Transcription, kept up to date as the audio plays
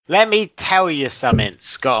Let me tell you something,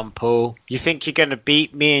 Scott and Paul. You think you're going to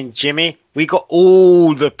beat me and Jimmy? We got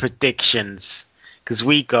all the predictions because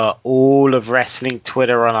we got all of wrestling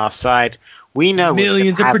Twitter on our side. We know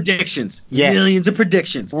millions of predictions. Yeah. Millions of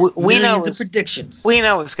predictions. We know what's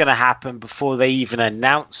going to happen before they even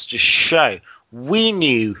announced the show. We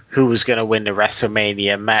knew who was going to win the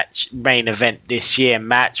WrestleMania match, main event this year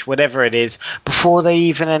match, whatever it is, before they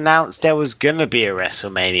even announced there was going to be a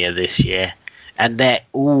WrestleMania this year. And they're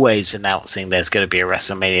always announcing there's going to be a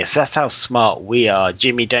WrestleMania. So that's how smart we are.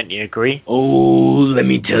 Jimmy, don't you agree? Oh, let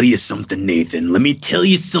me tell you something, Nathan. Let me tell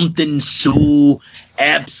you something so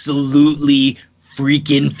absolutely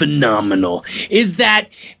freaking phenomenal. Is that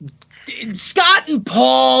Scott and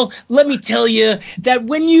Paul, let me tell you that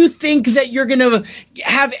when you think that you're going to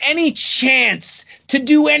have any chance to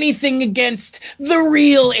do anything against the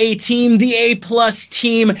real A-team, the A-plus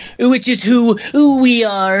team, which is who we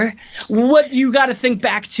are, what you got to think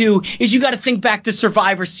back to is you got to think back to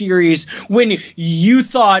Survivor Series when you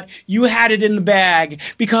thought you had it in the bag,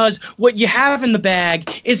 because what you have in the bag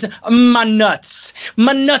is my nuts.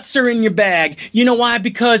 My nuts are in your bag. You know why?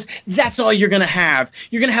 Because that's all you're going to have.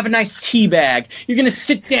 You're going to have a nice tea bag. You're going to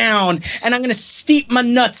sit down and I'm going to steep my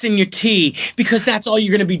nuts in your tea, because that's all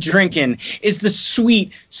you're going to be drinking is the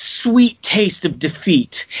sweet, sweet taste of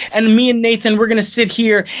defeat. And me and Nathan, we're going to sit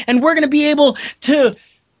here and we're going to be able to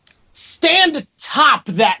stand atop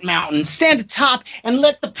that mountain, stand atop and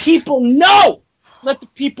let the people know, let the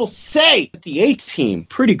people say that the A-team,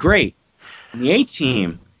 pretty great. And the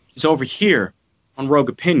A-team is over here on Rogue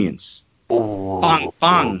Opinions. Bang,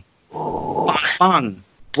 bang, bang, bang.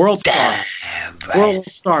 World Star. World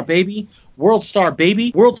Star, baby. World Star,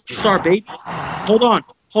 baby. World Star, baby. Hold on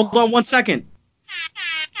 1 second.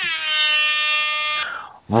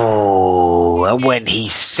 Oh, and when he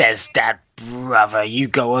says that, brother, you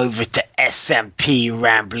go over to SMP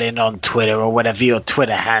Rambling on Twitter or whatever your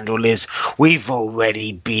Twitter handle is. We've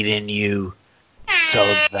already beaten you. So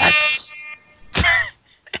that's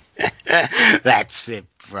that's it,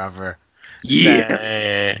 brother.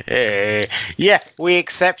 Yeah. Yeah, we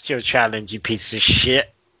accept your challenge, you piece of shit.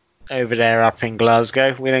 Over there up in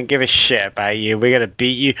Glasgow. We don't give a shit about you. We're gonna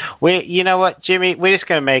beat you. You know what, Jimmy? We're just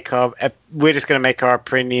gonna make our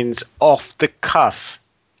opinions off the cuff.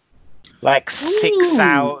 Like 6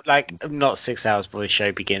 hours, like not 6 hours before the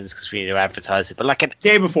show begins because we need to advertise it, but like a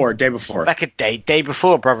day before. Like a day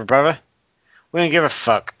before, brother. We don't give a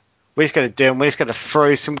fuck. We're just going to do them. We're just going to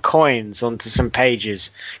throw some coins onto some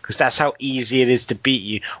pages because that's how easy it is to beat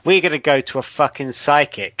you. We're going to go to a fucking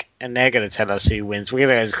psychic and they're going to tell us who wins. We're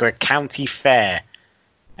going to go to a county fair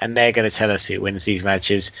and they're going to tell us who wins these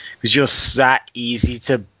matches because you're that easy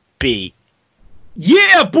to beat.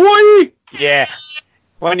 Yeah, boy! Yeah.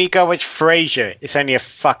 When you go watch Frasier, it's only a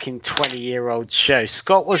fucking 20-year-old show.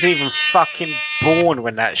 Scott wasn't even fucking born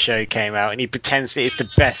when that show came out and he pretends that it's the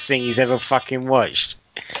best thing he's ever fucking watched.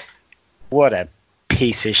 What a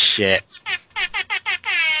piece of shit.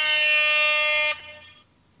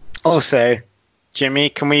 Also, Jimmy,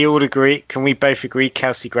 can we all agree? Can we both agree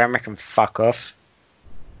Kelsey Grammer can fuck off?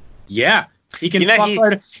 Yeah. He can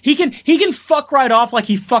he can fuck right off like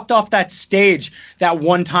he fucked off that stage that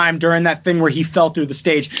one time during that thing where he fell through the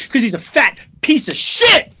stage because he's a fat piece of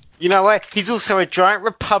shit. You know what? He's also a giant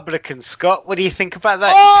Republican, Scott. What do you think about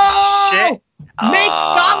that shit? Make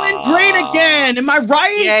Scotland great again. Am I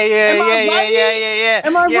right? Yeah.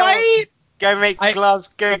 Am I right? Go make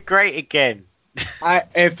Glasgow great again.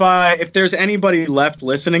 If there's anybody left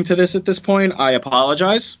listening to this at this point, I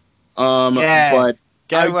apologize. But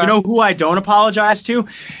you know who I don't apologize to?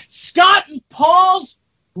 Scott and Paul's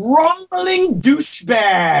rumbling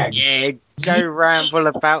douchebags. Yeah, go ramble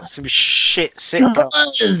about some shit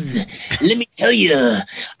sitcom. Let me tell you,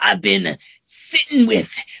 I've been sitting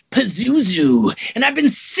with Pazuzu, and I've been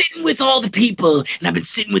sitting with all the people, and I've been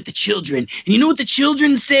sitting with the children. And you know what the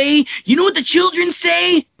children say?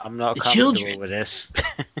 I'm not comfortable with this.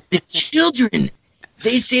 The children,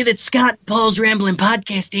 they say that Scott and Paul's Rambling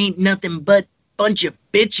Podcast ain't nothing but bunch of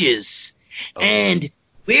bitches. Oh. And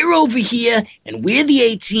we're over here, and we're the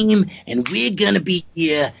A-team, and we're gonna be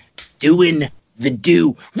here doing the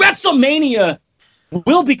do. WrestleMania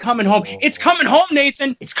will be coming home. It's coming home,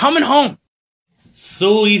 Nathan. It's coming home.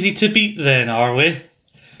 So easy to beat then, are we?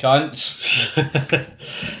 Cunts.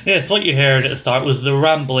 Yes, what you heard at the start was the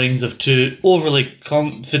ramblings of two overly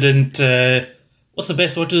confident... what's the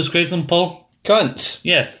best word to describe them, Paul? Cunts.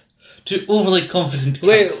 Yes. Two overly confident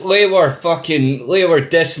cunts. They were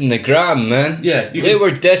dissing the gram, man. Yeah. They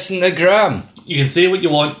were dissing the gram. You can say what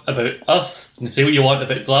you want about us, you can say what you want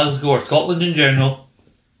about Glasgow or Scotland in general,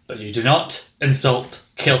 but you do not insult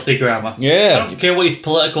Kelsey Grammer. Yeah. I don't care what his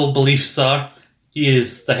political beliefs are. He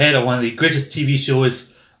is the head of one of the greatest TV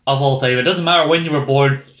shows of all time. It doesn't matter when you were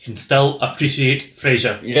born, you can still appreciate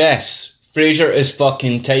Frasier. Yes. Frasier is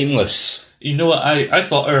fucking timeless. You know what? I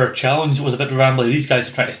thought our challenge was a bit rambling. These guys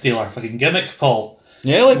are trying to steal our fucking gimmick, Paul.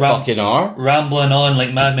 Yeah, like fucking are. Rambling on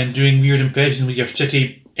like madmen, doing weird impressions with your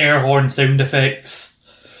shitty air horn sound effects.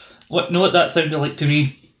 Know what that sounded like to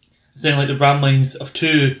me? It sounded like the ramblings of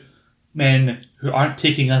two men who aren't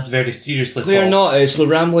taking us very seriously. We are Paul. not. It's the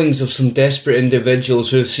ramblings of some desperate individuals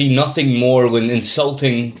who see nothing more than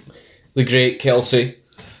insulting the great Kelsey,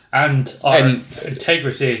 And our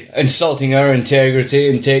integrity. insulting our integrity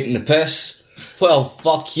and taking the piss. Well,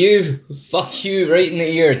 fuck you. Fuck you right in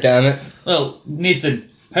the ear, damn it. Well, Nathan,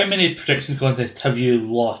 how many prediction contests have you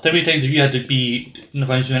lost? How many times have you had to be in the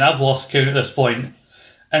punishment? I've lost count at this point.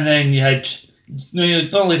 And then you had...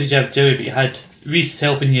 not only did you have Joey, but you had Reese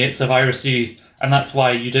helping you at Survivor Series, and that's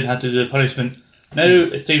why you didn't have to do the punishment. Now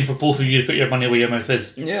it's time for both of you to put your money where your mouth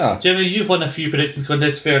is. Yeah. Jimmy, you've won a few prediction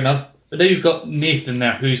contests, fair enough. But now you've got Nathan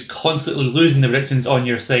there, who's constantly losing the predictions on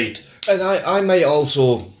your side. And I might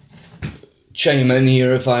also chime in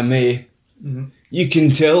here if I may. Mm-hmm. You can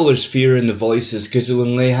tell there's fear in the voices because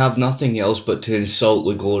when they have nothing else but to insult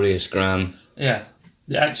the glorious Graham. Yeah.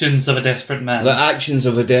 The actions of a desperate man. The actions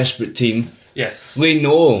of a desperate team. Yes. They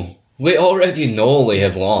know. They already know they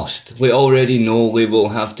have lost. They already know they will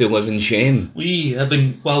have to live in shame. We have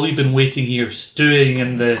been, while we've been waiting here, stewing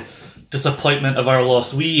in the disappointment of our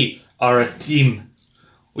loss, we are a team.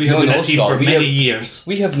 We have been a team Scott, for many years.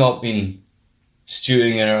 We have not been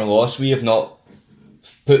stewing in our loss. We have not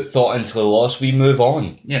put thought into the loss. We move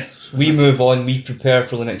on. Yes. We move on. We prepare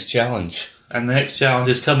for the next challenge. And the next challenge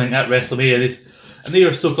is coming at WrestleMania. And they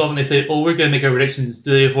are so common, they say, oh, we're going to make our predictions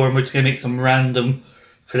today for them. We're just going to make some random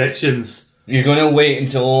predictions. You're going to wait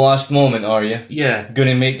until the last moment, are you? Yeah. You're going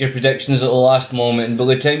to make your predictions at the last moment, and by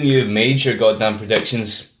the time you've made your goddamn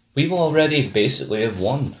predictions, we will already basically have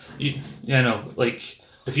won. Like,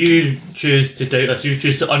 if you choose to doubt us, you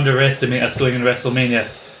choose to underestimate us going into WrestleMania,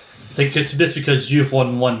 I think it's just because you've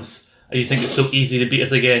won once, and you think it's so easy to beat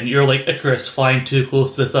us again. You're like Icarus flying too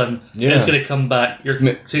close to the sun. Yeah. It's going to come back. You're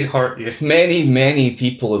going to hurt you. Many, many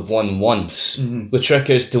people have won once. Mm-hmm. The trick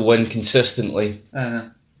is to win consistently.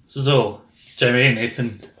 So, Jimmy and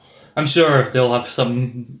Nathan, I'm sure they'll have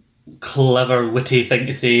some clever, witty thing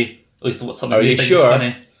to say. At least something Are they you think sure? is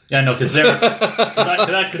funny. Yeah, no, because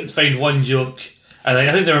I couldn't find one joke. And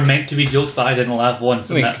I think they were meant to be jokes, but I didn't laugh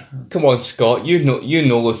once. I mean, come on, Scott. You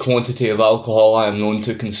know the quantity of alcohol I am known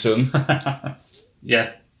to consume.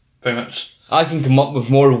 Yeah, very much. I can come up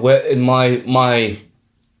with more wit in my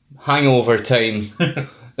hangover time.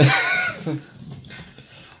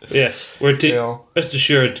 Yes, rest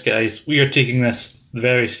assured, guys, we are taking this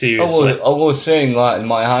very seriously. Although saying that, in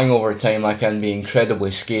my hangover time, I can be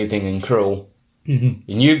incredibly scathing and cruel.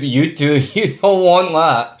 Mm-hmm. And you don't want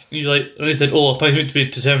that. And they said, oh, a punishment to be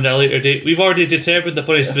determined at a later date. We've already determined the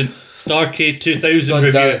punishment. Starcade 2000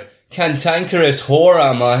 review. Cantankerous whore,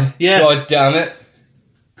 am I? Yes. God damn it.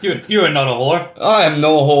 You are not a whore. I am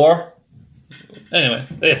no whore. Anyway,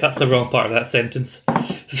 yes, that's the wrong part of that sentence.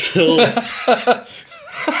 So,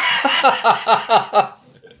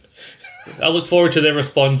 I look forward to their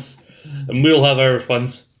response, and we'll have our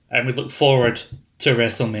response, and we look forward to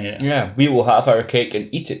WrestleMania. Yeah, we will have our cake and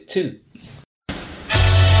eat it too.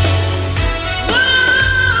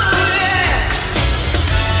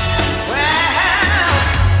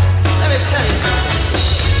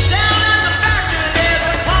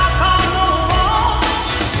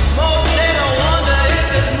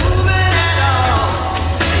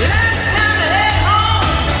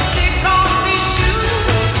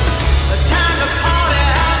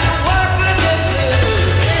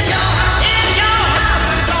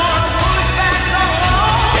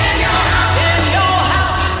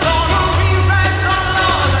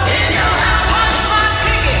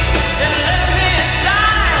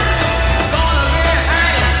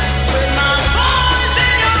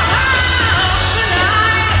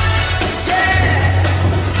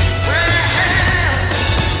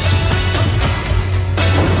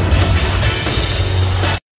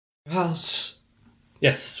 House.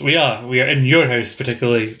 Yes, we are. We are in your house,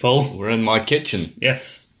 particularly, Paul. We're in my kitchen.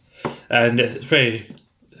 Yes. And it's pretty...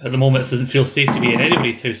 At the moment, it doesn't feel safe to be in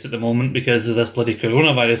anybody's house at the moment because of this bloody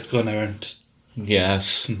coronavirus going around.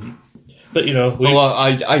 Yes. But, you know...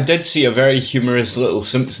 I did see a very humorous little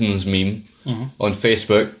Simpsons meme on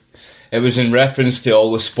Facebook. It was in reference to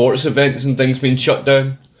all the sports events and things being shut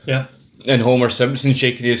down. Yeah. And Homer Simpson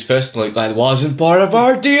shaking his fist like, that wasn't part of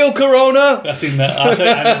our deal, Corona! I think I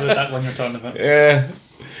know that one you're talking about. Yeah.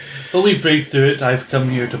 While we break through it, I've come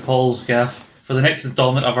here to Paul's gaff for the next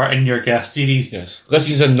instalment of our In Your Gaff series. Yes. This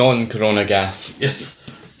is a non-Corona gaff. Yes,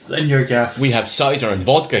 it's In Your Gaff. We have cider and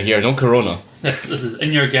vodka here, no Corona. Yes, this is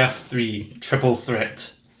In Your Gaff 3, Triple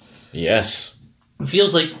Threat. Yes. It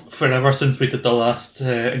feels like forever since we did the last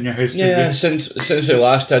In Your House Yeah, review. since we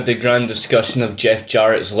last had the grand discussion of Jeff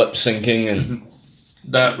Jarrett's lip syncing and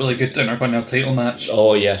That really good Intercontinental title match.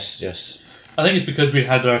 oh yes. I think it's because we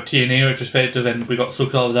had our TNA retrospective and we got so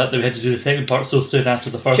caught up with that we had to do the second part so soon after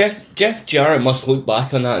the first. Jeff Jarrett must look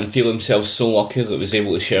back on that and feel himself so lucky that he was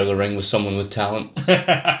able to share the ring with someone with talent.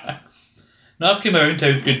 No, I've come around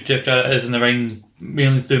to how good Jeff Jarrett is in the ring,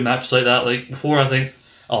 mainly through matches like that. Like before, I think,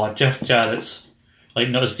 oh, Jeff Jarrett's like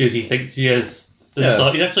not as good as he thinks he is. But I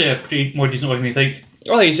thought he's actually a pretty more decent worker than you think.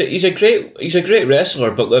 Oh, he's a great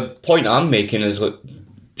wrestler, but the point I'm making is like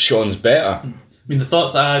Sean's better. I mean, the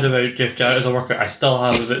thoughts I had about Jeff Jarrett as a worker, I still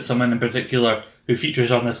have about someone in particular who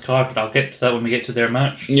features on this card, but I'll get to that when we get to their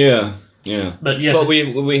match. Yeah. But yeah, But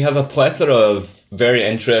we have a plethora of very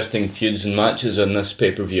interesting feuds and matches on this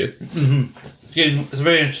pay-per-view. it's a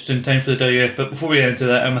very interesting time for the WF. But before we get into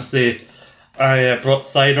that, I must say I brought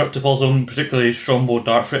cider up to Paul's own, particularly Strongbow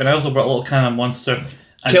Dartfruit, and I also brought a little can of Monster.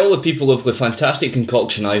 And, Tell the people of the fantastic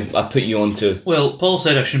concoction I put you onto. well, Paul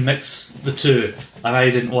said I should mix the two, and I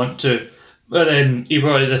didn't want to. But then he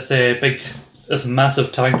brought this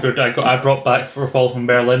massive tankard I brought back for Paul from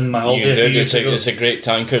Berlin. My holiday. You a few did. years ago. It's a great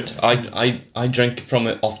tankard. I drink from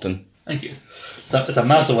it often. Thank you. It's a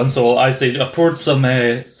massive one, so I poured some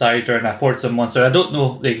cider and I poured some Monster. I don't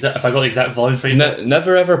know if I got the exact volume for you.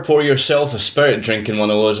 Never ever pour yourself a spirit drink in one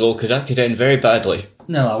of those, though, because that could end very badly.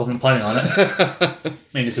 No, I wasn't planning on it.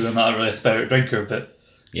 Mainly because I'm not really a spirit drinker, but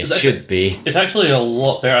You should be. it's actually a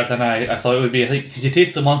lot better than I thought it would be. I think you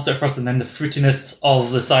taste the Monster first, and then the fruitiness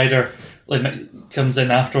of the cider comes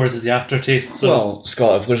in afterwards as the aftertaste. So Well,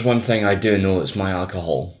 Scott, if there's one thing I do know, it's my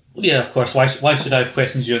alcohol. yeah, of course. Why should I have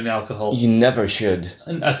questions you on the alcohol? You never should.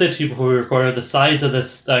 And I said to you before we recorded, the size of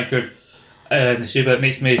this tankard and the shape of it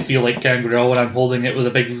makes me feel like Gangrel when I'm holding it with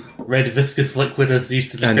a big red viscous liquid, as they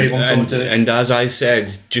used to describe on commentary. And as I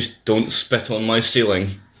said, just don't spit on my ceiling.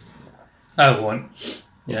 I won't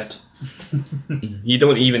yet. You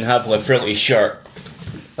don't even have a frilly shirt.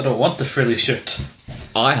 I don't want the frilly shirt.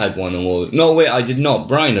 I had one of those. No, wait, I did not.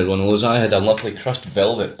 Brian had one of those. I had a lovely crushed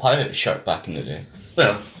velvet pirate shirt back in the day.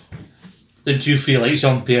 Well, did you feel like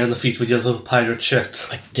Jean-Pierre Lafitte with your little pirate shirt?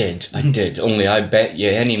 I did. Only I bet you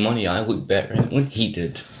any money I looked better in it when he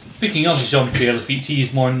did. Speaking of Jean-Pierre Lafitte, he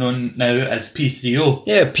is more known now as PCO.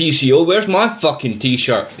 Yeah, PCO, where's my fucking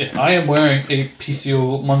t-shirt? Yeah, I am wearing a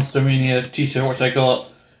PCO Monster Mania t-shirt, which I got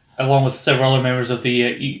along with several other members of the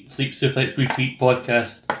Eat, Sleep, Suplex, Repeat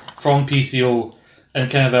podcast from PCO, and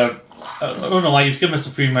kind of I don't know why, he was giving us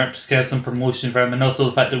some free merch to get some promotion for him, and also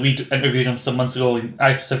the fact that we interviewed him some months ago, and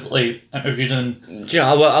I specifically interviewed him.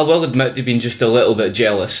 Yeah, I will admit to being just a little bit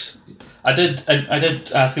jealous. I did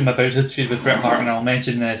ask him about his feud with Bret Hart, and I'll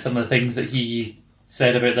mention some of the things that he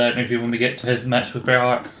said about that interview when we get to his match with Bret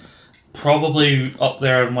Hart. Probably up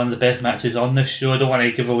there in one of the best matches on this show. I don't want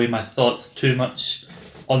to give away my thoughts too much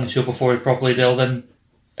on the show before we properly delve in.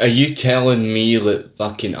 Are you telling me that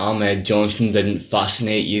fucking Ahmed Johnson didn't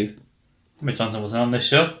fascinate you? Mick Johnson wasn't on this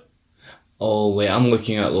show. Oh wait, I'm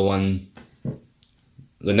looking at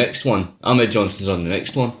the next one. Ahmed Johnson's on the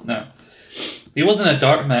next one. No. He wasn't a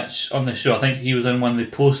dart match on this show. I think he was in one of the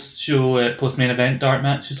post-main event dart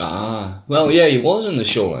matches. Ah, well, yeah, he was on the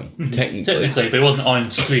show then, technically. But he wasn't on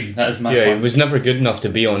screen. That is my Yeah, point. he was never good enough to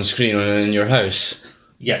be on screen or in your house.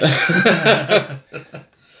 Yeah.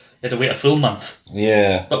 You had to wait a full month.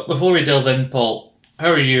 Yeah. But before we delve in, Paul, how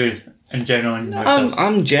are you in general?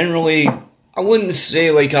 I'm generally... I wouldn't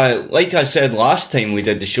say, like I said last time we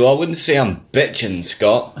did the show, I wouldn't say I'm bitching,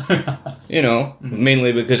 Scott. You know,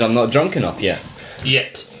 mainly because I'm not drunk enough yet.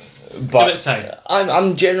 Yet. But Give it time.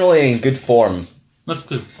 I'm generally in good form. That's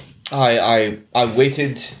good. I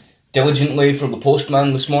waited diligently for the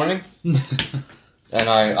postman this morning. And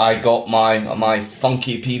I got my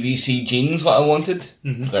funky PVC jeans that I wanted.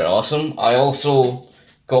 Mm-hmm. They're awesome. I also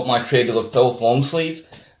got my Cradle of Filth long sleeve.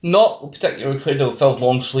 Not the particular Cradle of Filth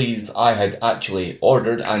long sleeve I had actually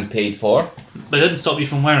ordered and paid for. But it didn't stop you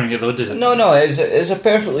from wearing it though, did it? No, it's a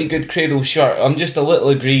perfectly good Cradle shirt. I'm just a little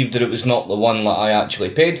aggrieved that it was not the one that I actually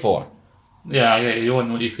paid for. Yeah, you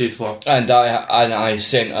want what you paid for. And I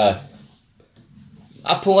sent a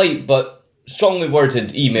polite but strongly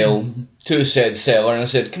worded email to said seller, and I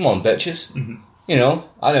said, "Come on, bitches. You know,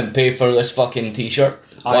 I didn't pay for this fucking t-shirt.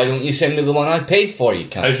 Why don't you send me the one I paid for, you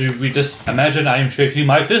cunt?" As we just imagine, I am shaking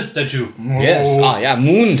my fist at you. Yes, I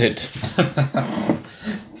mooned it.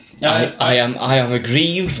 I am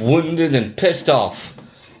aggrieved, wounded, and pissed off.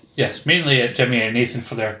 Yes, mainly at Jimmy and Nathan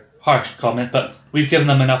for their harsh comment, but we've given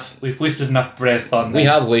them enough. We've wasted enough breath on them. We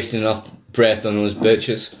have wasted enough breath on those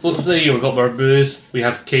bitches. Well, today we've got our booze. We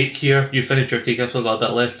have cake here. You finished your cake. I've still got a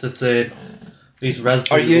bit left. It's these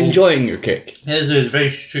raspberry. Are you rolls. enjoying your cake? It is very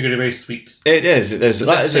sugary, very sweet. It is.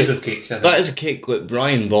 That is Type of cake. I think. that is a cake that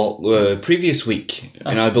Brian bought the previous week,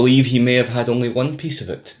 and I believe he may have had only one piece of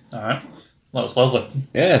it. All right. Well, it's lovely.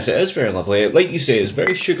 Yes, it is very lovely. Like you say, it's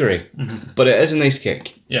very sugary, but it is a nice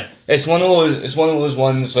cake. Yeah. It's one of those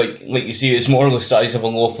ones like you see. It's more the size of a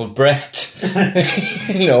loaf of bread,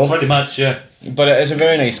 you know. Pretty much, yeah. But it is a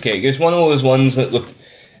very nice cake. It's one of those ones that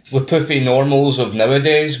the puffy normals of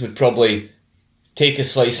nowadays would probably take a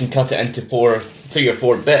slice and cut it into 3 or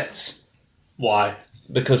 4 bits Why?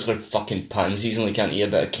 because they're fucking pansies and they can't eat a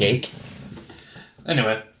bit of cake.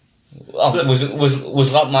 Anyway,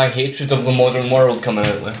 Was that my hatred of the modern world coming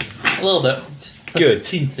out there? a little bit. Just Good.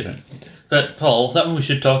 teensy bit. But Paul, something we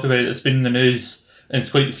should talk about that's been in the news and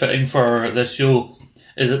it's quite fitting for this show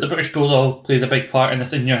is that the British Bulldog plays a big part in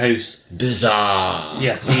this In Your House. Bizarre.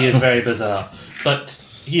 Yes, he is very bizarre. But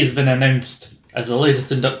he has been announced as the latest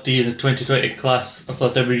inductee in the 2020 class of the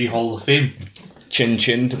WWE Hall of Fame. Chin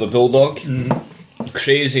chin to the Bulldog.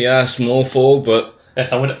 Crazy ass mofo, but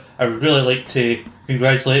Yes, I would really like to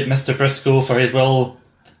congratulate Mr. Briscoe for his well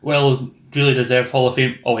duly deserved Hall of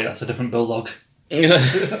Fame. Oh wait, that's a different Bulldog.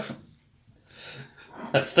 That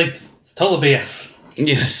stinks. It's total BS.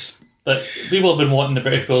 yes. But people have been wanting the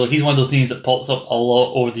British Bulldog. He's one of those names that pops up a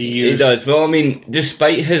lot over the years. He does. Well, I mean,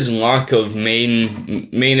 despite his lack of main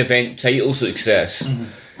event title success,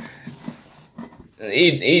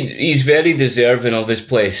 he's very deserving of his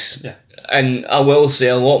place. Yeah. And I will say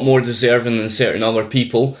a lot more deserving than certain other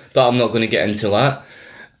people, but I'm not going to get into that.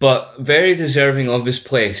 But very deserving of his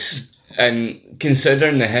place. And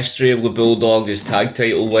considering the history of the Bulldog, his tag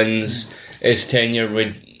title wins, his tenure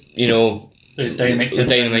with, you know, The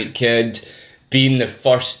Dynamite Kid, being the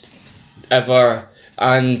first ever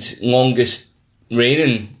and longest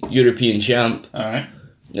reigning European champ Alright.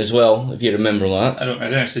 as well, if you remember that.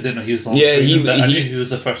 I actually didn't know he was the Yeah, longest, but I knew he was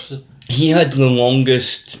the first. He had the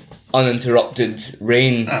longest uninterrupted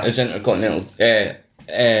reign as Intercontinental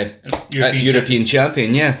European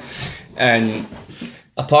champion, yeah. And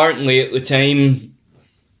apparently at the time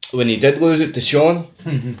when he did lose it to Shawn,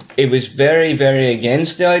 he was very, very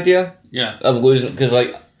against the idea Yeah. of losing, because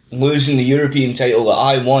like losing the European title that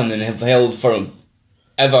I won and have held for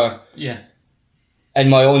ever Yeah. in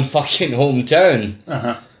my own fucking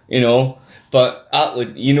hometown, you know. But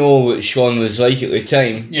you know what Shawn was like at the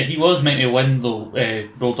time. Yeah, he was meant to win though,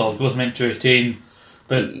 Bulldog. He was meant to retain.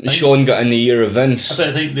 But Shawn got in the year of Vince.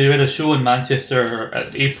 I think they had a show in Manchester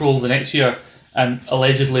at April the next year, and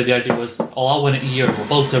allegedly the idea was, oh, I'll win it here, we'll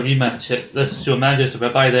build to a rematch at this show in Manchester.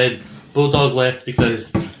 But by then, Bulldog left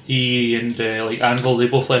because he and like Anvil, they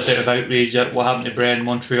both left out of outrage at what happened to Bray in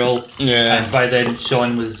Montreal. Yeah. And by then,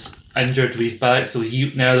 Shawn was injured with his back, so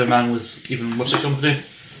the other man was even with the company.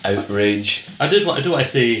 Outrage. I do want to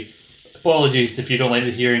say, apologies if you don't like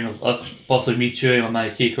the hearing of possibly me chewing on my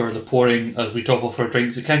cake or the pouring as we top off our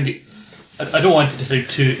drinks. It can get. I don't want it to sound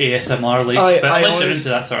too ASMR like, but unless you're into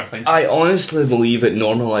that sort of thing. I honestly believe it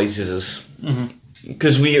normalises us.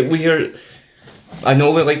 Because we are. I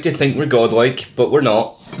know we like to think we're godlike, but we're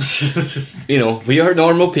not. You know, we are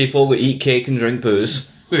normal people that eat cake and drink booze.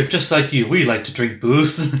 We're just like you. We like to drink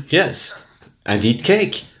booze. Yes. And eat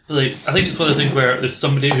cake. Like, I think it's one of the things where there's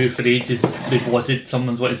somebody who for ages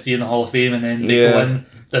someone's wanted to see in the Hall of Fame, and then they go in.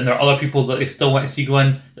 Then there are other people that they still want to see go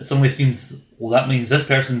in. That suddenly seems, well, that means this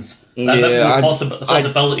person's the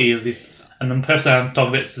possibility of the. And the person I'm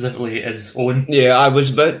talking about specifically is Owen. Yeah, I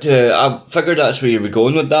was about to. I figured that's where you were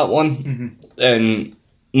going with that one. And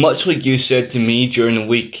much like you said to me during the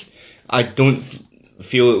week, I don't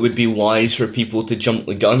feel it would be wise for people to jump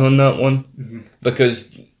the gun on that one.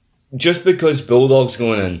 Because just because Bulldog's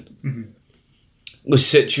going in, the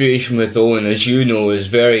situation with Owen, as you know, is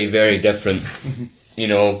very, very different. You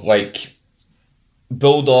know, like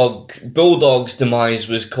Bulldog's demise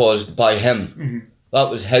was caused by him. That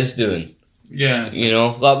was his doing. Yeah. You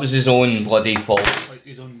know, that was his own bloody fault. Like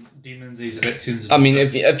his own demons, his addictions. I mean,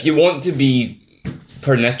 if you want to be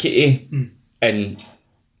pernickety and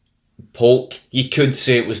poke, you could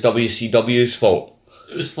say it was WCW's fault.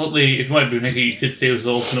 It was slightly, if you want to be niggy, you could say it was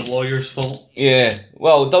the Ultimate Warrior's fault. Yeah,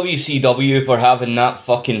 well, WCW for having that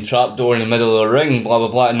fucking trapdoor in the middle of the ring, blah blah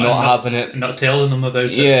blah, and not having it. And not telling them about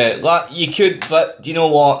it. Yeah, you could, but do you know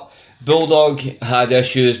what? Bulldog had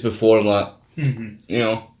issues before that. Mm-hmm. You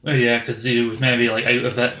know. Well, yeah, because he was maybe like out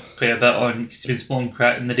of it quite a bit on. Cause he's been smoking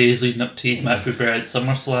crack in the days leading up to his match with Brett at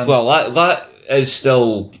SummerSlam. Well, that is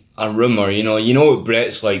still a rumour. You know what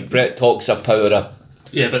Brett's like. Brett talks a powder.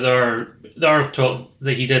 Yeah, but there are talks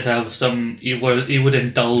that he did have some. He would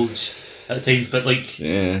indulge at times, but like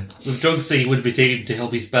with drugs that he would be taking to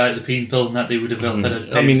help his back, the pain pills and that they would have been a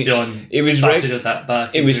on. It was started at that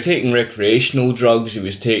back. He was taking recreational drugs. He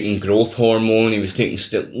was taking growth hormone. He was taking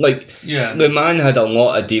the man had a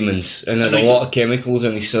lot of demons and had a lot of chemicals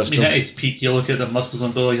in his system. I mean, at his peak, you look at the muscles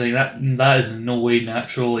and Billy, like that is in no way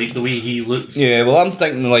natural. Like the way he looks. Yeah, well, I'm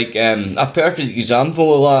thinking like a perfect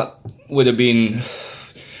example of that would have been.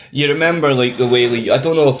 You remember like the way I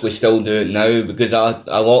don't know if we still do it now because a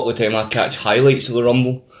lot of the time I catch highlights of the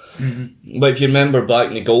Rumble. Mm-hmm. But if you remember back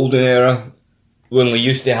in the golden era when we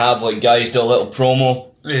used to have like guys do a little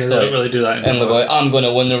promo. Yeah, they don't really do that anymore. And they're like, I'm going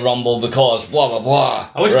to win the Rumble because blah blah blah.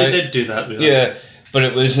 I wish they did do that. Yeah, but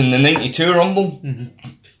it was in the '92 Rumble,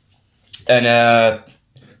 and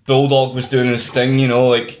Bulldog was doing his thing, you know,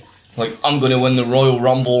 like I'm going to win the Royal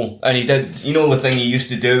Rumble, and he did, you know, the thing he used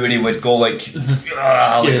to do when he would go like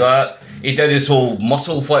that. He did his whole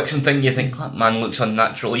muscle flexing thing. You think that man looks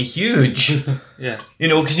unnaturally huge, yeah. You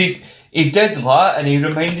know, because he did that, and it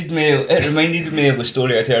reminded me of the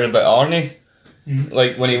story I tell about Arnie. Mm-hmm.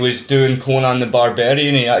 Like when he was doing Conan the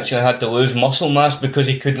Barbarian, he actually had to lose muscle mass because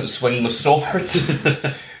he couldn't swing the sword.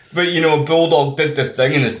 But you know, Bulldog did the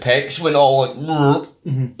thing, and his pecs went all like,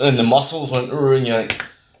 and the muscles went, and you're like,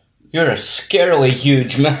 you're a scarily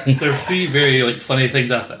huge man. There are three very like funny things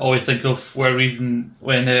I always think of for a reason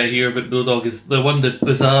when I hear about Bulldog is the one that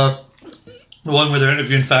bizarre. The one where they're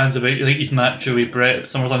interviewing fans about his match with Brett at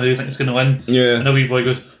SummerSlam, who they think is going to win. Yeah. And a wee boy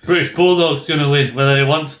goes, British Bulldog's going to win, whether he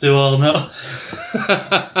wants to or not.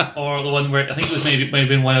 Or the one where, I think it was maybe have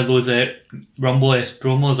been one of those Rumble-esque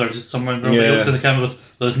promos or just somewhere in Rumble. He looked at the camera and goes,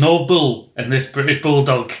 there's no bull in this British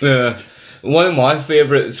Bulldog. Yeah. One of my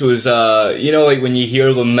favourites was, you know, like when you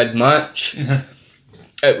hear them mid-match,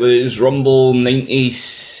 it was Rumble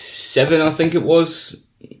 97, I think it was.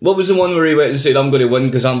 What was the one where he went and said, I'm going to win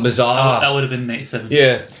because I'm bizarre? That would have been 97.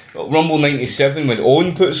 Yeah. Rumble 97 when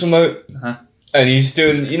Owen puts him out. And he's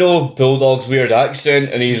doing, you know, Bulldog's weird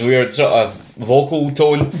accent and his weird sort of vocal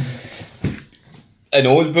tone. And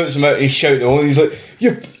Owen puts him out and he's shouting Owen. He's like,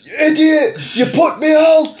 you idiot! You put me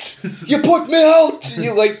out! You put me out! And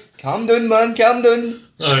you're like, calm down, man, calm down.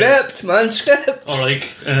 Script, man, script. Or like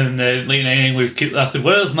in late 99 we keep asking,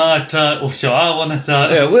 where's my title shot? I want a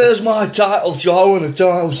title. Yeah, where's my title shot? I want a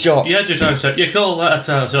title shot. You had your title shot. You call that a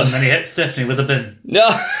title shot, and then he hit Stephanie with a bin. No,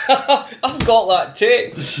 I've got that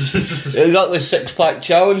tape. Is that the 6-pack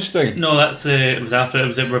challenge thing? No, that's it was after it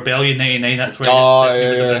was at Rebellion 99. That's where. He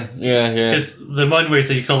hit yeah. Because the one where he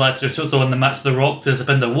said you call that to the show, so when the match The Rock does a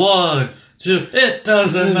bin, the 1, 2, it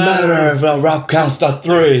doesn't matter if the Rock counts to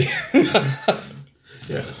 3.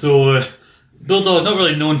 Yeah, so Bulldog not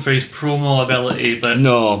really known for his promo ability, but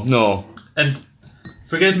no. And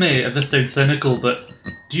forgive me if this sounds cynical, but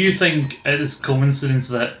do you think it is coincidence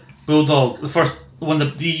that Bulldog, the first one,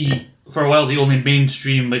 for a while the only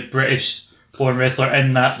mainstream like British-born wrestler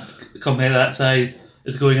in that company that size,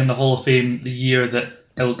 is going in the Hall of Fame the year that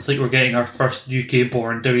it looks like we're getting our first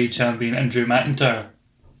UK-born WWE champion in Drew McIntyre?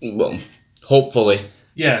 Well, hopefully.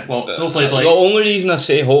 Yeah, well, hopefully, the only reason I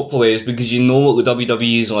say hopefully is because you know what the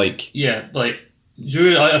WWE is like. Yeah, like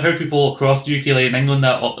Drew. I've heard people across the UK, like in England,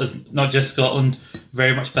 that is not just Scotland,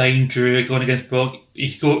 very much behind Drew going against Brock. You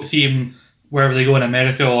see him wherever they go in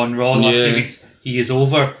America on Raw last few weeks. He is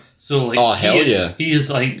over. So like, he is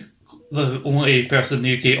like the only person in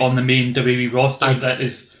the UK on the main WWE roster that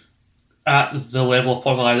is at the level of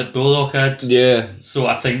popularity that Bulldog had. Yeah. So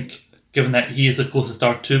I think, given that he is the closest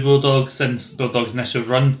star to Bulldog since Bulldog's initial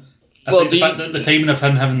run, I think the fact that the timing of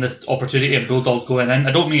him having this opportunity and Bulldog going in,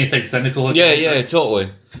 I don't mean it's like cynical. Yeah, totally.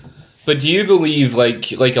 But do you believe,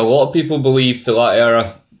 like a lot of people believe for that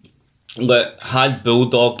era, that had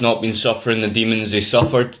Bulldog not been suffering the demons he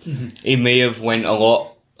suffered, he may have went a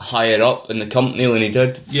lot higher up in the company than he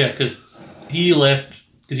did? Yeah, because he left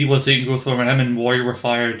because he was taking growth hormone. Him and Warrior were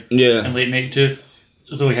fired in late '92.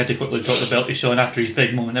 So he had to quickly drop the belt to Shawn after his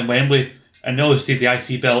big moment in Wembley. And now see the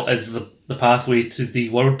IC belt as the pathway to the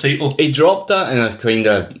world title. He dropped that in a kind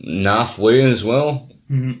of naff way as well.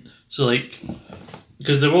 Mm-hmm. So like,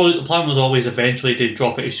 because the plan was always eventually to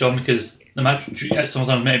drop it to Shawn, because the match at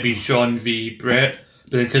SummerSlam meant to be Shawn v Brett,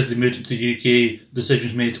 but then because they moved it to the UK,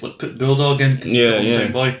 decisions made to let's put Bulldog in.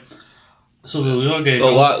 Boy. So the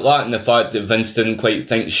that and the fact that Vince didn't quite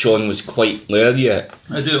think Shawn was quite there yet.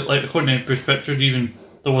 I do, like, according to Bruce Pritchard, even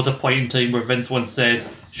there was a point in time where Vince once said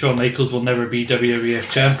Shawn Michaels will never be WWF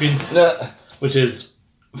champion. which is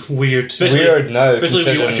weird. Especially, Weird now.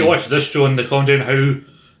 Especially if you watch this show and the content, how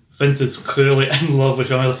Vince is clearly in love with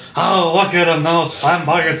Shawn. Like, oh, look at him now, slam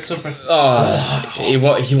bag, it's super.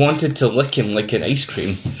 He wanted to lick him like an ice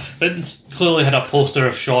cream. Vince clearly had a poster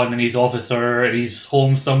of Shawn in his office or at his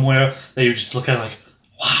home somewhere that you're just looking at like,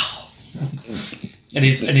 wow. And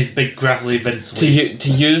his big gravelly Vince. To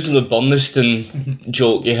use the Burniston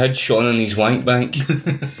joke, he had Shawn in his wank bank.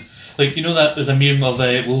 Like, you know that there's a meme of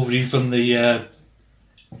Wolverine from the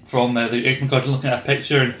X-Men cartoon looking at a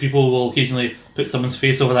picture, and people will occasionally put someone's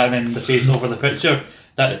face over that and then the face over the picture.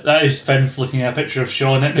 That is Vince looking at a picture of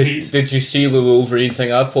Shawn. Did you see the Wolverine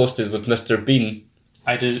thing I posted with Mr. Bean?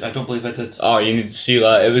 I don't believe I did. Oh, you need to see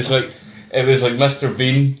that. It was like Mr.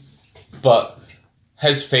 Bean, but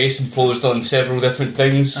his face imposed on several different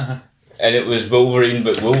things. Uh-huh. And it was Wolverine,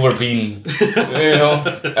 but Wolverine, you know,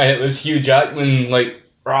 and it was Hugh Jackman, like,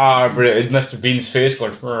 rah, but it had Mr. Bean's face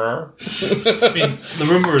going, rah. I mean,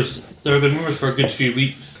 there have been rumours for a good few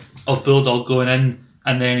weeks of Bulldog going in,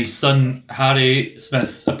 and then his son, Harry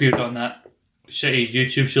Smith, appeared on that shitty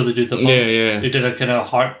YouTube show they did. Yeah. They did a kind of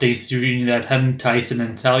Heart Days reunion. They had him, Tyson,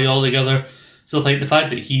 and Tally all together. So, like, the fact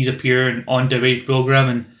that he's appearing on the Raid programme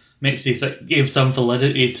and gave some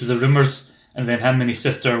validity to the rumours, and then him and his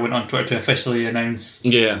sister went on Twitter to officially announce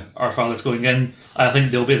our father's going in. I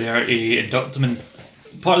think they'll be there to induct him. And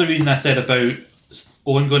part of the reason I said about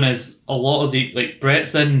Owen going is a lot of the, like,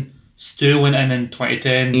 Brett's in, Stu went in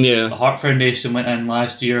 2010, the Hart Foundation went in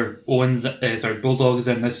last year, Bulldog is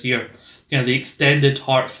in this year. You know, the extended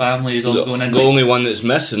Hart family is all going in. The only one that's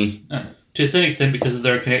missing. To a certain extent, because of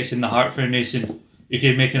their connection to the Hart Foundation, you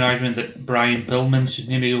could make an argument that Brian Pillman should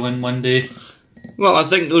maybe go in one day. Well, I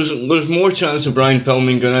think there's more chance of Brian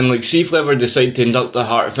Pillman going in. Like, see if they ever decide to induct the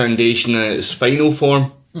Hart Foundation in its final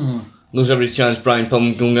form. There's every chance Brian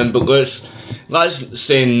Pillman going in. But that's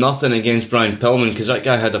saying nothing against Brian Pillman, because that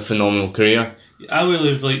guy had a phenomenal career. I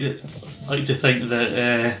really would like to think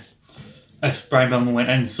that if Brian Pillman went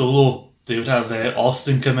in solo, they would have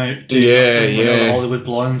Austin come out to the Hollywood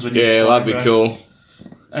Blondes. That'd be cool.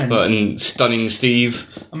 And Stunning Steve.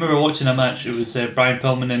 I remember watching a match. It was Brian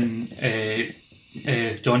Pillman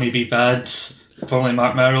and Johnny B. Bads, formerly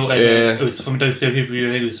Mark Merrill. It was from down there.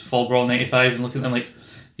 It was Fall Brawl '95, and looking at them like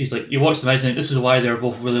he's like, you watch the match and this is why they're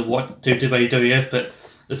both really wanted to by WWF. But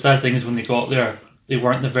the sad thing is when they got there, they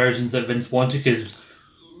weren't the versions that Vince wanted, because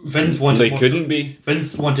Vince wanted. They couldn't be.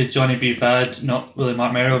 Vince wanted Johnny B. Bad, not really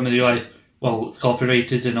Mark Merrill, and they realised, well, it's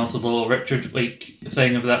copyrighted, and also the Little Richard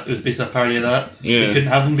thing of that, it was basically a parody of that. Yeah. They couldn't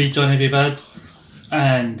have him be Johnny B. Bad.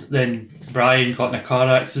 And then Brian got in a car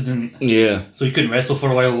accident. Yeah. So he couldn't wrestle for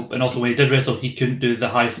a while, and also when he did wrestle, he couldn't do the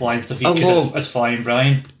high flying stuff he could as Flying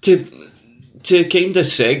Brian. To kind of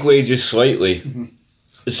segue just slightly,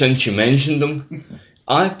 since you mentioned them,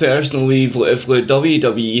 I personally believe if the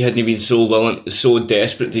WWE hadn't been so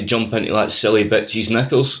desperate to jump into that silly bitch's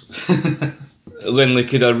knickers, then they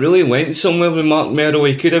could have really went somewhere with Mark Merrill.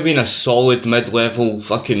 He could have been a solid mid-level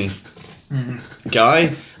fucking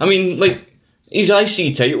guy. I mean, like, his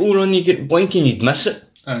IC title run, you get blink and you'd miss it.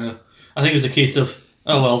 I think it was a case of,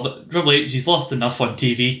 oh well, Triple H, he's lost enough on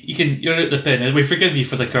TV. You're out the pin. We forgive you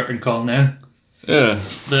for the curtain call now. Yeah.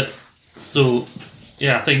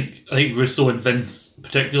 I think Russo and Vince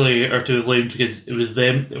particularly are to blame, because it was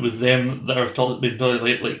them that have been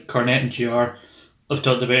probably like Cornette and GR have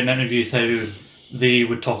talked about in interviews how they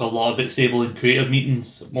would talk a lot about Sable in creative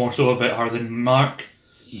meetings, more so about her than Mark.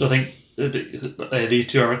 So I think they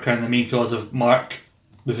two are kind of the main cause of Mark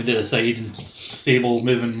moving to the side and Sable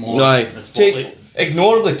moving more.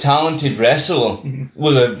 Ignore the talented wrestler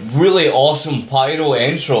with a really awesome pyro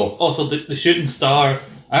intro. Also, the shooting star,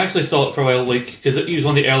 I actually thought for a while, like, because he was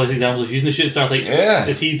one of the earliest examples of using the shooting star, like,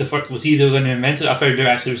 was he the one who invented it? I found out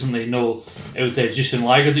actually recently, no, it was Jushin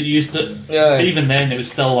Liger that used it. Yeah. But even then, it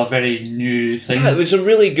was still a very new thing. Yeah, it was a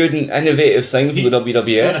really good and innovative thing for the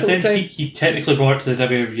WWF. So in a sense, he technically brought it to the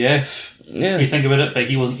WWF. Yeah. If you think about it, but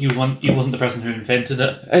he wasn't the person who invented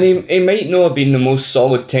it. And he might not have been the most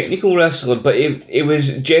solid technical wrestler, but he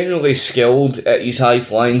was generally skilled at his high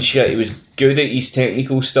flying shit. He was good at his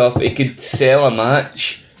technical stuff. He could sell a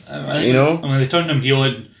match. You know? I mean, they turned him heel,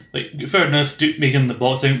 and, like, fair enough to make him the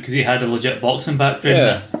boxing because he had a legit boxing background.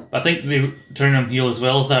 Yeah. But I think they turned him heel as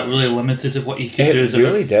well. That really limited what he could do. It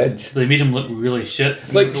really did. So they made him look really shit.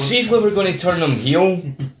 Like, see if we were going to turn him heel,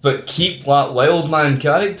 but keep that wild man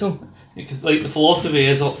character. Because, like, the philosophy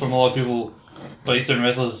is from a lot of people, like certain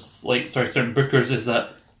wrestlers, certain bookers, is that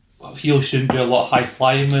heels shouldn't do a lot of high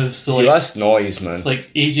flying moves. So, see, that's noise, man.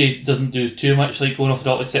 Like, AJ doesn't do too much, like, going off the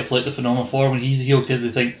top, except for, like, the Phenomenal Four when he's a heel, because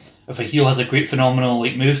they think if a heel has a great phenomenal,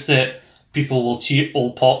 like, moveset, people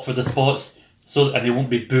will pop for the spots. so and they won't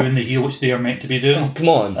be booing the heel, which they are meant to be doing. Oh, come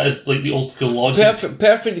on. That is like the old school logic.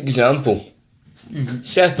 Perfect example.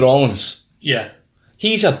 Seth Rollins. Yeah.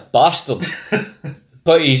 He's a bastard.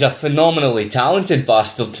 But he's a phenomenally talented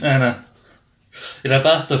bastard. I know. You're a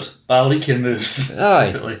bastard, but I like your moves. Aye.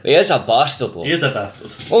 Basically. He is a bastard, though. He is a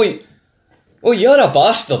bastard. Oh, you're a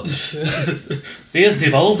bastard. He is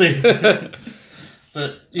Vivaldi.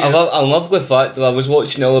 But yeah. I love the fact that I was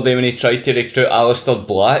watching the other day when he tried to recruit Aleister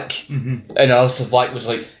Black, and Aleister Black was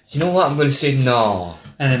like, you know what, I'm going to say no.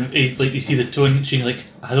 And then he's like, you see the tone change, like,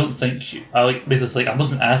 I don't think you, I like, basically like, I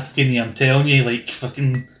wasn't asking you, I'm telling you, like,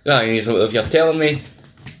 fucking. Yeah, and he's like, if you're telling me,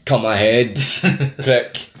 come ahead,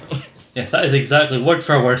 prick. Yeah, that is exactly word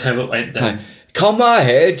for word how it went down. Come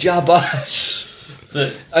ahead, jabbass.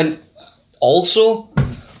 And also,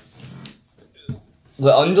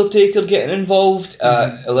 the Undertaker getting involved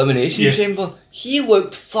at Elimination Chamber, he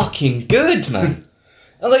looked fucking good, man.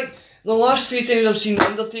 And like, the last few times I've seen the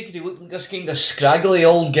Undertaker, he looked like this kind of scraggly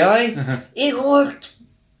old guy. He looked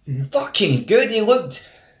fucking good. He looked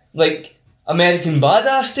like American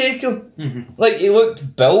Badass Taker. Like, he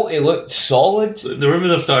looked built, he looked solid. The rumours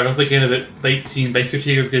have started up again about seeing Biker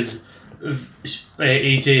Taker because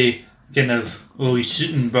AJ kind of, well, he's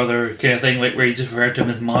shooting brother kind of thing, like where he just referred to him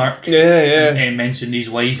as Mark. Yeah. And mentioned his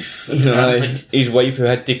wife. His wife who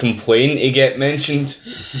had to complain to get mentioned.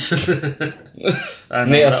 No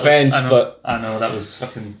offence, but I know, that was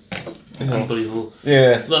fucking unbelievable.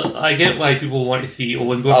 Yeah. But I get why people want to see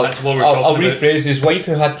Owen going back to what we're talking I'll about. rephrase, his wife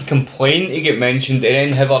who had to complain to get mentioned and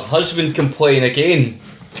then have her husband complain again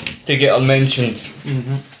to get her mentioned.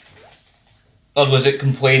 Or was it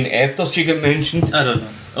complain after she got mentioned? I don't know.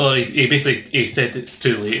 Oh, he basically said it's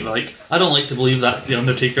too late. Like, I don't like to believe that's the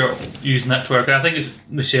Undertaker using that to work. I think it's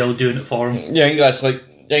Michelle doing it for him. Yeah, I think that's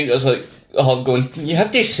like her going, you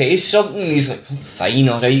have to say something. And he's like, fine,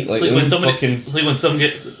 alright. Like, when somebody, like when someone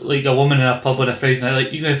gets like a woman in a pub on a Friday night,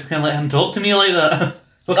 like, you gonna fucking let him talk to me like that?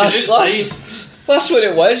 That's what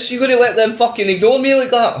it was. You're gonna let them fucking ignore me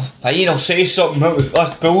like that? Fine, I'll say something.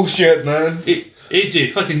 That's bullshit, man.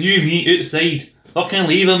 AJ, fucking you and me outside. Fucking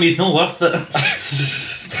leave him, he's not worth it.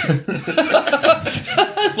 That's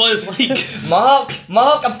what it's like.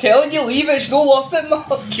 Mark, I'm telling you, leave it, it's not worth it,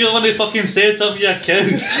 Mark. You're the one who fucking said something, you cow.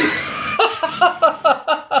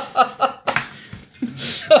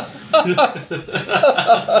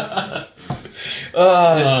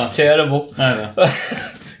 It's terrible. I know.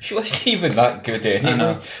 She wasn't even that good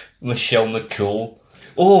anyway. Michelle McCool.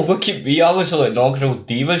 Oh, look at me, I was an inaugural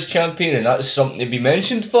Divas champion and that's something to be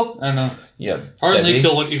mentioned for. I know. Yeah. Hardly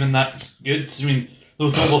cool look even that good. I mean,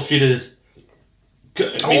 those double feud is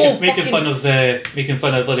making fun of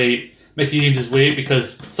bloody Mickey James's weight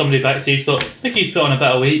because somebody backstage thought Mickey's put on a bit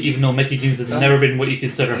of weight even though Mickey James has never been what you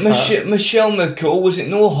consider fat. Michelle McCool, was it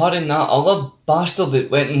no her and that other bastard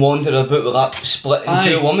that went and wandered about with that split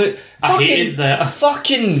into a woman? I hated that.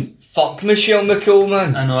 Fucking fuck Michelle McCool,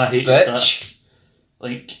 man. I know, I hated that.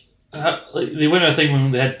 Like they went a thing when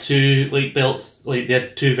they had two like belts, like they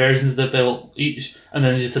had two versions of the belt each, and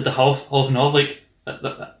then they just had the half and half. Like,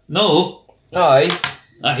 no. Aye.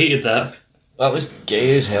 I hated that. That was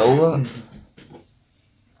gay as hell, that.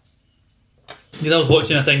 I was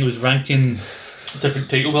watching a thing that was ranking different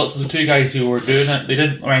title belts. The two guys who were doing it, they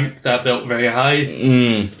didn't rank that belt very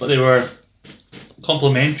high, but they were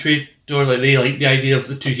complimentary. Or like they liked the idea of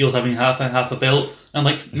the two heels having half a belt. I'm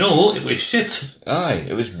like, no, it was shit. Aye,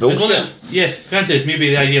 it was bullshit. Yes, granted, maybe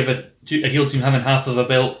the idea of a heel team having half of a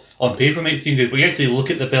belt on paper might seem good, but you actually look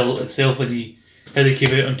at the belt itself and how they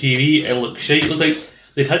came out on TV, it looked shite. It looked like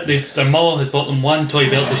their mother had bought them one toy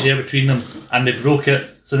belt to share between them and they broke it,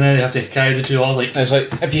 so now they have to carry the two all like. It's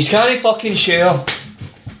like, if you can't fucking share,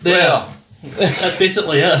 there. That's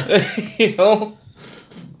basically it. You know?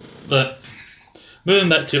 But moving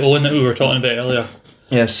back to Owen that we were talking about earlier.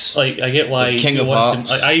 Yes. Like, I get why the King you of want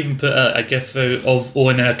Hearts. him. Like, I even put a gif out of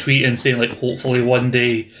Owen in a tweet and saying, like, hopefully one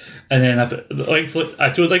day. And then I chose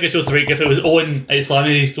the right gif. It was Owen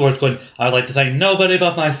slamming his sword going, I'd like to thank nobody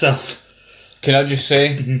but myself. Can I just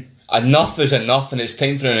say, enough is enough and it's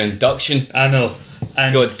time for an induction. I know.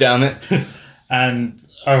 And, God damn it. And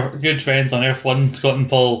our good friends on Earth 1, Scott and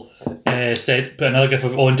Paul, put another gif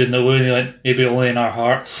of Owen doing the woo and he went, maybe only in our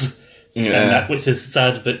hearts. Yeah. Which is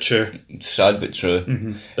sad but true. Sad but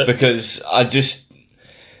true. Because I just...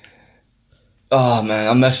 Oh man,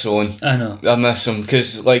 I miss Owen. I know. I miss him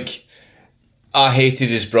because, like, I hated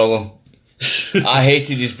his brother. I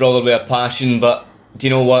hated his brother with a passion, but do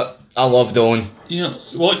you know what? I loved Owen. You know,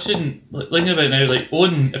 thinking about it now, like,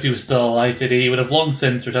 Owen, if he was still alive today, he would have long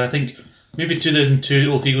since retired. I think maybe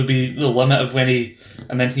 2002 OT would be the limit of when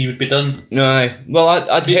and then he would be done. No, well,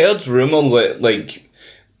 I'd heard rumour that, like,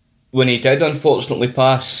 when he did unfortunately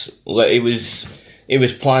pass, like, he was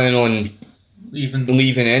planning on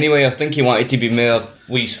leaving anyway. I think he wanted to be more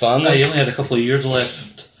with his family. He only had a couple of years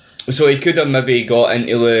left. So he could have maybe got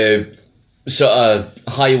into the sort of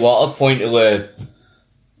high water point of the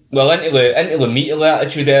into the meat of the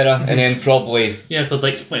Attitude Era, and then probably because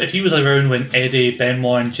like if he was around when Eddie,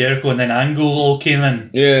 Benoit, and Jericho, and then Angle all came in,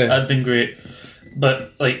 that'd been great.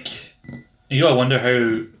 But like, you gotta wonder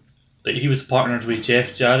how like he was partnered with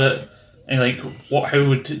Jeff Jarrett, and like how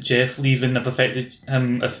would Jeff leaving have affected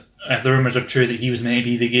him if the rumours are true that he was meant to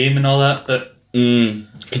be the game and all that. But can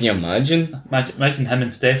you imagine? Imagine him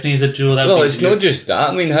and Stephanie as a duo. Well, it's not just that.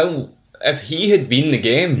 I mean, how if he had been the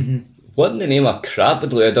game. What in the name of crap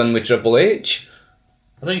would they have done with Triple H?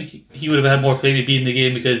 I think he would have had more claim to be in the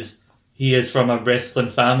game because he is from a wrestling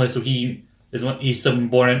family, so he's someone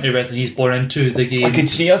born into wrestling, he's born into the game. I could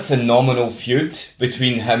see a phenomenal feud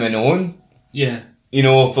between him and Owen. Yeah. You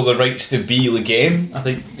know, for the rights to be the game. I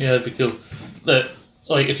think, that'd be cool. But,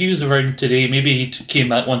 like, if he was around today, maybe he came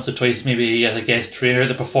back once or twice, maybe as a guest trainer at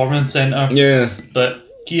the Performance Centre. Yeah. But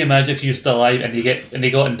can you imagine if he was still alive and they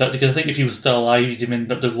got inducted? Because I think if he was still alive, he'd have been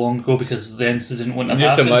inducted long ago because the incident wouldn't have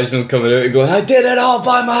happened. Just imagine him coming out and going, I did it all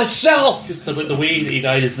by myself! Because like, the way that he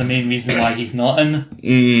died is the main reason why he's not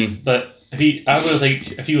in. But I would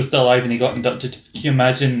think if he was still alive and he got inducted, can you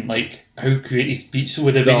imagine like how great his speech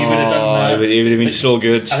would have been? He would have done that. He would have been like, so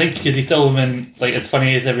good. I think because he's still been like as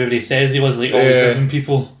funny as everybody says he was, like always ribbing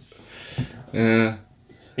people. Yeah.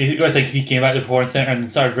 You got to think if he came back to the Performance Centre and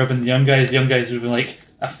started ribbing the young guys would have been like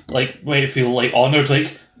might feel like honoured,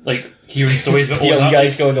 like hearing stories about young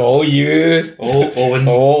guys going, oh you, Owen,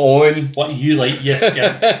 Owen, what you like, yes,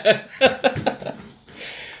 yeah.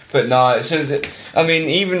 But no, I mean,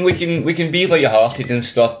 even we can be light-hearted and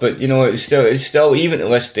stuff, but you know, it's still even to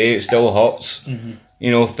this day, it still hurts.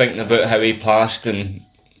 You know, thinking about how he passed and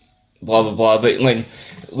blah blah blah. But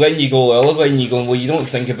when you go earlier and you go, well, you don't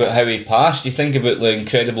think about how he passed. You think about the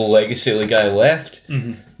incredible legacy the guy left,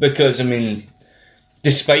 because I mean.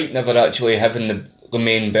 Despite never actually having the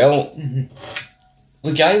main belt,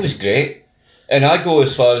 the guy was great. And I go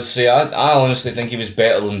as far as to say, I honestly think he was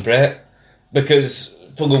better than Bret. Because,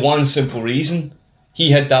 for the one simple reason, he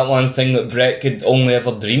had that one thing that Bret could only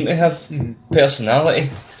ever dream to have. Personality.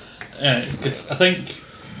 I think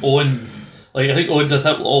Owen does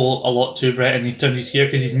have a lot to Bret in terms of his career,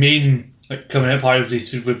 because his main coming out party was his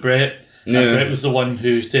feud with Bret. And Bret was the one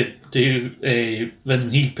who said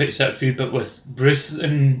when he pitched that feud, but with Bruce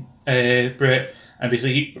and Bret, and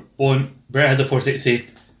basically Bret had the foresight to say,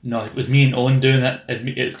 no, it was me and Owen doing it,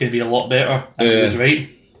 it's going to be a lot better, and he was right.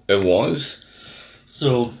 It was.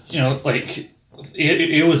 So, you know, like,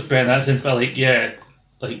 he was Bret in that sense, but he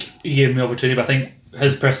gave me opportunity, but I think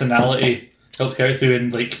his personality helped carry through,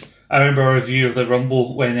 and I remember a review of the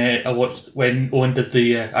Rumble when I watched when Owen did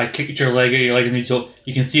the I kicked your leg out your leg, and the joke,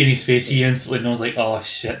 you can see in his face he instantly knows oh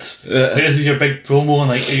shit, this is your big promo,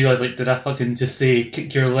 and you realize did I fucking just say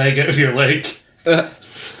kick your leg out of your leg?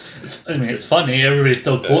 It's funny, everybody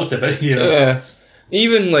still quotes it, but you know. Yeah.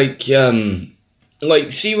 Even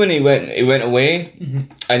see when he went away,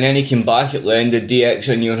 and then he came back at the end of DX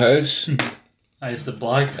in Your House. It's the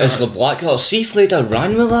black. It's the black card. See if they'd have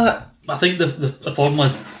ran with that. I think the problem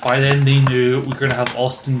was by then they knew we were going to have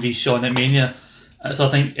Austin v Shawn at Mania, so I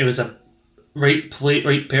think it was a right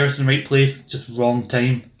person, right place, just wrong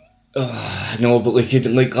time. No, but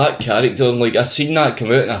that character, I seen that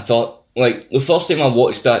come out and I thought, the first time I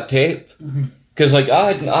watched that tape, because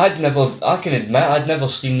I can admit I'd never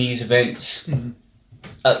seen these events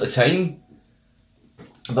at the time,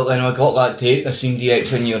 but then I got that tape, I seen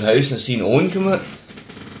DX in Your House and I seen Owen come out.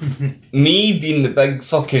 Me being the big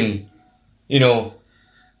fucking,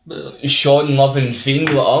 Shawn loving fiend,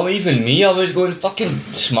 even me, I was going fucking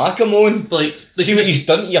smack him on. See what he's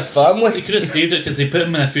done to your family. They could have saved it because they put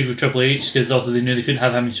him in a feud with Triple H because also they knew they couldn't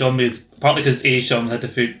have him and Shawn, partly because Shawn had to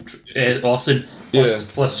feud Austin,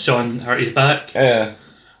 plus Shawn hurt his back. Yeah.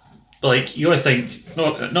 But you always think,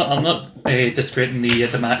 I'm not discrediting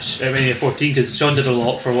the match at Mania 14 because Shawn did a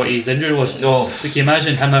lot for what his injury was. Can you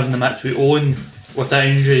imagine him having the match with Owen with that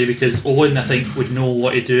injury, because Owen, I think, would know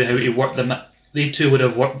what to do, how to work the match. They two would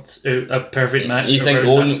have worked out a perfect match. You think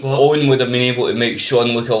Owen would have been able to make Shawn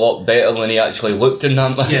look a lot better than he actually looked in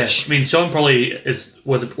that match? Yeah, I mean, Shawn probably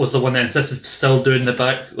was the one that insisted still doing the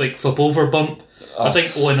back flip over bump. I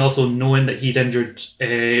think Owen also, knowing that he'd injured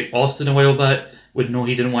Austin a while back, would know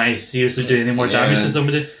he didn't want to seriously do any more damage to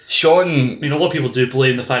somebody. Shawn... I mean, a lot of people do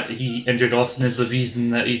blame the fact that he injured Austin as the reason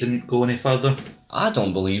that he didn't go any further. I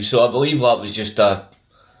don't believe so. I believe that was just that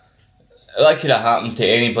could have happened to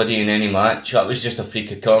anybody in any match. That was just a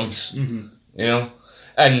freak occurrence, you know.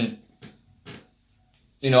 And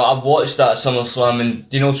I've watched that SummerSlam, and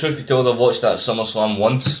truth be told, I've watched that SummerSlam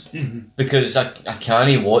once because I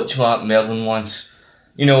can't watch that more than once.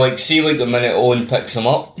 See, the minute Owen picks him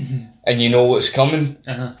up, and you know what's coming,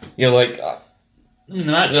 you're like. In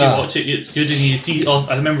the match, you watch it, it's good, and you see.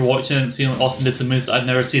 I remember watching it and seeing Austin did some moves that I'd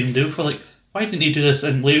never seen him do before. Like, why didn't he do this?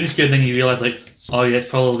 And later it's good, then you realise, like, oh yeah, it's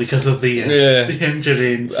probably because of the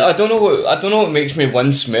injury. And shit. I don't know what makes me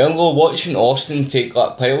wince more though. Watching Austin take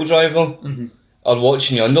that pile driver, or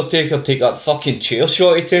watching the Undertaker take that fucking chair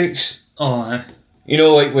shot he takes. Oh, aye.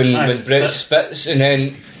 When Brett spits, and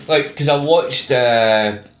then because I watched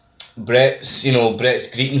Brett's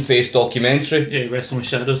Greeting Face documentary. Yeah, Wrestling with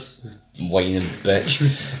Shadows. Whining bitch.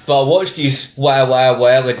 But I watched his the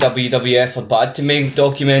WWF are bad to me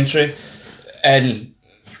documentary, and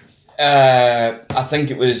I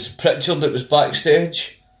think it was Pritchard that was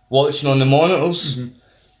backstage watching on the monitors,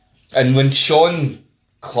 and when Shawn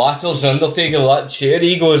clatters Undertaker with that chair,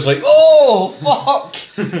 he goes like, "Oh fuck!"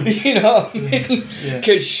 You know what I mean?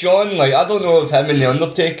 Because Shawn, I don't know if him and the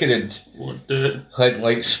Undertaker had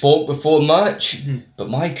spoke before match, but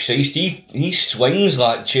my Christ, he swings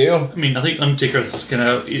that chair. I mean, I think Undertaker's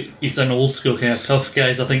he's an old school kind of tough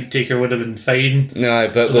guy. So I think Taker would have been fine. No,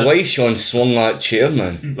 but the way Shawn swung that chair,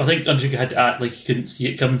 man. I think Undertaker had to act like he couldn't see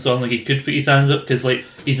it coming, so he could put his hands up because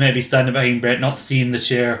he's maybe standing behind Brett, not seeing the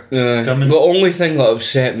chair coming. The only thing that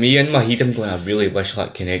upset me in my head, I'm going, I really wish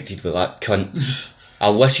that connected with that cunt. I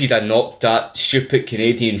wish he'd have knocked that stupid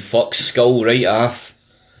Canadian fuck's skull right off.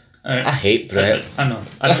 I hate Brett. I know.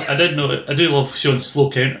 I did know it. I do love Shawn's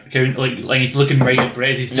slow count. Like he's looking right at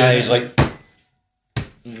Brett as he's doing he's like,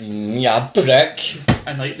 yeah, prick.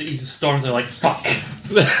 And these storms are like, fuck.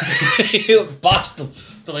 You bastard.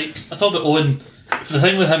 But I thought about Owen, the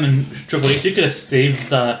thing with him and Triple H, they could have saved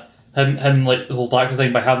that, him the whole Blackpool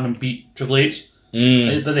thing by having him beat Triple H.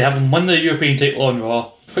 But they haven't won the European title on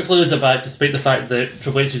Raw. Quickly lose it back despite the fact that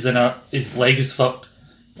Triple H is his leg is fucked.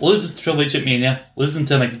 Loses to Triple H at Mania, losing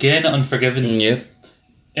to him again at Unforgiven.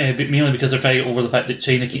 But mainly because they're trying to get over the fact that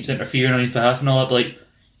China keeps interfering on his behalf and all that. But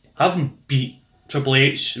have him beat Triple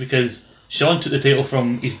H because Shawn took the title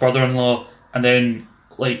from his brother-in-law and then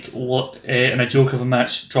in a joke of a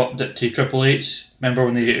match dropped it to Triple H. Remember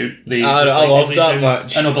when they I love that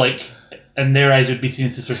match. I know, but in their eyes it would be seen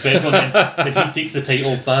as disrespectful. And then he takes the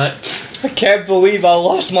title back. I can't believe I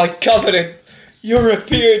lost my coveted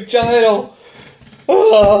European title.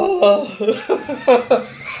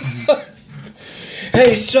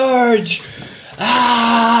 Hey Sarge!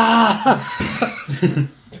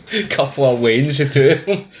 Couple of wins to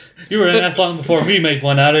him. You were in that long before we made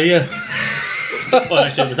one out of you. Well,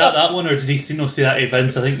 actually, was that one or did he see that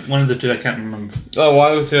event? I think one of the two, I can't remember. Oh,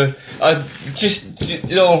 one of the two. I just,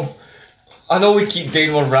 I know we keep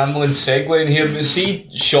doing our rambling segue in here, but see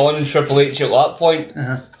Shawn and Triple H at that point,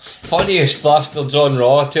 funniest bastards on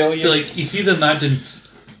Raw, I tell you. So, you see them acting,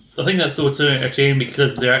 I think that's so entertaining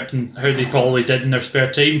because they're acting how they probably did in their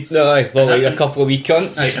spare time. Aye, well, a couple of wee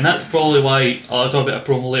cunts. Aye, and that's probably why I'll talk about a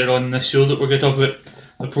promo later on in this show that we're going to talk about.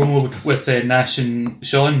 The promo with Nash and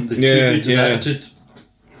Shawn, the two dudes with attitude.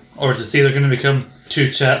 Or to say they're going to become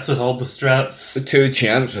two chats with all the straps. The two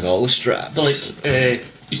champs with all the straps. But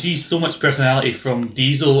you see so much personality from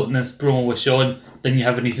Diesel in this promo with Shawn, then you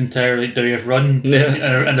have in his entire WF run, and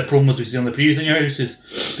the promos we see on the previews in your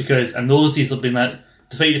houses, because in those Diesel have been that,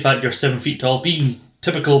 despite the fact you're 7 feet tall, being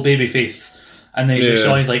typical babyface, and then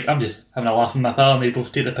Shawn's like, I'm just having a laugh with my pal, and they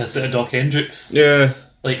both take the piss out of Doc Hendricks. Yeah.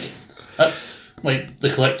 That's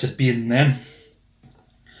the Collect just being them.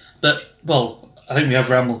 But, I think we have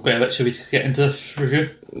rambled quite a bit. Should we just get into this review?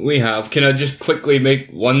 We have. Can I just quickly make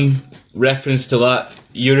one reference to that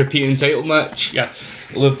European title match? Yeah.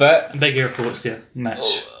 A little bit. Big air quotes,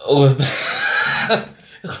 match. A little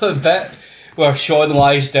bit where Shawn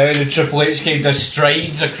lies down and Triple H kind of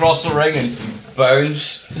strides across the ring and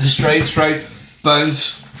bounce. Stride,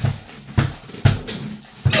 bounce.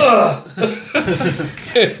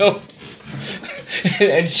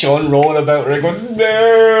 And Shawn rolling about ring going,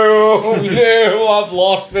 no, I've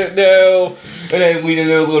lost it, no. And then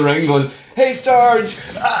leaning out of the ring going, hey Sarge,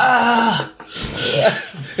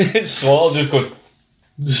 and Swallow just going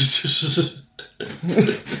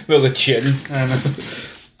with a chin. I know.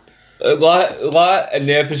 That in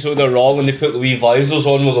the episode of Raw when they put the wee visors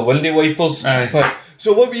on with the windy wipers. Aye.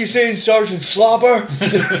 So what were you saying, Sergeant Slobber?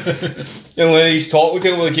 And when he's talking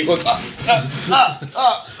to him, they keep going,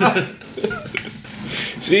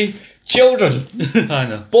 See? Children. I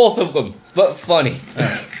know. Both of them, but funny.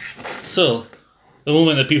 So, The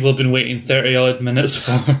moment that people have been waiting 30 odd minutes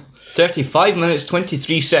for. 35 minutes,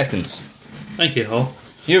 23 seconds. Thank you, Hall.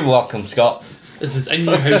 You're welcome, Scott. This is In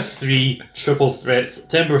Your House 3 Triple Threat,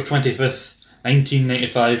 September 25th,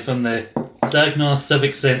 1995, from the Saginaw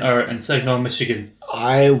Civic Centre in Saginaw, Michigan.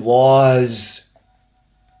 I was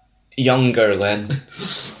younger then.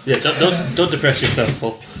 Yeah, don't depress yourself,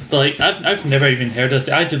 Paul. But like, I've never even heard of this.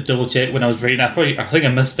 I did double check when I was writing. I think I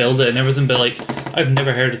misspelled it and everything. But like, I've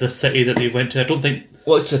never heard of this city that they went to. I don't think.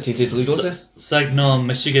 What city did we go to? Saginaw,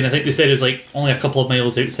 Michigan. I think they said it was like only a couple of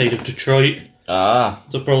miles outside of Detroit. Ah,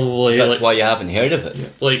 So probably that's like, why you haven't heard of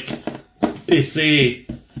it. like they say.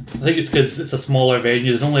 I think it's because it's a smaller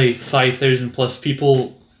venue. There's only 5,000 plus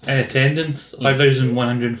people in attendance.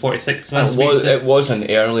 5,146. It wasn't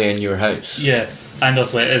early in your house. Yeah, and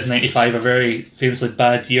also it is 95, a very famously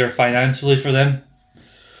bad year financially for them.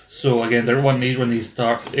 So again, they're one of these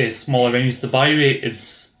smaller venues. The buy rate,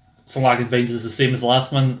 it's from what I can find, is the same as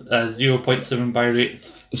last month, 0.7 buy rate,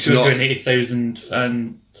 It's 280,000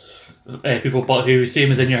 and people bought here,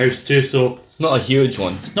 same as In Your House too. So Not a huge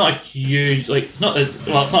one. it's not a huge it's not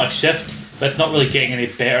a shift, but it's not really getting any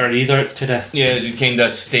better either. It's kind of, Yeah, it's kind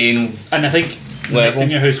of staying. and I think the next Level. In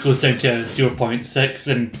Your House goes down to 0.6,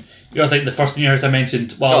 and I think the first In Your House I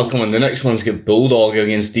mentioned, Oh, come on, the next one's got Bulldog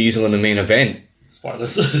against Diesel in the main event.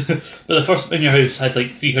 spoilers. But the first In Your House had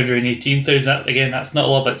like 318,000. Again, that's not a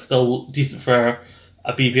lot, but still decent for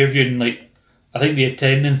a BB review. And like, I think the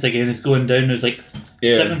attendance again is going down. There's like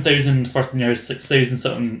 7,000 first In Your House, 6,000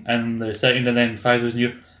 something, and the second, and then 5,000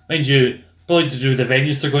 here. Mind you, probably to do with the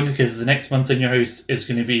venues they're going to, because the next month In Your House is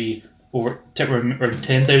going to be around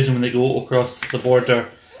 10,000 when they go across the border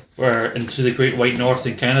into the Great White North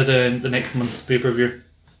in Canada in the next month's pay-per-view.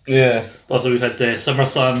 Yeah. Also, we've had the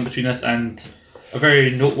SummerSlam between us, and a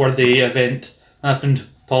very noteworthy event happened.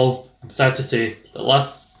 Paul, I'm sad to say, the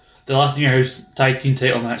last In Your House tag team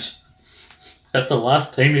title match. That's the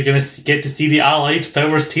last time you're going to get to see the Allied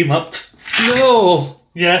Powers team up. No!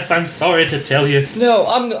 Yes, I'm sorry to tell you. No,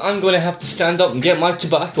 I'm going to have to stand up and get my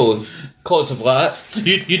tobacco because of that.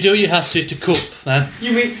 You do what you have to cope, man.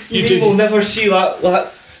 You mean do- we'll never see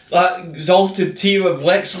that exalted team of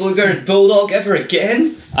Lex Luger and Bulldog ever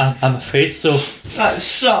again? I'm afraid so. That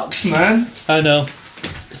sucks, man. I know.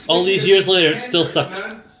 All these years later, it still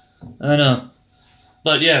sucks. I know.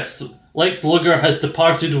 But yes, Lex Luger has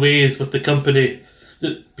departed ways with the company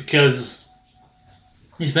because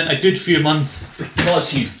he spent a good few months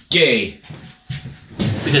Because he's gay.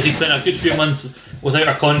 without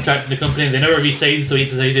a contract in the company. They never re-signed, so he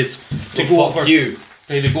decided to go over you.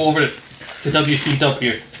 to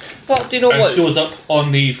WCW But do you know and what? shows up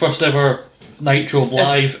on the first ever Nitro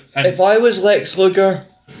Live. And If I was Lex Luger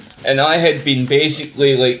and I had been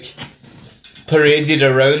basically like paraded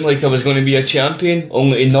around like I was going to be a champion,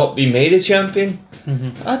 only to not be made a champion,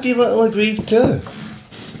 I'd be a little aggrieved too.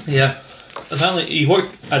 yeah, apparently he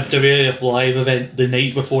worked at the WWF Live event the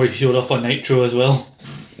night before he showed up on Nitro as well.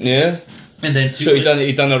 Yeah. And then So he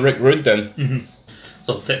done a Rick Rude then.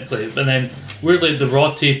 So technically, and then weirdly the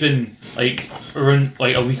Raw taping, like around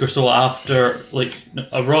like a week or so after, like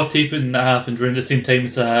a Raw taping that happened around the same time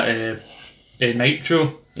as a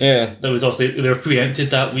Nitro. Yeah. That was also, they were preempted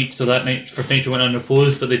that week, so that night for Nitro went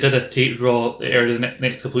unopposed, but they did a taped Raw that aired the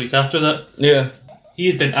next couple of weeks after that. Yeah. He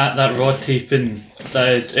had been at that Raw taping that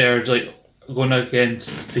had aired like going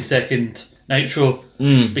against the second Nitro,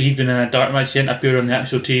 but he'd been in a dark match. He didn't appear on the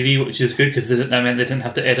actual TV, which is good because that meant they didn't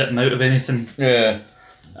have to edit him out of anything. Yeah.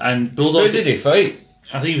 And Bulldog, Who did he fight?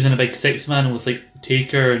 I think he was in a big 6-man with like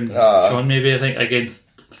Taker and Shawn maybe, I think, against,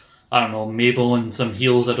 I don't know, Mabel and some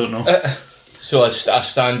heels, I don't know. So a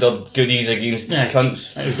standard goodies against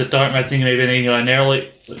cunts. It was a dark match thing, maybe an early,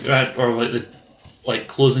 or like the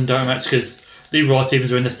closing dark match, because the Raw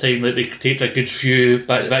teams around this time, like they taped a good few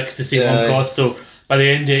back to back to save on cost, so by the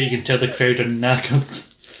end of it you can tell the crowd are knackered.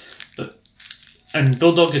 And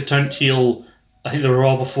Bulldog had turned heel, I think the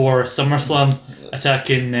Raw before SummerSlam,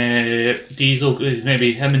 attacking Diesel,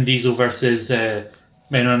 maybe him and Diesel versus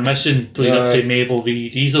Men on a Mission to lead up to Mabel v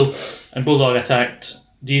Diesel, and Bulldog attacked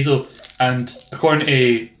Diesel. And according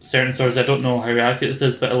to certain sources, I don't know how accurate this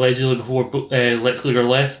is, but allegedly before Lex Luger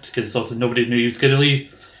left, because also nobody knew he was going to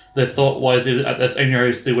leave, the thought was at this In Your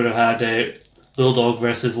House they would have had Bulldog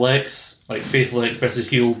versus Lex, like face Lex versus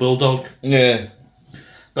heel Bulldog. Yeah.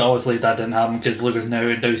 But obviously that didn't happen because Luger's now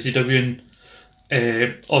in WCW,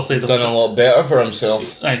 and obviously Done a lot better for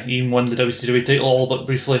himself. he even won the WCW title all but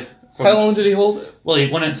briefly. How long did he hold it? Well, he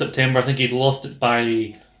won it in September. I think he'd lost it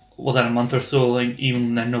by within a month or so. Like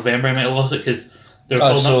even in November, he might have lost it because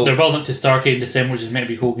They're building up to Starrcade in December, which is meant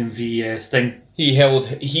to be Hogan v Sting. He held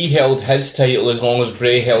his title as long as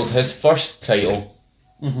Bray held his first title.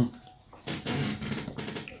 Mm-hmm.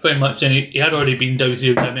 Pretty much, and he had already been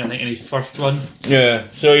WCW champion, I think, in his first run. Yeah,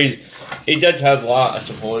 so he did have that, I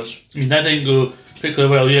suppose. I mean, that didn't go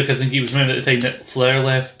particularly well either, because I think he was around at the time that Flair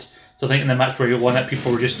left. So I think in the match where he won it,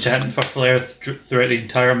 people were just chanting for Flair throughout the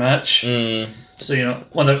entire match. Mm. So,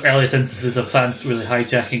 one of the earliest instances of fans really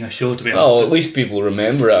hijacking a show, to be honest. Well, at least people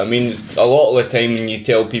remember it. I mean, a lot of the time when you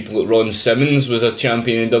tell people that Ron Simmons was a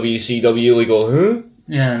champion in WCW, they go, huh?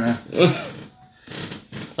 Yeah,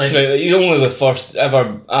 I know. You're only the first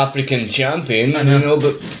ever African champion,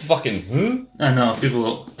 but fucking, huh? I know, a lot of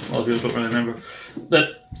people don't really remember.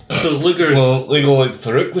 But, so Luger... Well, they go like,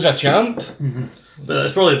 Farouk was a champ? Mm-hmm. But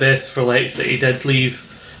it's probably best for Lex that he did leave.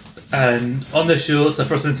 And on this show, it's the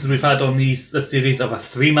first instance we've had on this series of a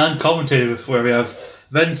 3-man commentary, where we have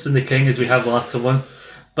Vince and the King, as we have the last couple of.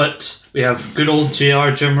 But we have good old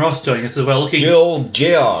JR Jim Ross joining us as well. Good old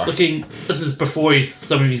JR. This is before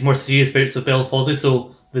some of these more serious bouts of Bell's palsy,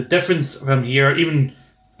 so the difference from here, even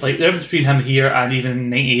like the difference between him here and even in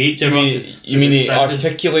 '98, Jim Ross is. You mean he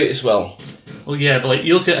articulates well? Well, yeah, but like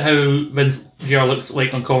you look at how Vince JR looks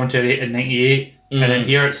like on commentary in '98. And then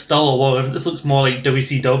here it's still a lot different. This looks more like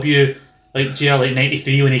WCW, like JR like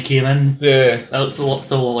 93 when he came in. Yeah. That looks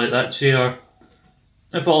still a lot like that JR.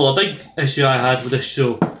 But a big issue I had with this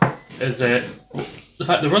show is the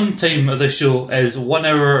fact the run time of this show is 1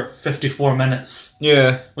 hour 54 minutes.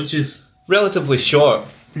 Yeah. Which is relatively short.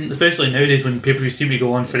 Especially nowadays when pay-per-views seem to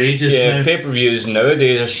go on for ages. Yeah, pay-per-views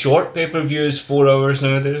nowadays, a short pay-per-view is 4 hours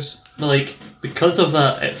nowadays. But like, because of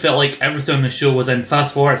that, it felt like everything on the show was in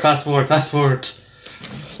fast forward.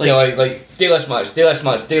 Like, yeah, like day-less match,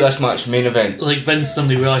 main event. Like Vince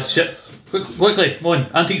suddenly realised, shit, quickly, come on,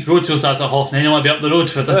 Antiques Roadshow starts at 9:30, I want to be up the road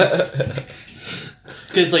for that.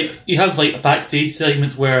 Because like, you have like backstage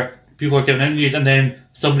segments where people are giving interviews and then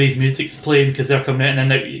somebody's music's playing because they're coming out, and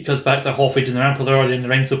then it goes back to halfway down the ramp or they're already in the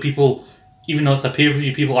ring, so people, even though it's a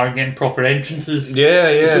pay-per-view, people aren't getting proper entrances.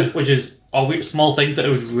 Yeah. Which is a weird small thing, but it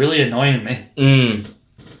was really annoying me. It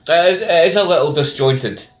is a little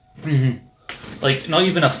disjointed. Mm-hmm. Like, not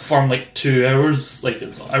even a firm, 2 hours. Like,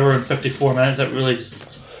 it's an hour and 54 minutes. It really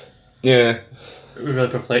just... Yeah. Really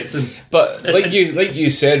perplexing. But, like you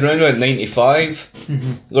said, around about 95,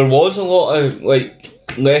 there was a lot of,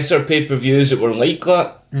 lesser pay-per-views that were like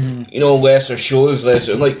that. Mm-hmm. Lesser shows,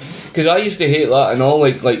 because I used to hate that and all,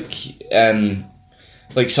 like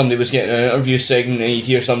somebody was getting an interview segment and you'd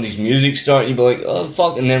hear somebody's music start and you'd be like, oh,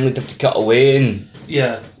 fuck, and then they'd have to cut away and...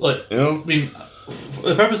 Yeah, I mean, for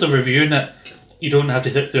the purpose of reviewing it, you don't have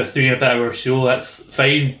to sit through a 3-hour show. That's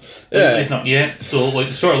fine. Yeah. It's not yet. So, the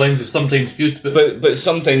shorter length is sometimes good. But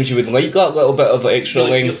sometimes you would like that little bit of extra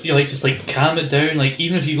length. You just calm it down. Like,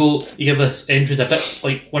 even if you give this entrance a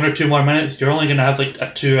bit, 1 or 2 more minutes, you're only going to have a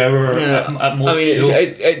 2-hour at most. I mean, show.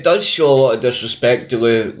 It does show a lot of disrespect to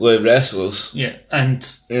the wrestlers. Yeah, and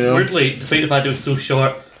weirdly, despite the fact it was so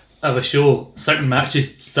short of a show, certain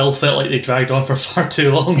matches still felt like they dragged on for far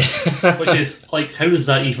too long. Which is, how is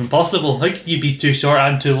that even possible? How can you be too short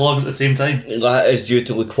and too long at the same time? That is due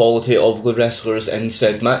to the quality of the wrestlers in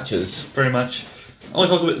said matches. Very much. I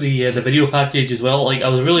want to talk about the video package as well. I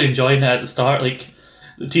was really enjoying it at the start,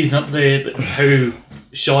 teasing up how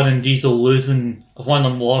Shawn and Diesel losing, if one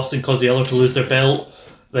of them lost and caused the other to lose their belt,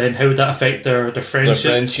 then how would that affect their friendship?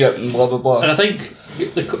 Their friendship and blah blah blah. And I think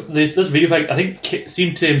this video pack,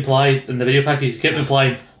 seemed to imply in the video package, kept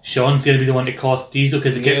implying Shawn's going to be the one to cost Diesel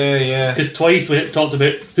because twice we talked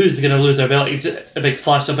about who's going to lose their belt. It's a big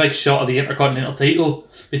shot of the Intercontinental title,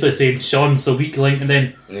 basically saying Shawn's the weak link, and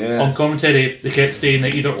then on commentary they kept saying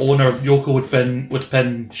that either Owen or Yoko would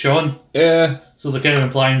pin Shawn. Yeah. So they're kind of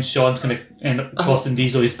implying Shawn's going to end up costing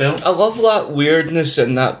Diesel his belt. I love that weirdness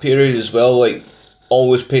in that period as well,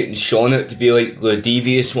 always painting Shawn out to be the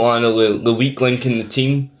devious one or the weak link in the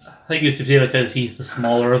team. I think it's to be because he's the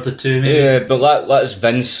smaller of the two, maybe. Yeah, but that's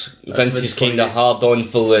Vince. Vince is kind of hard on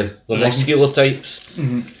for the muscular types.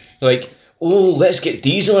 Mm-hmm. Let's get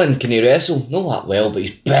Diesel in. Can he wrestle? Not that well, but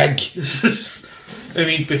he's big. I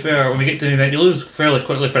mean, to be fair, when we get to the event, he loses fairly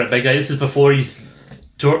quickly for a big guy. This is before he's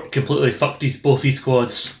completely fucked both his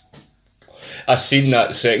squads. I seen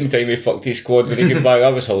that second time he fucked his quad when he came back.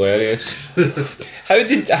 That was hilarious. How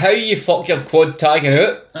you fuck your quad tagging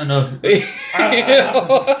out? I know. You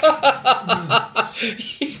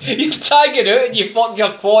tag it out and you fuck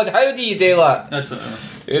your quad. How do you do that? That's what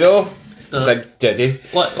I know. Big Diddy.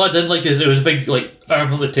 What I didn't like is there was a big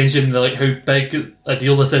arm of attention, how big a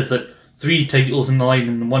deal this is, that 3 titles in the line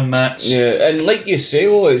in one match. Yeah, and like you say,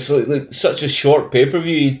 it's like such a short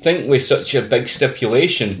pay-per-view. You'd think with such a big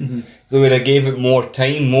stipulation, they would have gave it more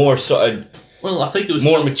time, more sort of Well, I think it was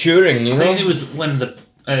more still, maturing, you I know? think it was one of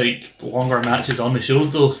the longer matches on the show,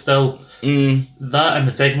 though. Still, that and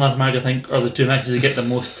the second last match, I think, are the 2 matches that get the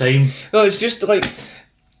most time. Well, it's just like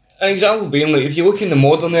an example being like if you look in the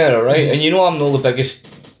modern era, right? And you know I'm not the biggest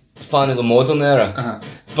fan of the modern era,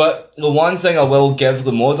 but the one thing I will give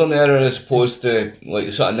the modern era as opposed to like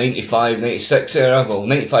the sort of 95, 96 era, well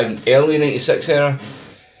 95 and early 96 era,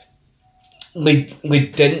 we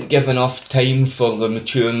didn't give enough time for the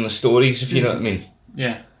maturing the stories, if you know what I mean.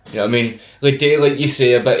 Yeah. You know what I mean? Like you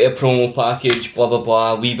say, a bit of a promo package, blah blah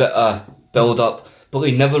blah, a wee bit of build up, but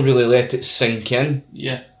they never really let it sink in.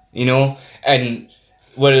 Yeah. You know? And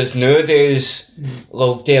whereas nowadays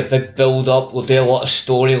they'll do a big build up, they'll do a lot of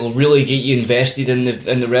story, they'll really get you invested in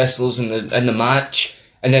the wrestlers and the match,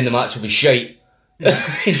 and then the match will be shite.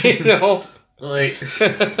 You know? Like,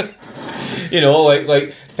 you know,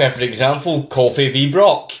 like perfect example, Kofi v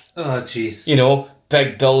Brock. oh jeez. You know,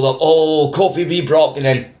 big build up, oh, Kofi v Brock, and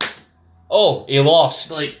then, oh, he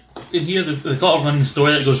lost. Like, in here, they've got a running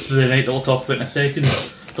story that goes through the night that we'll talk about in a second.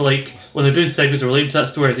 But, like, when they're doing segments related to that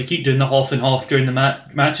story, they keep doing the half and half during the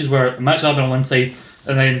matches where a match will happen on one side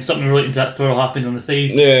and then something relating to that story will happen on the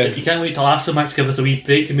side. Yeah. You can't wait till after the match to give us a wee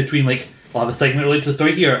break in between, like, we'll have a segment related to the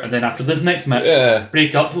story here, and then after this next match,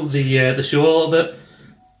 break up the show a little bit.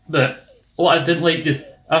 But what I didn't like is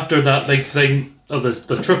after that big thing of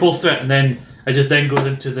the triple threat, and then I just then goes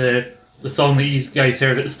into the song that you guys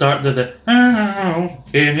heard at the start, the oh,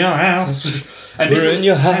 in your house. And we're in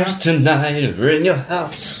your house tonight, we're in your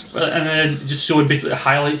house. And then just showing basically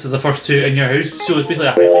highlights of the first 2 in your house. So it's basically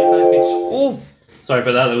a highlight package. Oh, sorry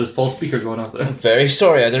about that, there was Paul's speaker going off there. I'm very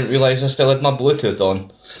sorry, I didn't realise I still had my Bluetooth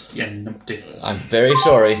on. Yeah, numpty. I'm very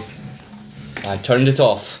sorry. I turned it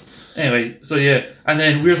off. Anyway, so yeah, and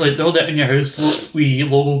then weirdly, the that in your house we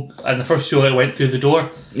logo, and the first show it went through the door.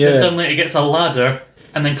 Yeah. And suddenly it gets a ladder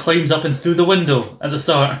and then climbs up and through the window at the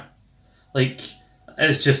start. Like,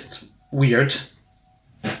 it's just weird.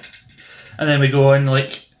 And then we go in,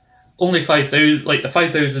 like, only 5,000, like, the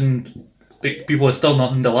 5,000 people is still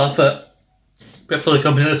nothing to laugh at. But for the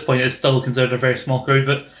company at this point, it's still considered a very small crowd,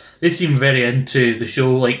 but they seem very into the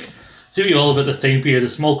show. Like, see all about this time period, the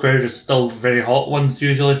small crowd are still very hot ones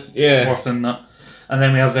usually. Yeah. More than that. And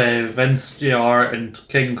then we have Vince, JR, and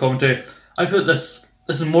King in commentary. I put this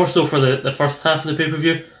is more so for the first half of the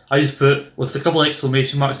pay-per-view. I just put, with a couple of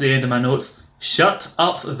exclamation marks at the end of my notes, shut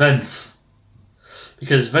up, Vince.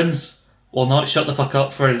 Because Vince will not shut the fuck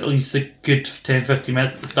up for at least a good 10-15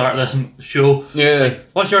 minutes at the start of this show. Yeah. Like,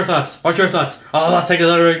 what's your thoughts? What's your thoughts? Oh, let's take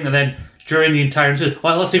another ring. And then during the entire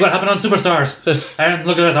well, let's see what happened on Superstars. And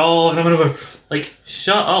look at it all coming over. Like,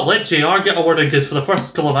 shut up. Let JR get a word in, because for the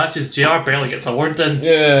first couple of matches, JR barely gets a word in.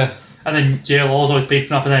 Yeah. And then JL's always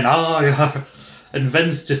piping up, and then, yeah. And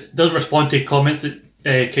Vince just doesn't respond to comments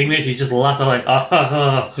that King makes. He just laughs like, ah ha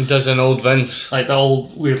ha. He does an old Vince. Like that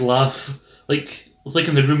old weird laugh. Like, it's like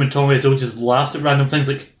in the room when Tommy Wiseau just laughs at random things.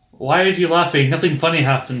 Like, why are you laughing? Nothing funny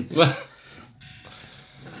happened.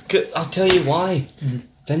 I'll tell you why.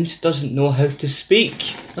 Vince doesn't know how to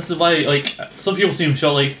speak. This is why, like, some people seem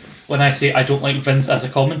shocked, like, when I say I don't like Vince as a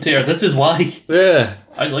commentator. This is why. Yeah.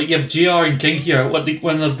 You have JR and King here,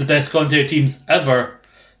 one of the best commentary teams ever,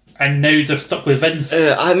 and now they're stuck with Vince.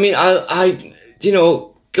 I mean, I, you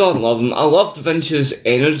know, God love him. I loved Vince's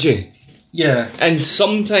energy. Yeah. And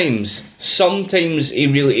sometimes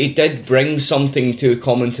he did bring something to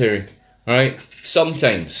commentary, right?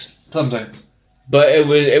 Sometimes. But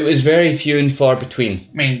it was very few and far between.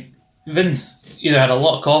 I mean, Vince either had a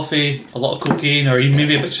lot of coffee, a lot of cocaine, or even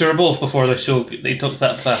maybe a mixture of both before the show. They took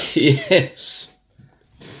that fast. Yes.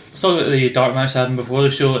 Talking about the dark match that happened before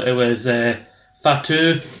the show, it was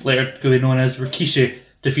Fatu, later to be known as Rikishi,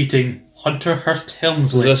 defeating Hunter Hearst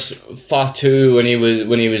Helmsley. This Fatu when he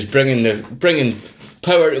was bringing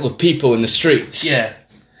power to the people in the streets. Yeah,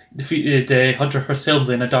 defeated Hunter Hearst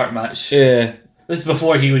Helmsley in a dark match. Yeah. This is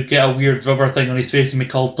before he would get a weird rubber thing on his face and be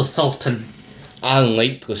called the Sultan. I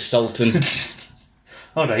like the Sultan.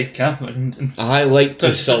 Alright, Cam. I like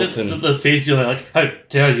the Sultan. The face, you're like, how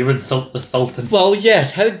dare you insult the Sultan? Well,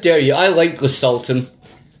 yes, how dare you? I like the Sultan.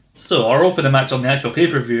 So, our opening match on the actual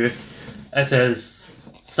pay-per-view, it is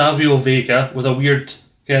Savio Vega with a weird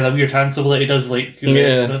hand symbol that he does, like,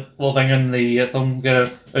 the little thing in the thumb,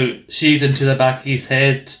 shaved into the back of his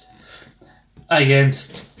head,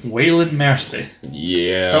 against Waylon Mercy.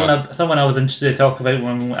 Yeah. Someone I was interested to talk about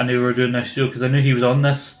when I knew we were doing this show, because I knew he was on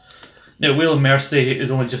this. Now, Waylon Mercy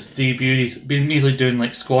is only just debuted. He's been mainly doing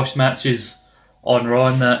like squash matches on Raw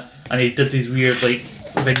and that, and he did these weird like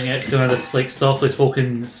vignettes doing this like softly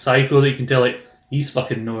spoken psycho that you can tell like he's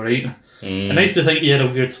fucking no right. And I used to think he had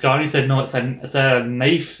a weird scar. And he said no, it's a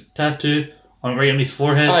knife tattoo on right on his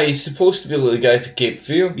forehead. Ah, he's supposed to be like the guy for Cape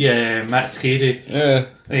Fear. Yeah, Matt Scady. Yeah.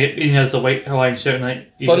 He has the white Hawaiian shirt and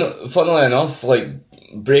like. Funnily enough, like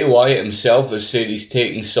Bray Wyatt himself has said he's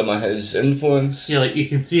taking some of his influence. Yeah, like you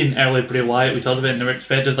can see in early Bray Wyatt, we talked about in the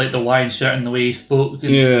perspective, like the Hawaiian shirt and the way he spoke.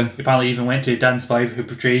 And Yeah. he apparently even went to Dan Spiver, who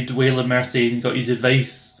portrayed Waylon Mercy, and got his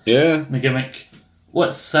advice. Yeah. And the gimmick.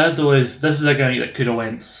 What's sad though is this is a gimmick that could have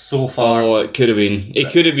went so far. Oh, it could have been.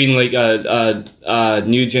 It could have been like a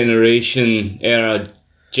new generation era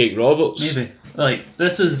Jake Roberts. Maybe. Like,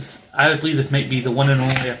 this is, I believe this might be the one and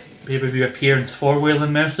only pay-per-view appearance for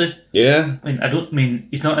Waylon Mercy. Yeah. I mean,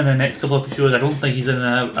 he's not in the next couple of shows. I don't think he's in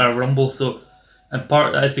a Rumble, so, and part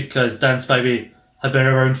of that is because Dan Spivey had been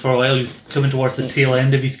around for a while. He was coming towards the tail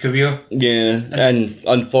end of his career. Yeah, and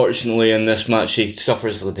unfortunately in this match he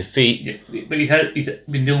suffers the defeat. Yeah, but he's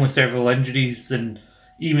been dealing with several injuries, and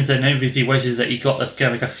even said in interviews he wishes that he got this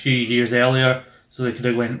gimmick a few years earlier, so they could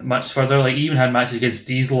have went much further. Like, he even had matches against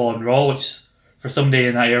Diesel on Raw, which for somebody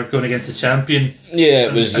in that era going against a champion. Yeah,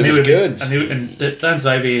 it was good. And Dan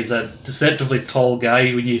Spivey is a deceptively tall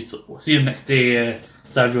guy when you see him next to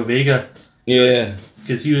Savio Vega. Yeah.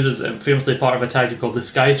 Because he was famously part of a tag team called the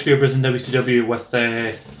Skyscrapers in WCW with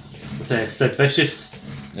Sid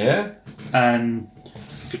Vicious. Yeah. And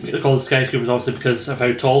they called the Skyscrapers obviously because of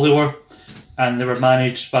how tall they were. And they were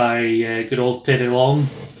managed by good old Teddy Long.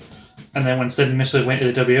 And then when Sid initially went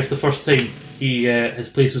to the WF the first time, his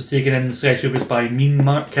place was taken in the Skyscrapers by Mean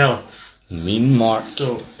Mark Callis. Mean Mark.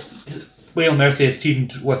 So, Waylon Mercy has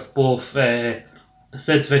teamed with both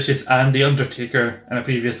Sid Vicious and The Undertaker in a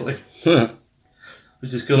previously.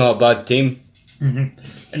 Which is cool. Not a bad team.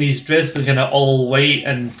 Mm-hmm. And he's dressed in kind of all white,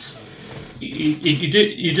 and you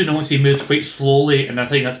do notice he moves quite slowly, and I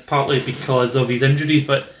think that's partly because of his injuries,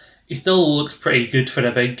 but he still looks pretty good for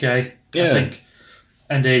a big guy. Yeah. I think.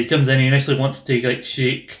 And he comes in, he initially wants to like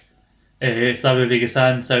shake Savio Vega's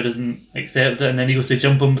hand. Savio doesn't accept it, and then he goes to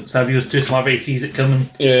jump him, but Savio's too smart, but he sees it coming.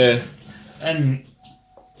 Yeah. And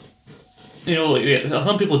you know,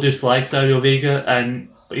 some people do slag Savio Vega,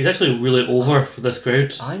 but he's actually really over for this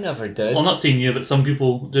crowd. I never did. Well, not saying you, but some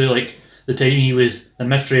people do. Like the time he was the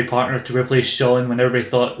mystery partner to replace Shawn when everybody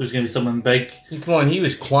thought it was going to be someone big. Come on, he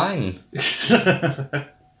was Quang. Was he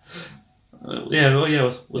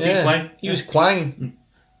Quang? He was Quang.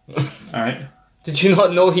 Alright. Did you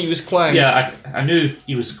not know he was Quang? Yeah, I knew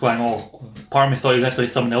he was Quang. Oh, part of me thought he was actually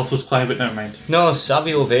someone else was Quang, but never mind. No,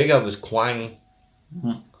 Savio Vega was Quang.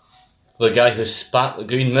 The guy who spat the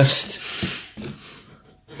green mist.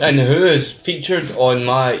 And who is featured on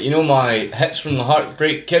my Hits from the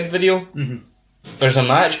Heartbreak Kid video? Mm-hmm. There's a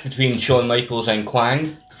match between Shawn Michaels and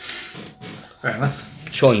Quang. Fair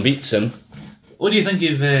enough. Shawn beats him. What do you think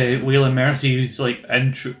of Waylon Mercy's like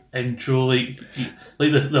intro like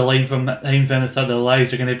the line from that time from the start of the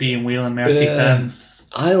lives are going to be in Waylon Mercy's hands?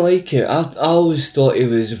 I like it. I always thought it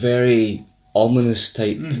was very ominous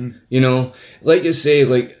type. Mm-hmm. You know, like you say,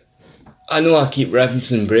 like I know I keep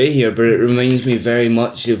referencing Bray here, but it reminds me very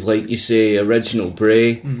much of, like you say, original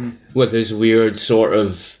Bray with his weird sort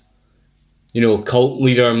of, cult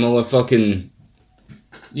leader motherfucking.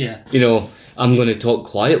 Yeah. I'm going to talk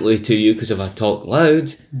quietly to you because if I talk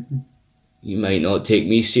loud, you might not take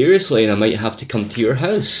me seriously and I might have to come to your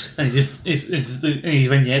house. And he's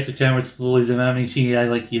when you hit the camera, it slowly zoom out and you see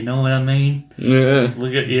like, you know what I mean? Yeah. Just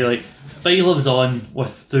look at you like, but he lives on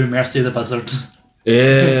through Mercy the Buzzard.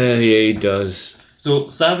 Yeah, he does. So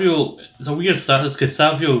Savio, it's a weird start because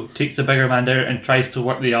Savio takes the bigger man down and tries to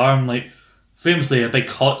work the arm, like famously a big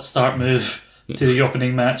hot start move to the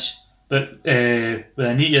opening match. But with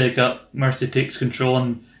Anita got Mercy takes control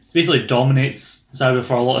and basically dominates Savio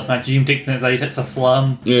for a lot of this match. He even takes it inside, hits a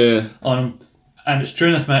slam on him. And it's true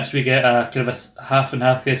in this match we get a kind of a half and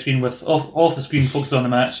half screen with off the screen focused on the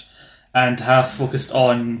match and half focused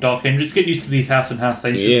on Doc Hendricks. Get used to these half and half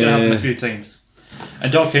things. It's going to happen a few times.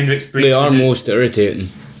 And Doc Hendricks breaks They are most irritating.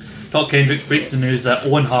 Doc Hendricks breaks the news that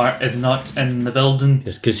Owen Hart is not in the building.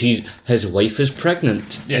 It's because his wife is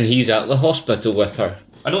pregnant and he's at the hospital with her.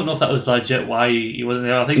 I don't know if that was legit why he wasn't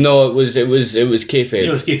there. I think no, it was kayfabe.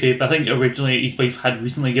 It was kayfabe. I think originally his wife had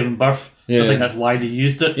recently given birth. Yeah. So I think that's why they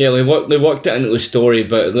used it. Yeah, they worked it into the story,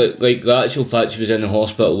 but like the actual fact she was in the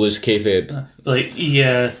hospital was kayfabe. Like he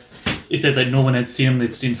said that no one had seen him.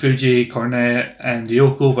 They'd seen Fuji, Cornette, and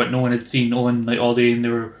Yoko, but no one had seen Owen like all day, and they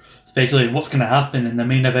were speculating what's going to happen in the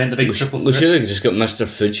main event, the big triple threat. We should have just got Mr.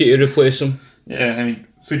 Fuji to replace him. Yeah, I mean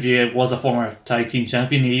Fuji was a former tag team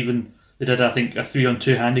champion. They did, I think, a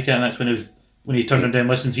 3-on-2 handicap match when it was when he turned on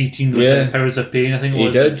Demolition 18 with Yeah. Powers of Pain, I think it He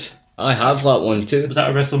was. did. I have that one too. Was that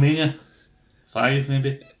a WrestleMania 5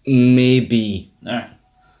 maybe? Maybe. Nah.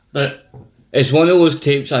 But It's one of those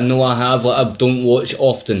tapes I know I have, like I don't watch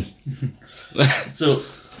often. so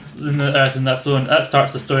then I think that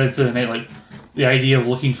starts the story through the night, like the idea of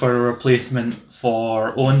looking for a replacement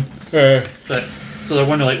for Owen. But so they're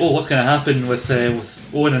wondering like, oh, what's going to happen with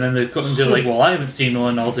Owen, and then they're like, well, I haven't seen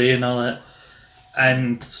Owen all day and all that.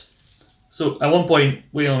 And so at one point,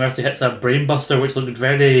 William Mercy hits a brainbuster, which looked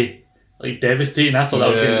very like devastating. I thought that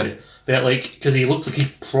was going to be bit like, because he looks like he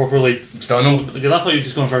properly Done. because I thought he was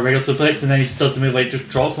just going for a regular suplex, and then he does the move like just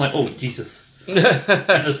drops. I'm like, oh Jesus. And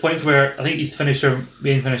there's points where I think his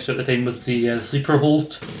main finisher at the time was the sleeper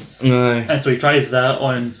hold. Aye. And so he tries that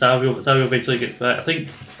on Savio, but Savio eventually gets back. I think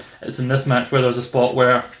it's in this match where there's a spot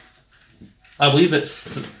where I believe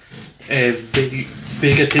it's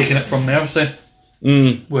Vega taking it from Mercy,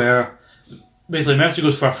 where basically Mercy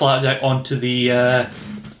goes for a flapjack onto the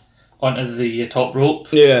top rope,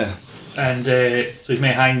 and so he's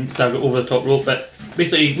may hang Savio over the top rope, but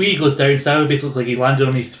basically when he goes down, Savio basically looks like he landed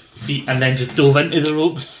on his feet and then just dove into the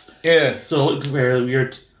ropes. So it looked very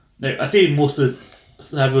weird. Now, I say most of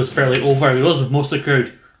Savio was fairly over. He was with most of the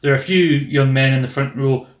crowd. There are a few young men in the front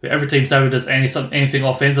row, but every time Savio does anything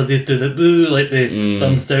offensive, they just do the boo, like the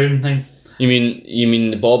thumbs down thing. You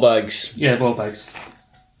mean the ball bags? Yeah, ball bags.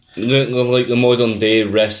 They're like the modern day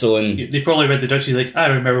wrestling. They probably read the Dutchies like, I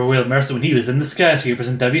remember Will Mercer when he was in the skyscrapers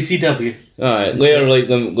in WCW. Alright, later like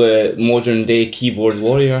the modern day keyboard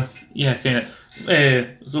warrior. Yeah, kind of.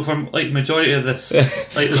 So from like the majority of this,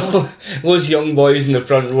 like those young boys in the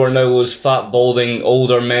front row are now those fat, balding,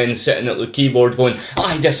 older men sitting at the keyboard going,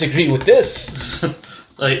 I disagree with this.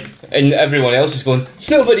 like, and everyone else is going,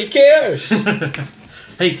 nobody cares.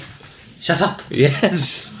 hey, shut up.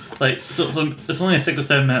 Yes. Like, so it's only a 6 or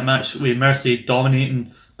 7 minute match with Mercy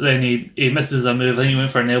dominating, but then he misses a move. I think he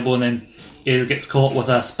went for an elbow, and then he gets caught with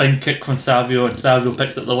a spin kick from Savio, and Savio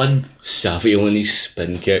picks up the win. Savio and his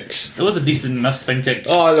spin kicks. It was a decent enough spin kick.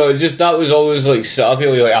 Oh no, it's just that was always like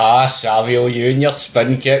Savio. You're like, Savio, you and your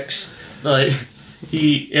spin kicks. But, like,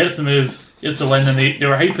 he hits the move, gets the win, and they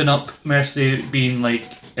were hyping up Mercy being like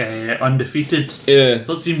undefeated. Yeah.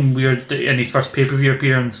 So it seemed weird that in his first pay-per-view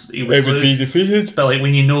appearance he would lose. be defeated. But like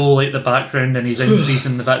when you know like the background and his injuries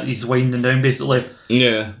and the fact that he's winding down basically,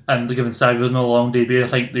 Yeah. and given Savio's no long debut, I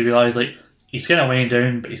think they realise like he's kind of winding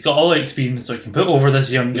down, but he's got all the experience, so he can put over this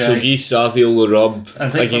young guy. So give Savio the rub I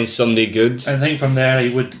think against somebody good. And I think from there he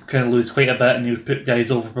would kind of lose quite a bit, and he would put guys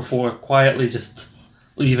over before quietly just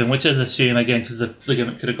leaving, which is a shame again because the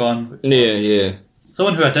gimmick could have gone. Yeah.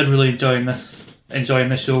 Someone who I did really enjoy this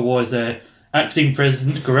show was acting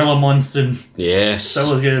president Gorilla Monson. Yes.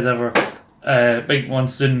 Still as good as ever. Big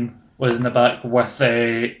Monson was in the back with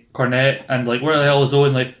Cornette, and like, where the hell is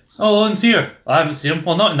Owen? Like, oh, Owen's here. I haven't seen him.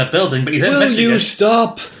 Well, not in the building, but he's in Will Michigan. you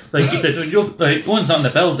stop? Like he said, like, Owen's not in the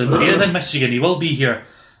building, but he is in Michigan. He will be here.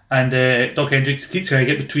 And Doc Hendricks keeps trying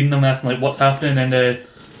to get between them, asking like, what's happening, and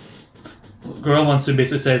Gorilla Monsoon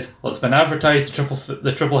basically says, well, it's been advertised,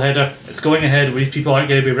 the triple header, it's going ahead, these people aren't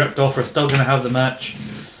going to be ripped off, we're still going to have the match.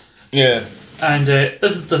 Yeah. And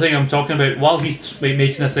this is the thing I'm talking about. While he's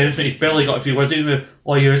making this announcement, he's barely got a few words into it.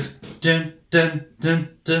 All you hear is dun dun dun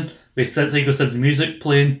dun. He says music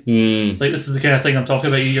playing. Like, this is the kind of thing I'm talking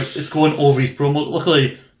about. It's going over his promo.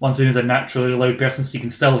 Luckily, Monsoon is a naturally loud person, so you can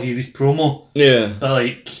still hear his promo. Yeah. But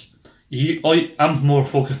like, I'm more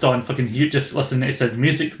focused on fucking just listening to it says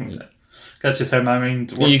music. That's just how my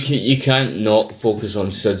mind works. You can't not focus on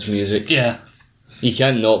Sid's music. Yeah. You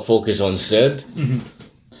can't not focus on Sid.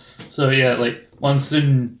 So yeah, like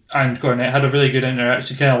Monsoon and Cornette had a really good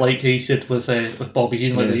interaction, kind of like he did with Bobby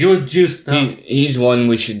Heenan. Like, you're just He's one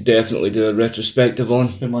we should definitely do a retrospective on.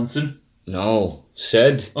 Who, Monsoon? No,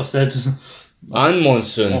 Sid Or said and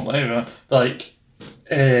Monsoon. oh, whatever. But like,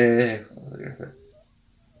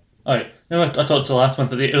 alright. I talked to last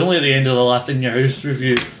month. Only at the end of the last In Your House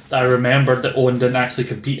review that I remembered that Owen didn't actually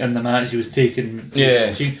compete in the match. He was taking.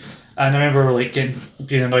 Yeah. And I remember like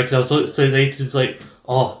being annoyed because I was so excited. It's like,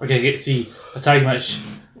 oh, we're gonna get to see a tag match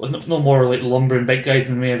with no more like lumbering big guys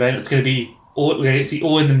in the main event. It's gonna be we're gonna get to see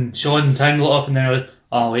Owen and Shawn tangle up, and then I was,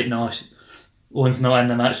 oh wait, no, Owen's not in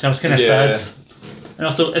the match. And I was kind of sad. And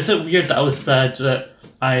also, is it weird that I was sad that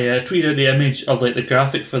I tweeted out the image of like the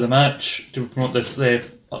graphic for the match to promote this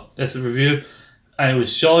review, and it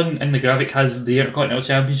was Shawn in the graphic has the Intercontinental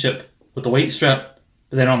Championship with the white strap,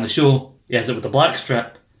 but then on the show he has it with the black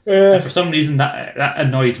strap. And for some reason that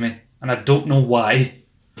annoyed me, and I don't know why.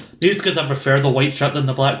 Maybe it's because I prefer the white strap than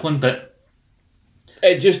the black one, but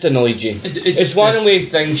It just annoyed you. It's one of those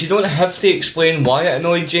things, you don't have to explain why it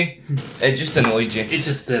annoyed you. It just annoyed you. It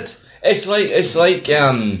just did. It's like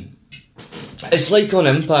on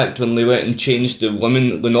Impact when they went and changed the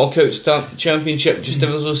Knockouts Championship just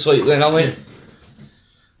ever so slightly, and I went,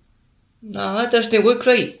 nah, that doesn't look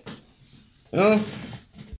right. You know?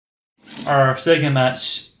 Our second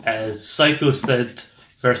match is Psycho Sid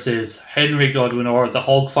versus Henry Godwinn, or the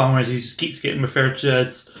Hog Farmer as he just keeps getting referred to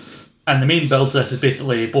as. And the main build to this is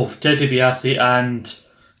basically both Ted DiBiase and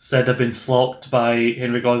Sid have been slopped by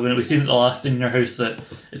Henry Godwinn. We've seen at the last In Your House that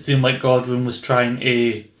it seemed like Godwinn was trying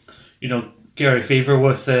to, get a favour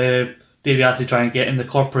with DiBiase trying to get in the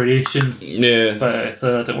corporation. Yeah. But it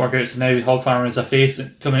didn't work out, so now Hog Farmer is a face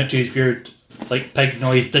coming out to his weird, pig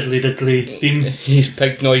noise diddly diddly theme. His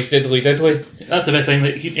pig noise diddly diddly. That's the best thing,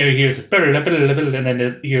 you hear the and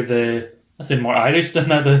then you hear the... I sound more Irish than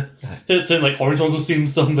that. It sounds like Hornswoggle's theme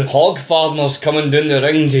song. But Hog Farmer's coming down the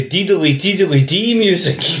ring to deedly deedly dee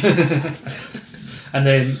music. And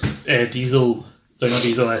then Sid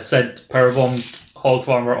powerbombed Hog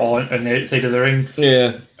Farmer on the outside of the ring.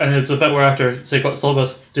 Yeah. And it's a bit where after Sid got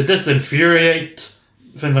slobbers, did this infuriate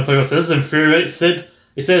Sid?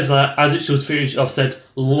 He says that as it shows footage of Sid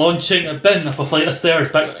launching a bin up a flight of stairs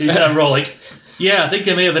backstage at Raw, yeah, I think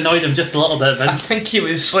I may have annoyed him just a little bit, Vince. I think he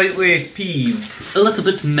was slightly peeved. A little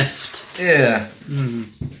bit miffed. Yeah.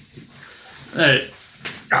 And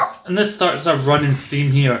this starts a running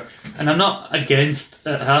theme here, and I'm not against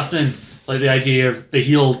it happening. The idea of the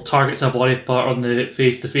heel targets a body part on the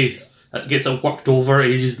face-to-face, it gets it worked over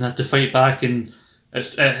ages and have to fight back, and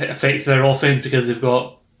it affects their offense because they've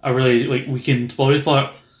got a really weakened body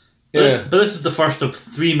part. But this is the first of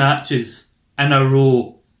 3 matches in a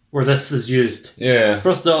row where this is used. Yeah.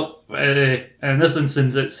 First up, in this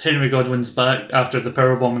instance, it's Henry Godwinn's back after the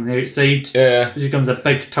powerbomb on the outside. Yeah. Which becomes a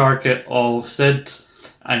big target of Sid,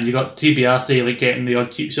 and you got DiBiase getting the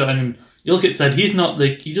odd cheap shot in. And you look at Sid, he's not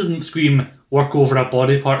he doesn't scream work over a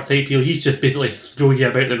body part type heel. He's just basically throw you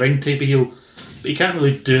about the ring type of heel. But you can't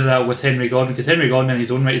really do that with Henry Godwinn because Henry Godwinn in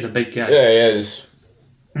his own right is a big guy. Yeah, he is.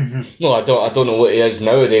 Mm-hmm. No, I don't know what he is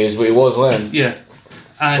nowadays, but he was then. Yeah.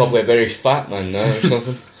 And probably a very fat man now or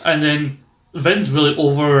something. And then Vince really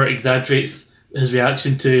over exaggerates his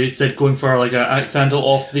reaction to Sid going for an axe handle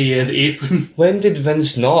off the apron. When did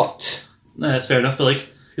Vince not? That's fair enough, but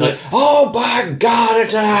oh my God,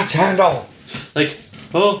 it's an axe handle. He's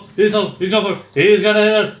gonna hit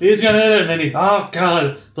it, and then oh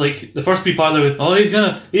God, the first three part of it,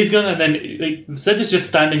 he's gonna, and then Sid is just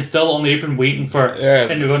standing still on the apron waiting for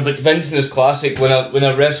Henry going Vince in his classic when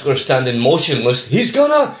a wrestler's standing motionless, he's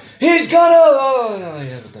gonna. He's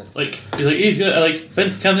gonna.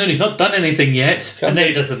 Vince comes in, he's not done anything yet, and then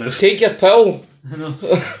he does the move. Take your pill.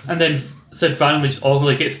 And then Sid randomly just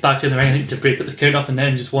awkwardly gets back in the ring, I think, to break up the count up, and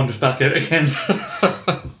then just wanders back out again.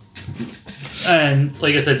 And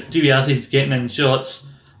like I said, DiBiase's getting in shots.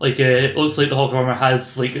 It looks like the Hog Farmer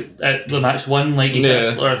has the match won, he's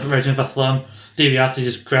reaching for a slam. DiBiase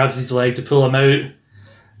just grabs his leg to pull him out,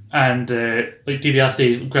 and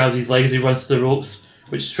DiBiase grabs his leg as he runs to the ropes,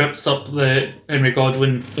 which trips up the Henry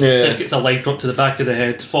Godwinn. Sid gets a leg drop to the back of the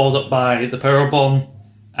head, followed up by the powerbomb,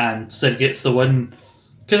 and Sid gets the win.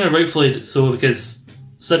 Kind of rightfully so, because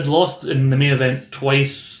Sid lost in the main event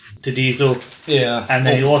twice to Diesel. Yeah. And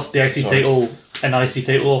then he lost the IC title and IC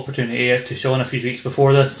title opportunity to Shawn a few weeks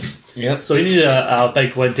before this. Yep. So he needed a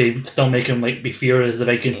big win to still make him be feared as the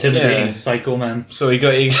big intimidating psycho man. So he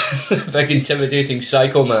got a big intimidating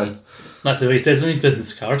psycho man. That's the way he says on his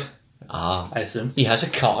business card. Ah. I assume. He has a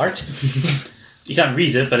card? You can't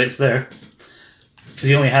read it, but it's there. Because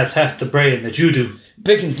he only has half the brain that you do.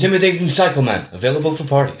 Big intimidating psycho man, available for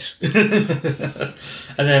parties. And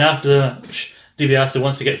then after that, DiBiase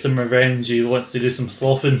wants to get some revenge, he wants to do some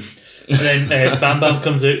slopping. And then Bam Bam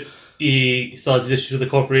comes out, he still has his issues with the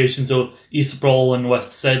corporation, so he's sprawling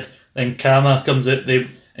with Sid. Then Kama comes out, and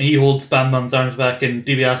he holds Bam Bam's arms back, and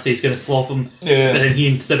DiBiase is going to slop him. Yeah. But then he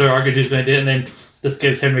and Sid are arguing who's going to do it, and then this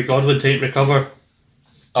gives Henry Godwinn time to recover.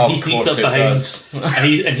 He sneaks up behind,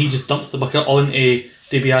 and he just dumps the bucket onto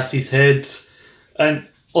DiBiase's head. And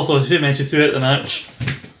also, as we mentioned throughout the match,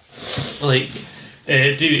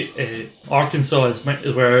 Arkansas is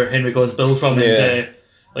where Henry Godwinn's built from, and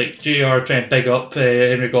JR trying to big up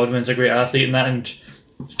Henry Godwinn's a great athlete and that, and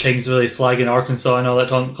King's really slagging Arkansas and all that,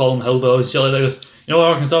 calling him hillbilly shit like that. Goes, you know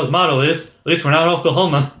what Arkansas's motto is? At least we're not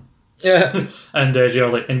Oklahoma. Yeah. And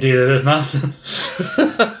JR indeed it is not.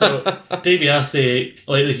 So DiBiase,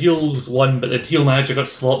 the heels won, but the heel manager got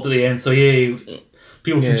slopped at the end, so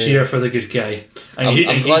people can cheer for the good guy. And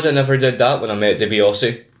I'm glad I never did that when I met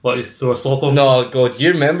DiBiase. What, you throw a slop on? No, God,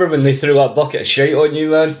 you remember when they threw that bucket of shit on you,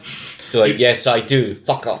 man? You're like, yes, I do.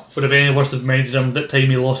 Fuck off. Would have been any worse if reminded him that time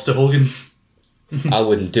he lost to Hogan. I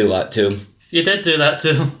wouldn't do that to him. You did do that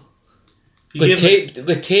to him.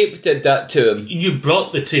 The tape did that to him. You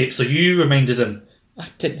brought the tape, so you reminded him. I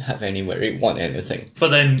didn't have anywhere he won anything. But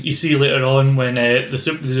then you see later on when the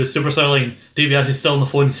Superstar line, DiBiase is still on the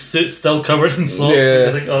phone, his suit's still covered in slop,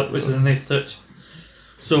 which is a nice touch.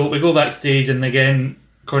 So we go backstage, and again,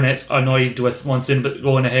 Cornette's annoyed with Monsoon, but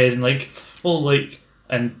going ahead and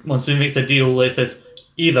and Monsoon makes a deal that says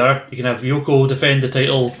either you can have Yoko defend the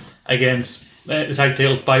title against the tag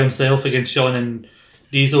titles by himself against Shawn and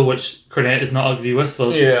Diesel, which Cornette is not agree with.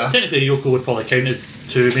 Well, technically Yoko would probably count as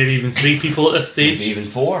 2, maybe even 3 people at this stage. Maybe even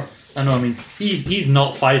 4. I know. I mean, he's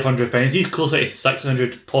not 500 pounds. He's closer to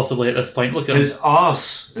 600 possibly at this point. Look at his him.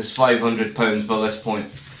 arse is 500 pounds by this point.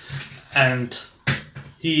 And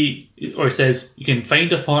he says you can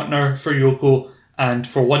find a partner for Yoko, and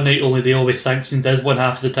for one night only, they always sanctioned as one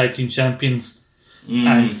half of the tag team champions.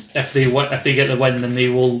 And if they get the win, then they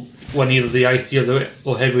will win either the IC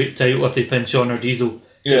or heavyweight title if they pin Shawn or Diesel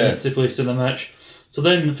in the stipulation of the match. So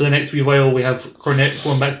then for the next wee while, we have Cornette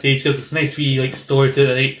going backstage, because it's a nice wee story to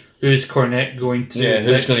the night. Who's Cornette going to? Yeah,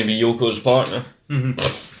 who's going to be Yoko's partner?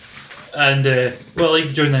 Mm-hmm. And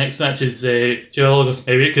during the next match is Joel goes,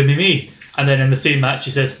 maybe it could be me. And then in the same match,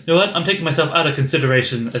 he says, you know what? I'm taking myself out of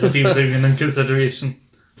consideration, as if he was even in consideration.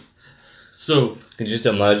 So I can just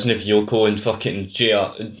imagine if Yoko and fucking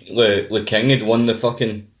Le King had won the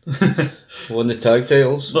fucking won the tag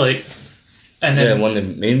titles. And then won the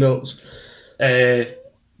main belts.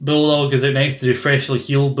 Bulldog is out next to the freshly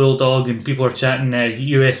healed Bulldog, and people are chanting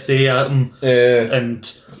USA at him. And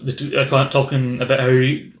talking about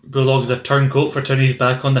how Bulldog is a turncoat for turning his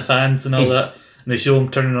back on the fans and all that. And they show him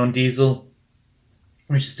turning on Diesel,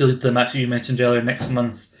 which is still the match you mentioned earlier next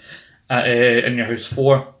month at In Your House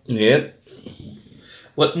 4. Yep.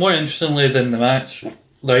 What more interestingly than the match,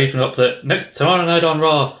 they're even up that tomorrow night on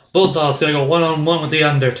Raw, Bulldog's going to go 1-on-1 with The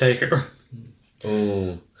Undertaker.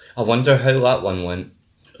 Oh, I wonder how that one went.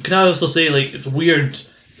 Can I also say, it's weird,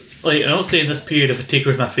 I'm not saying this period of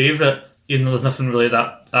Taker's my favourite, even though there's nothing really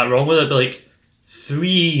that wrong with it, but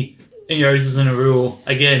 3 In Your Houses in a row,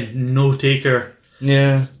 again, no Taker.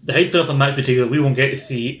 Yeah. They hyped up a match with Taker that we won't get to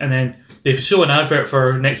see, and then they show an advert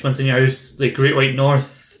for next month's In Your House, the Great White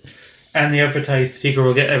North, and they advertise Taker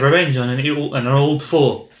will get a revenge on an old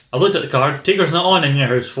foe. I looked at the card, Taker's not on In Your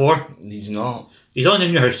House 4. He's not. He's on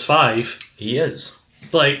In Your House 5. He is.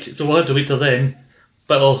 So we'll have to wait till then.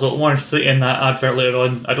 But also, more interestingly, in that advert later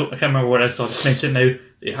on, I can't remember what I saw, just mention it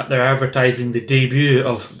now, they're advertising the debut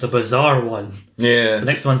of the Bizarre One. Yeah. So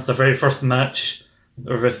next month's the very first match,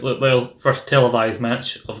 first televised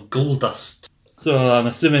match of Goldust. So I'm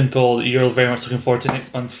assuming, Paul, that you're very much looking forward to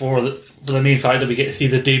next month for the main fact that we get to see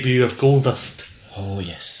the debut of Goldust. Oh,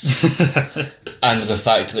 yes. And the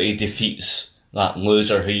fact that he defeats that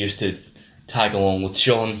loser who used to tag along with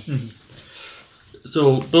Shawn. Mm-hmm.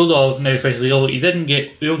 So Bulldog now officially, we don't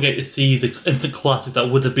get to see the instant classic that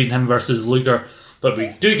would have been him versus Luger, but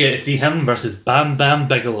we do get to see him versus Bam Bam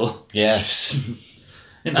Bigelow. Yes.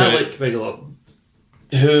 And I like Bigelow.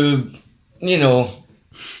 Who,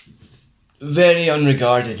 very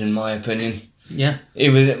unregarded in my opinion. Yeah. He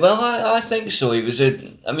was, I think so. He was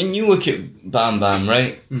you look at Bam Bam,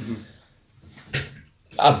 right? Mm-hmm.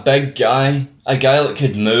 A big guy, a guy that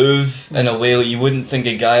could move in a way that you wouldn't think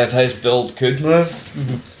a guy of his build could move.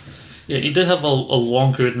 Mm-hmm. Yeah, he did have a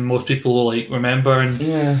longer than most people will remember. And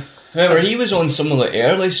remember, he was on some of the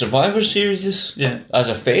early Survivor Series. Yeah, as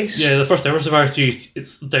a face. Yeah, the first ever Survivor Series.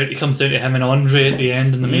 It comes down to him and Andre at the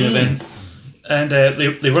end in the main event. And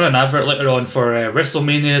they run an advert later on for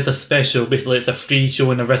WrestleMania The Special. Basically, it's a free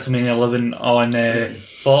showing of WrestleMania 11 on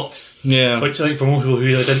Fox. Yeah. Which I think for most people who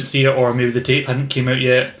either didn't see it or maybe the tape hadn't came out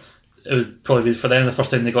yet, it would probably be for them the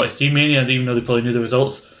first time they got to see Mania, even though they probably knew the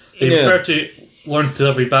results. They refer to Lawrence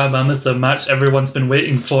Delivery Bam Bam as the match everyone's been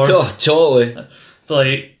waiting for. Oh, totally. But,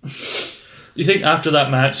 you think after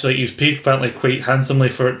that match, he was paid apparently quite handsomely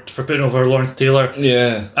for putting over Lawrence Taylor.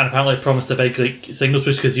 Yeah. And apparently promised a big singles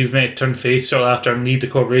push because he was meant to turn face shortly after and leave the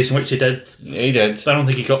corporation, which he did. He did. But I don't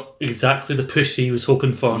think he got exactly the push he was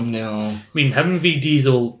hoping for. No. I mean, him v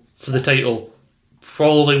Diesel for the title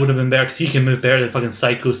probably would have been better because he can move better than fucking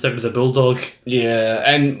Psycho stick with the Bulldog.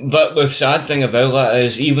 Yeah, but the sad thing about that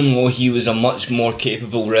is even though he was a much more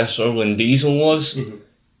capable wrestler than Diesel was,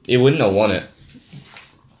 he wouldn't have won it.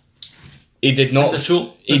 He did not.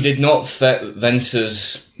 He did not fit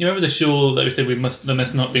Vince's. You remember the show that we said they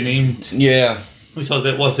must not be named? Yeah. We talked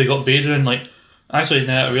about what if they got Vader and actually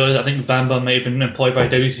now I realise I think Bam Bam might have been employed by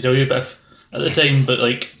WCW, but if at the time, but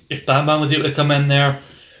like if Bam Bam was able to come in there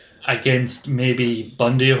against maybe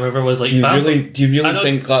Bundy or whoever it was, like Do you Bam, really I don't-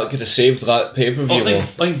 think that could have saved that pay-per-view? I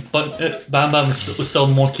think Bam Bam was still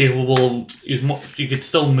more capable. He could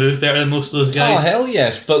still move better than most of those Oh guys. hell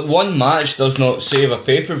yes, but one match does not save a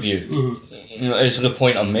pay-per-view. You know, is the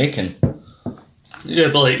point I'm making. Yeah,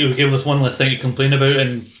 but like it would give us one less thing to complain about,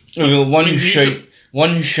 and I mean, We-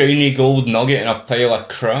 one shiny gold nugget in a pile of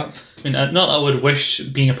crap. I mean, not that I would wish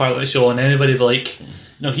being a part of the show on anybody, but like,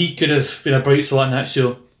 he could have been a bright spot in that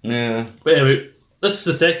show. Yeah. But anyway, this is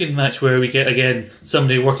the second match where we get again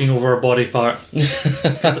somebody working over a body part.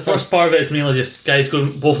 The first part of it is mainly just guys going,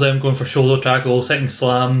 both of them going for shoulder tackles, hitting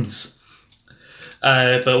slams.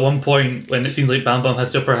 But at one point, when it seems like Bam Bam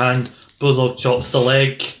has the upper hand, Bulldog chops the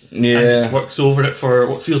leg and just works over it for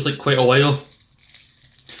what feels like quite a while.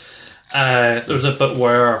 There's a bit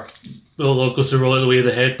where Bulldog goes to roll out the way of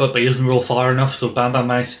the headbutt, but he doesn't roll far enough, so Bam Bam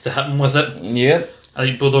manages to hit him with it. Yep. I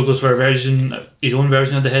think Bulldog goes for his own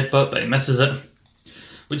version of the headbutt, but he misses it.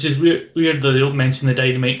 Which is weird that they don't mention the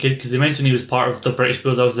Dynamite Kid, because they mention he was part of the British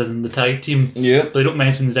Bulldogs as in the tag team. Yep. But they don't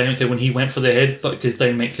mention the Dynamite Kid when he went for the headbutt, because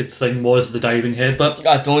Dynamite Kid's thing was the diving headbutt.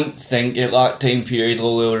 I don't think at that time period they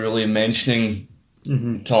were really mentioning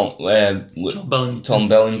Tom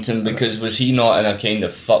Billington, because was he not in a kind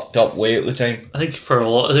of fucked up way at the time? I think for a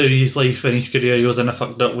lot of his life and his career, he was in a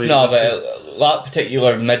fucked up way. No, but that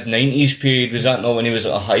particular mid-90s period, was that not when he was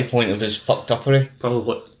at a high point of his fucked uppery?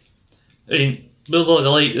 Probably. I mean, Bulldog, I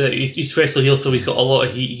like that he's freshly healed, so he's got a lot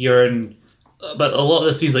of heat here, but a lot of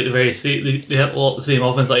this seems like the very same. They have a lot of the same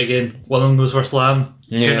offense. Like again, one of them goes for a slam,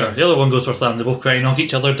 Yeah. the other one goes for a slam. They both try and knock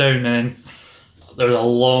each other down, and then there's a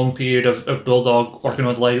long period of Bulldog working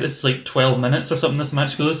on live. This is like 12 minutes or something. This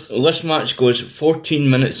match goes. This match goes 14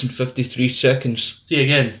 minutes and 53 seconds. See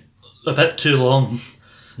again, a bit too long,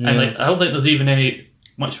 and like I don't think there's even any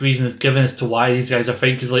much reason is given as to why these guys are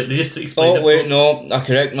fighting, because like they just explained Oh wait, no, I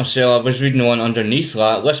correct myself. I was reading one underneath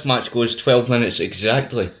that. This match goes 12 minutes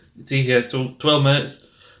exactly. See here, so 12 minutes,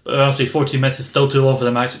 but obviously 14 minutes is still too long for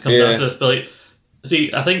the match that comes Yeah. after this. But like,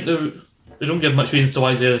 see, I think they don't give much reason as to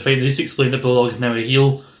why they're fighting. They just explain that Bulldog is now a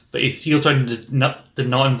heel, but his heel turn did not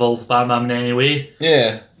involve Bam Bam in any way.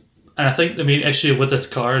 Yeah. And I think the main issue with this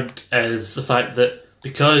card is the fact that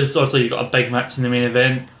because obviously you've got a big match in the main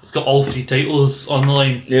event, it's got all 3 titles on the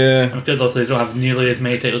line. Yeah. And because obviously they don't have nearly as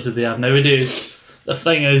many titles as they have nowadays, the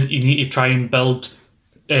thing is you need to try and build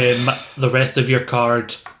the rest of your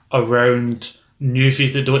card around new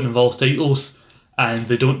feats that don't involve titles, and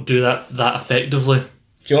they don't do that effectively.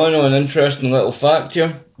 Do you want to know an interesting little fact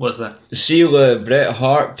here? What's that? See the Bret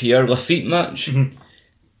Hart Pierre Lafitte match? Mhm.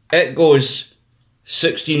 It goes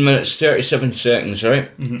 16 minutes 37 seconds,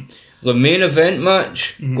 right? Mhm. The main event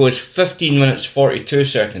match goes 15 minutes 42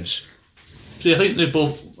 seconds. See, I think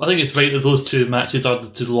it's right that those 2 matches are the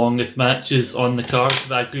 2 longest matches on the card.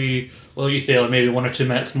 But I agree. Well, you say like maybe 1 or 2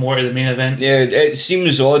 minutes more to the main event. Yeah, it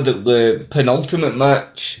seems odd that the penultimate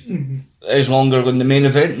match is longer than the main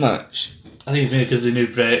event match. I think it's maybe because they knew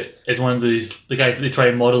Brett is one of the guys that they try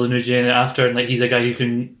and model the new gen after, and like he's a guy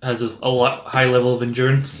who has a lot high level of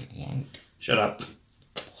endurance. Shut up.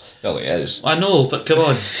 Well, it is. I know, but come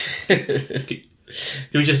on. Can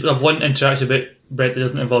we just have one interaction about Brett that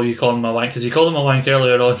doesn't involve you calling him a wank? Because you called him a wank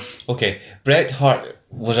earlier on. Okay, Bret Hart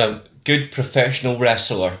was a good professional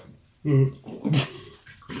wrestler.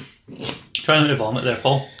 Try not to vomit there,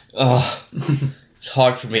 Paul. Oh, it's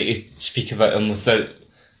hard for me to speak about him without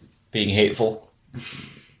being hateful.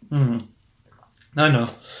 I know.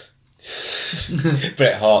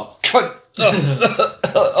 Bret Hart. Cunt.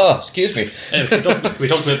 Oh, excuse me. Anyway, we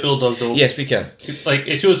talked about Bulldog though. Yes, we can. It's like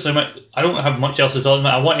it shows so much. I don't have much else to talk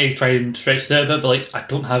about. I want to try and stretch it out a bit, but like I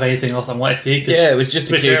don't have anything else I want to say. 'Cause Yeah, it was just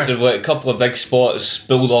to a be case fair, of like a couple of big spots,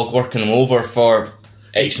 Bulldog working him over for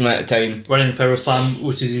X amount of time. running the power slam,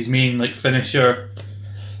 which is his main like finisher.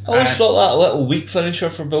 I always thought that a little weak finisher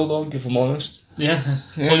for Bulldog, if I'm honest. Yeah.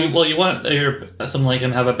 Well, you want to hear someone like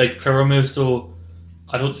him have a big power move, so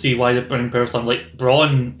I don't see why the running power slam. Like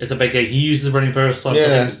Braun is a big guy; he uses the running power slam.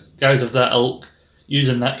 Yeah. So guys of that ilk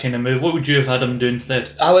using that kind of move. What would you have had him do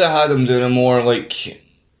instead? I would have had him doing a more like.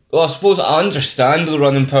 Well, I suppose I understand the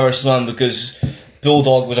running power slam because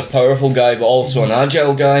Bulldog was a powerful guy, but also an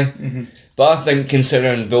agile guy. Mm-hmm. But I think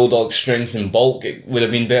considering Bulldog's strength and bulk, it would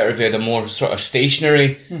have been better if he had a more sort of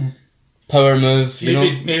stationary power move. You know.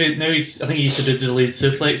 Maybe now I think he used to do the delayed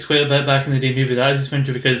suplex quite a bit back in the day. Maybe that is his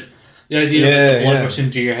finisher because the idea of the blood rushing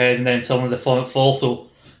to your head and then some of the fall. So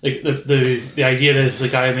like the idea is the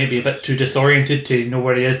guy may be a bit too disoriented to know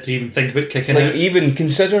where he is to even think about kicking Like out. even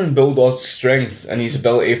considering Bulldog's strength and his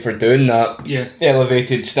ability for doing that Yeah.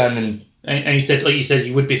 elevated standing And you said, like you said,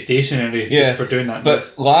 you would be stationary just for doing that.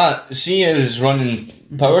 But see, he was running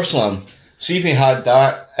Power Slam. See if he had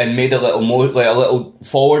that and made a little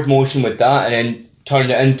forward motion with that, and then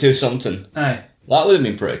turned it into something. Aye. That would have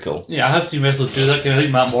been pretty cool. Yeah, I have seen wrestlers do that. I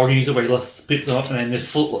think Matt Morgan used it where he lifts them up and then just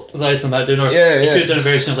flies them back down. Or he could have done a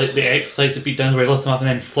version of like the X type of beat downs where he lifts them up and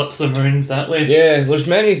then flips them around that way. Yeah, there's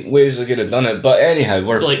many ways they could have done it, but anyhow,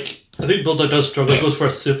 I think Bulldog does struggle. He goes for a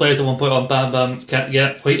suplex at one point on Bam Bam, can't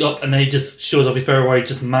get it quite up, and then he just shows off his power where he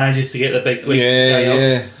just manages to get the big guy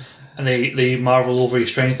up. And they marvel over his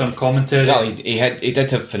strength on commentary. No, he did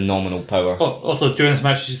have phenomenal power. Oh, also, during this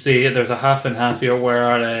match, you see there's a half and half here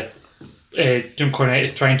where Jim Cornette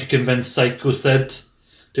is trying to convince Psycho Sid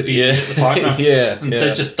to be the partner. And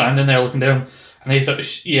Sid's just standing there looking down, and he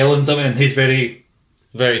starts yelling something, and he's very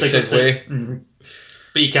Sid way. Mm-hmm.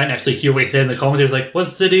 But you can't actually hear what he's saying in the commentary. It's like,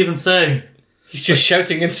 what's Sid even saying? He's just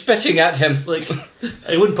shouting and spitting at him. Like,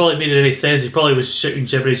 it wouldn't probably make any sense. He probably was shouting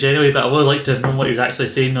gibberish anyway, but I would like to know what he was actually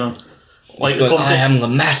saying. Like, I am the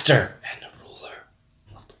master and the ruler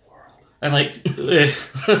of the world. And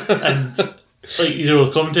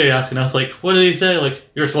the commentary asking us, like, what did he say? Like,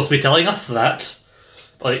 you're supposed to be telling us that.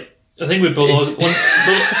 Like, I think we both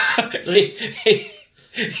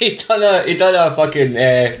he done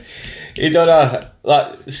a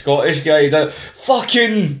Scottish guy. He done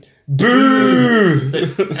fucking boo.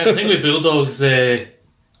 I think with Bulldog's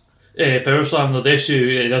Power Slam, the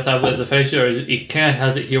issue he does have as a finisher, he kind of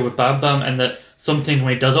has it here with Bam Bam, and that sometimes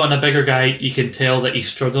when he does it on a bigger guy, you can tell that he's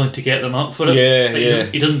struggling to get them up for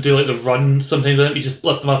it. He doesn't do like the run sometimes with him. He just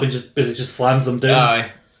lifts them up and just slams them down.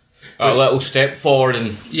 Aye. A little step forward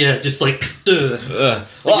and just like you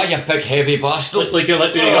big heavy bastard. Like you're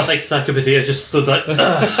like sack of potatoes just stood like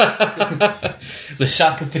the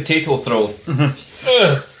sack of potato throw.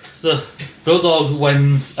 So Bulldog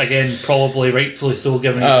wins again, probably rightfully so,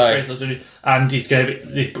 given and he's gonna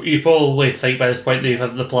be. You probably think by this point they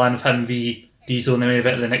have the plan of him v Diesel in the main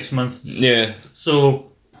event of the next month. Yeah.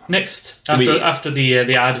 So next after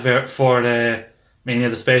the advert for Mania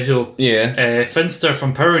the Special, Finster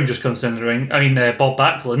from Power Rangers comes in the ring. I mean Bob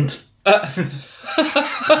Backlund.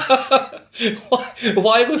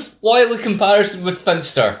 Why the comparison with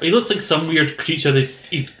Finster? He looks like some weird creature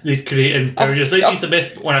they'd create in Power Rangers. He's the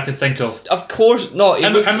best one I can think of. Of course not.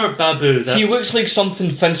 Him or Babu. He looks like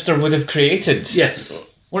something Finster would have created. Yes.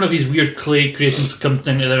 One of these weird clay creations comes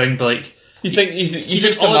into the ring, but like... You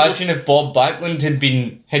just imagine if Bob Backlund had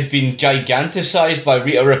been giganticized by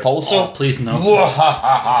Rita Repulsa? Oh, please no.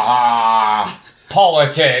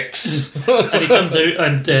 Politics. And he comes out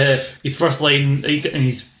and his first line in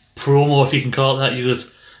his promo, if you can call it that, he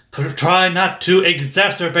goes, "Try not to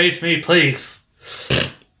exacerbate me, please."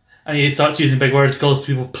 And he starts using big words, calls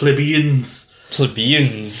people plebeians. And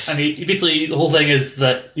he basically, the whole thing is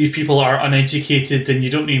that these people are uneducated and you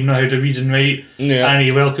don't even know how to read and write. Yeah. And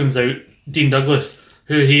he welcomes out Dean Douglas,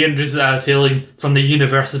 who he introduces as hailing from the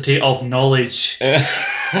University of Knowledge.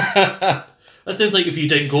 That sounds like if you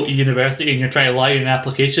didn't go to university and you're trying to lie in an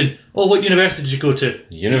application. Oh, what university did you go to?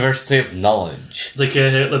 University of Knowledge. Like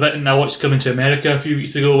the bit I watched Coming to America a few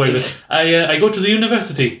weeks ago where I go to the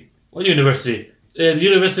university. What university? The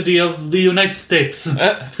University of the United States.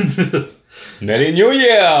 Merry New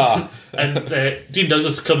Year! And Dean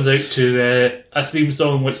Douglas comes out to a theme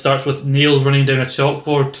song which starts with nails running down a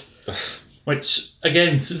chalkboard. Which,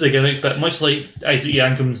 again, suits a gimmick, but much like Isaac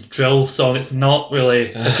Yankum's drill song, it's not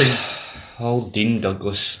really a thing. Oh, Dean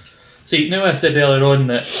Douglas. See, now I said earlier on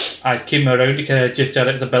that I came around to kind of just at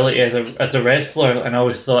his ability as a wrestler, and I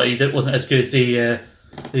always thought he wasn't as good as he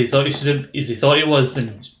thought he should have, as he thought he was,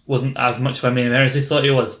 and wasn't as much of a main event as he thought he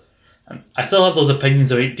was. And I still have those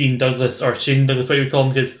opinions about Dean Douglas, or Shane Douglas, what you would call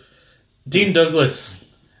him, because Dean Douglas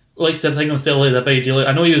likes to think himself as a big deal.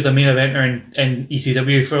 I know he was a main eventer in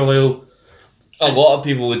ECW for a while. A lot of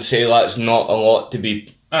people would say that's not a lot to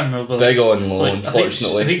be big on,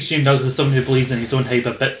 unfortunately. I think Shane Douglas is someone who believes in his own hype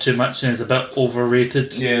a bit too much and is a bit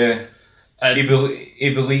overrated. Yeah. He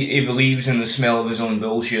believes in the smell of his own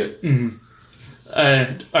bullshit. Mm-hmm.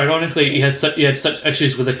 And ironically, he had such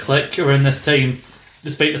issues with the Click around this time,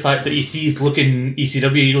 despite the fact that he sees looking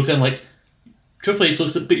ECW, looking like Triple H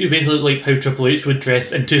looks basically like how Triple H would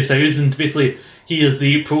dress in 2000. Basically, he is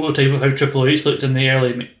the prototype of how Triple H looked in the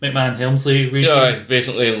early McMahon Helmsley regime. Yeah,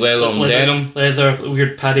 basically leather and denim. Leather,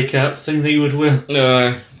 weird paddy cap thing that he would wear.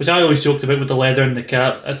 Yeah. Which I always joked about with the leather and the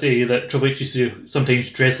cap. I say that Triple H used to sometimes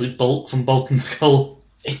dress like Bulk from Bulk and Skull.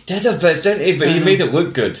 He did a bit, didn't he? But he made it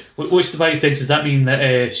look good. Which, by extension, does that mean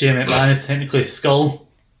that Shane McMahon is technically Skull?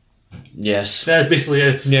 Yes. That's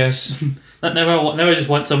basically Yes. Never just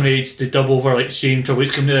want somebody to dub over like Shane Trouble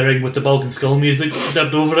coming to the ring with the Bulk and Skull music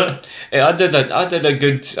dubbed over it. Yeah, I did a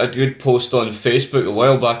good post on Facebook a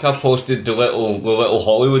while back. I posted the little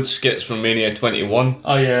Hollywood skits from Mania 21.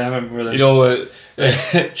 Oh yeah, I remember that. You know,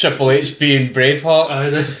 Triple H being Braveheart,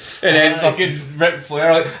 and then fucking Ric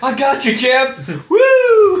Flair like, I got you, champ.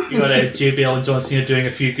 Woo! You got JBL and John Cena doing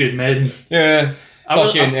A Few Good Men. Yeah.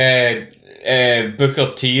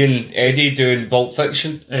 Booker T and Eddie doing Bolt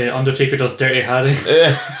Fiction. Undertaker does Dirty Harry.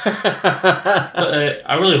 But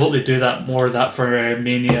I really hope they do that more of that for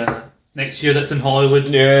Mania next year. That's in Hollywood.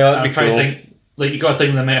 Yeah, that'd I'm be trying cool. to think. Like you got to think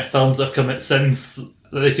of the amount of films that have come out since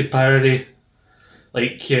that they could parody.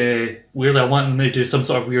 Like weirdly, I want them to do some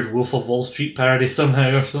sort of weird Wolf of Wall Street parody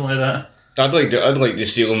somehow or something like that. I'd like to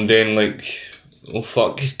see them doing like, oh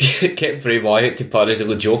fuck, get Bray Wyatt to parody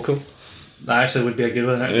the Joker. That actually would be a good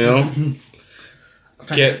one. You know,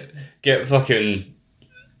 get fucking.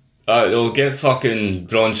 Get fucking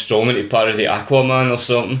Braun Strowman to parody Aquaman or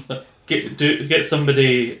something. Get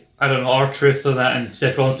somebody, I don't know, R-Truth or that, and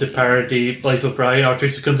step on to parody Life of Brian.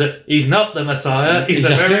 R-Truth comes out, he's not the Messiah, he's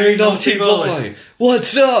a very naughty boy.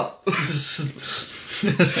 What's up?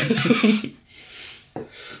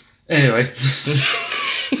 Anyway.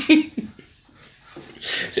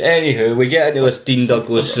 So anywho, we get into this Dean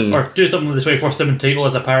Douglas and... Or do something with the 24/7 title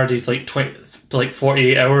as a parody to like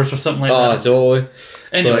 48 hours or something like that. Totally.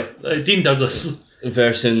 Anyway, Dean Douglas...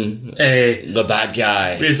 Versing the bad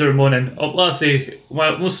guy. Razor Ramon, and let's say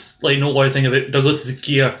most noteworthy thing about Douglas's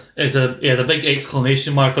gear is he has a big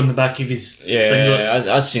exclamation mark on the back of his singlet.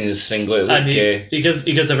 Yeah, I've seen his singlet. And he gives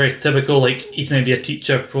a very typical he can be a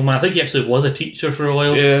teacher promo. I think he actually was a teacher for a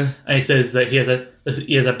while. Yeah. And he says that he has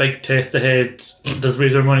a big test ahead. Does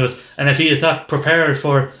Razor Ramon goes, and if he is not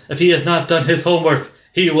done his homework,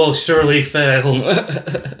 he will surely fail.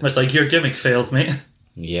 Much like your gimmick failed, mate.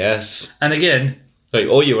 Yes. And again. Like,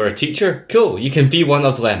 oh, you were a teacher? Cool, you can be one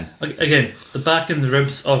of them. Again, the back and the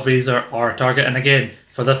ribs of Razor are a target, and again,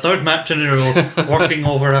 for the third match in a row, working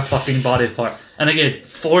over a fucking body part. And again,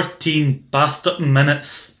 14 bastard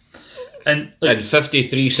minutes. And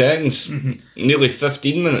 53 seconds. Mm-hmm. Nearly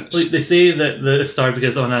 15 minutes. Like, they say that the star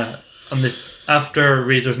because after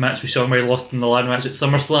Razor's match with Shawn where he lost in the ladder match at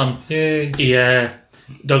SummerSlam,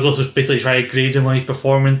 Douglas was basically trying to grade him on his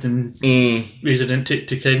performance, and Razor didn't take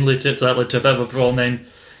too kindly to it, so that led to a bit of a brawl. And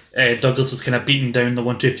then Douglas was kind of beating down the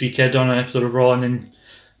 1-2-3 Kid on an episode of Raw, and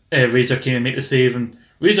then Razor came and made the save, and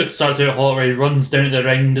Razor starts out hot where he runs down to the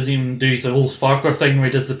ring, doesn't even do his whole sparkler thing where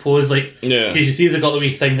he does the pose, because you see they've got the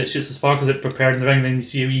wee thing that shoots the sparkler that prepared in the ring, and then you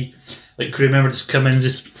see a wee crew member just come in and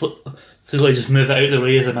just slowly just move it out of the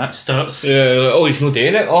way as the match starts. Yeah, he's not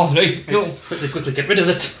doing it. Oh, right, cool. Quickly get rid of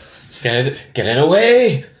it. Get it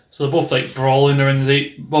away! So they're both brawling around.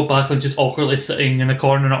 Bob Backlund just awkwardly sitting in the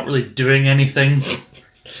corner, not really doing anything.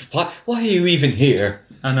 Why are you even here?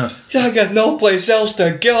 I know. I got no place else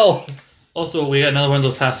to go. Also, we get another one of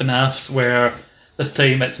those half and halves where this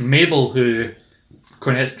time it's Mabel who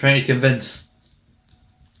Cornette's trying to convince,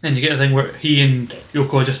 and you get a thing where he and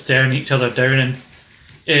Yoko are just staring each other down, and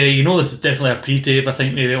this is definitely a pre-tape. I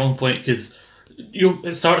think maybe at one point because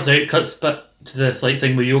it starts out, cuts back to this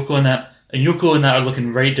thing with Yoko and that, and Yoko and that are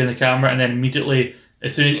looking right down the camera, and then immediately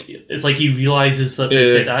as soon as it's like he realizes that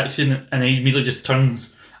they said action, and then he immediately just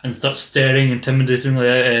turns and starts staring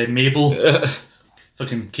intimidatingly at Mabel.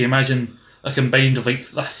 Fucking, can you imagine a combined of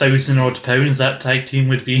 1,000 odd pounds that tag team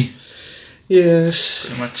would be? Yes,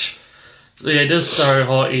 pretty much. So yeah, it does start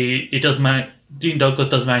hot. He does Dean Douglas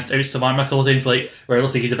does manage to outsmart him a couple of times, where it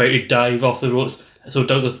looks like he's about to dive off the ropes. So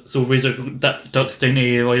Razor ducks down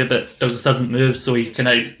to avoid it, but Douglas doesn't move, so he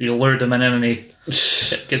lured him in and he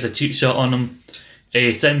gets a cheap shot on him.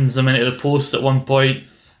 He sends him into the post at one point,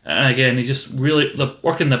 and again, he just really, the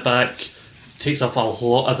work in the back takes up a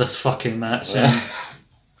lot of this fucking match. And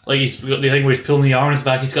he's got the thing where he's pulling the arms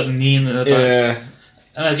back, he's got the knee in the back. Yeah.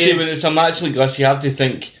 And again, see, when it's a match like this, you have to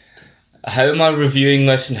think, how am I reviewing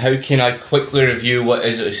this, and how can I quickly review what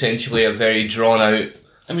is essentially a very drawn out.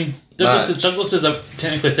 I mean, Douglas is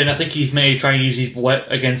technically saying I think he's maybe trying to use his wit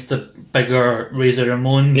against the bigger Razor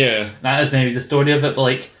Ramon. Yeah. That is maybe the story of it,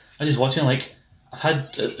 but I'm just watching I've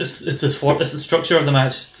had it's the structure of the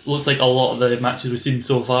match looks like a lot of the matches we've seen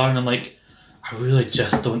so far, and I'm like, I really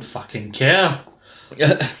just don't fucking care.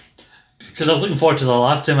 Because I was looking forward to the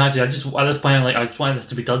last two matches. I just at this point I just wanted this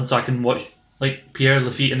to be done so I can watch Pierre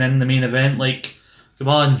Lafitte and then the main event. Come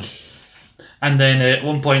on. And then at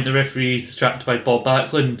one point the referee's distracted by Bob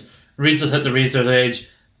Backlund. Razor's hit the razor's edge,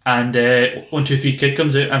 and 1-2-3 Kid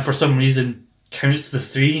comes out and for some reason counts the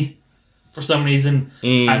 3. For some reason,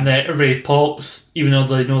 and Ray pops, even though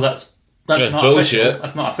they know that's not bullshit. official.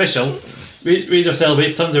 That's not official. Razor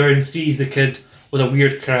celebrates, turns around and sees the kid with a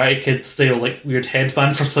weird Karate Kid style, like weird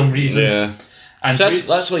headband for some reason. Yeah. And So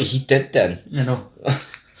that's what he did then. you know.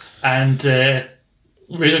 And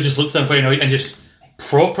Razor just looks at him pointing out and just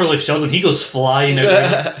properly shoves him. He goes flying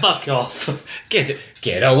out. Fuck off.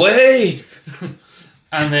 Get away!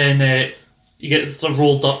 And then he gets sort of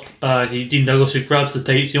rolled up by Dean Douglas, who grabs the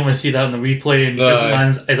tights. You only see that in the replay, and the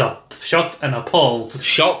man is shocked and appalled.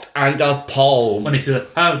 Shocked and appalled. When he says,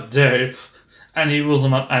 "How dare you?" And he rolls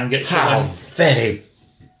him up and gets the How win. very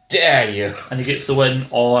dare you? And he gets the win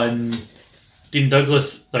on Dean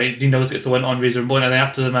Douglas. Like, Dean Douglas gets the win on Razor and Bone, and then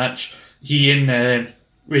after the match, he and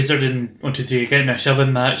Razor didn't want to get in a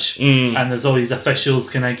shoving match, and there's all these officials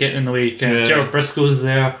kind of getting in the way. Gerald Briscoe's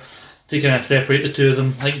there to kind of separate the two of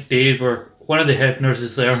them. I think Dave or one of the Hebners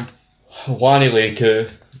is there. Wanny too.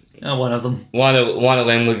 One of them. One of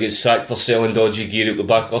them will get sacked for selling dodgy gear at the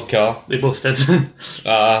back of the car. They both did.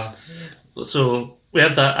 So we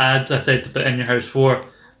have that ad I said to put in your house for,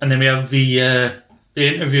 and then we have the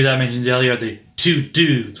interview that I mentioned earlier, the two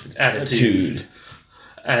dudes with attitude.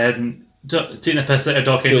 And taking a piss out of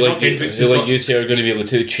Doc Hendricks. Who like you say are going to be the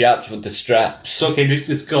two chaps with the straps. Doc Hendricks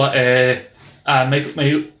has got the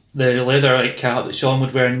leather cap that Sean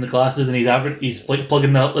would wear in the glasses, and he's like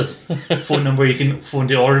plugging up this phone number you can phone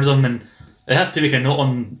to order them, and they have to make a note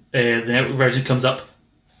on the network version comes up,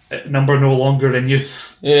 number no longer in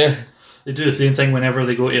use. Yeah. They do the same thing whenever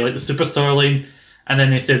they go to like the Superstar line, and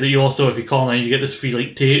then they say that you also, if you call 9, you get this free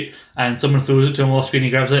like tape, and someone throws it to him off screen,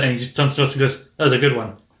 he grabs it, and he just turns to us and goes, "That was a good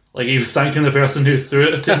one." Like he was thanking the person who threw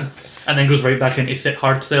it at him, and then goes right back into sit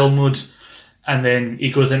hard style mode, and then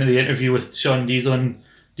he goes into the interview with Sean Diesel, and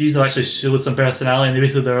Diesel actually shows some personality, and they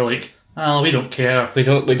basically they're like, "Oh, we don't care." We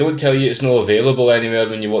don't tell you it's not available anywhere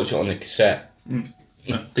when you watch it on the cassette.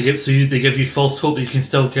 They give you false hope that you can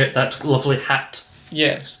still get that lovely hat.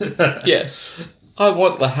 Yes. Yes. I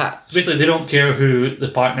want the hat. Basically, they don't care who the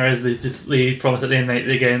partner is. They promise at the end of the night,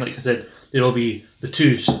 again, like I said, they'll be the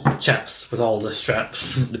two chaps with all the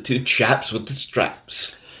straps. The two chaps with the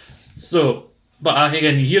straps. So, but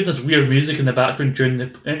again, you hear this weird music in the background during the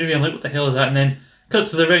interview. I'm like, what the hell is that? And then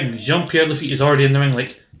cuts to the ring. Jean-Pierre Lafitte is already in the ring.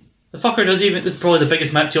 Like, the fucker doesn't even. This is probably the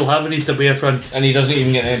biggest match you'll have in his WF run. And he doesn't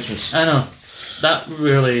even get an entrance. I know. That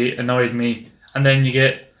really annoyed me. And then you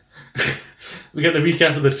get. We get the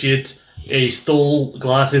recap of the feud. He stole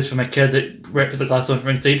glasses from a kid that ripped the glasses on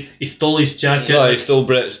ringside. He stole his jacket. Oh, he stole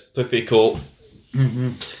Brett's puffy coat.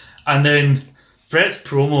 And then Brett's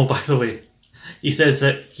promo, by the way, he says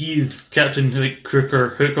that he's Captain like Crook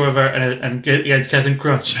or Hook or whatever, and against Captain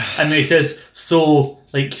Crunch. And then he says, so,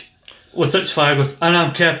 like, with such fire, goes, and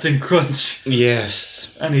I'm Captain Crunch.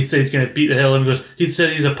 Yes. And he says he's going to beat the hell out of him. He goes, he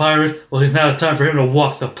said he's a pirate. Well, it's now time for him to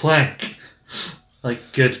walk the plank.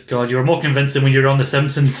 Like, good God, you were more convincing when you were on The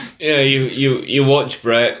Simpsons. Yeah, you watch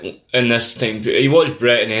Brett in this time. You watch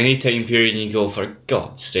Brett in any time period, and you go, for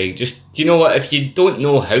God's sake, just, do you know what? If you don't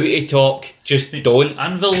know how to talk, just don't.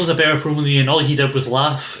 Anvil was a better promo than you, and all he did was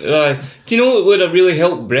laugh. Do you know what would have really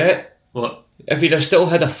helped Brett? What? If he'd have still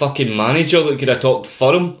had a fucking manager that could have talked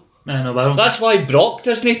for him. I know, but I don't. That's why Brock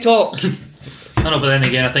doesn't talk. I know, but then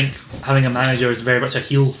again, I think having a manager is very much a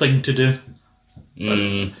heel thing to do.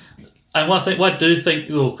 And what I do think,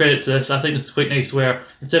 though, credit to this, I think it's quite nice where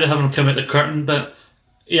instead of having him come out the curtain, but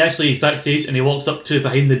he's backstage and he walks up to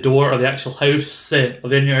behind the door of the actual house, of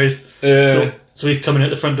the in-your house. So he's coming out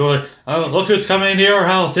the front door like, oh, look who's coming into your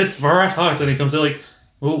house, it's Bret Hart. And he comes out like,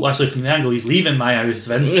 oh, actually from the angle, he's leaving my house,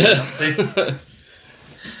 Vince.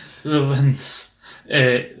 So Vince,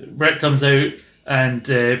 Bret comes out and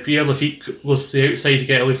Pierre Lafitte goes to the outside to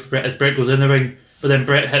get away from Bret as Bret goes in the ring. But then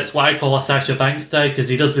Bret hits what I call a Sasha Banks dive because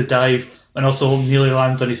he does the dive and also nearly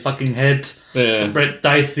lands on his fucking head. Yeah. Bret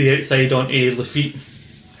dives to the outside onto Lafitte.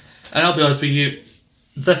 And I'll be honest with you,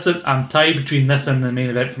 I'm tied between this and the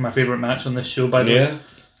main event for my favourite match on this show, by the way.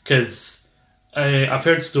 Because I've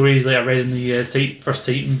heard stories like I read in the first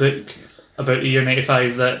Titan book about the year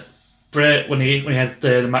 95 that Bret, when he had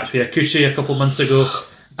the match with Akushi a couple of months ago,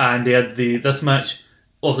 and he had this match,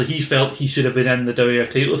 also he felt he should have been in the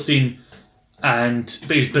WWF title scene. But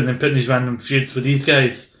he's been putting these random feuds with these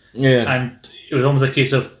guys. Yeah. And it was almost a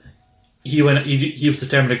case of he was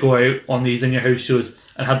determined to go out on these in your house shows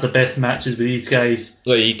and had the best matches with these guys.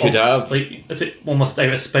 Like he could have. Like, it's almost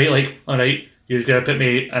out of spite, like, alright, you're going to put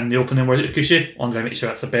me in the opening word at Kushi, I'm going to make sure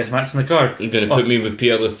that's the best match in the card. You're going to put me with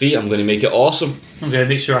Pierre Lafitte, I'm going to make it awesome. I'm going to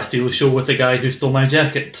make sure I steal the show with the guy who stole my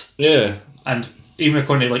jacket. Yeah. And even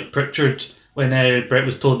according to, like, Pritchard, when Bret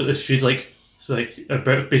was told about this feud,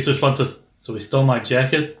 Bret basically responded with, so he stole my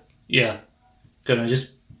jacket? Yeah. Gonna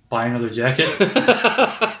just buy another jacket.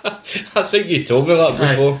 I think you told me that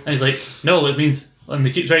before. And he's like, no, it means, and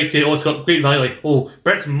they keep trying to say, oh, it's got great value. Like, oh,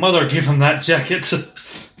 Brett's mother gave him that jacket.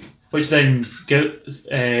 Which then causes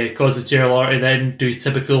JLR to then do his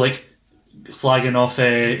typical, like, slagging off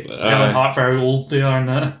Helen Hart for how old they are and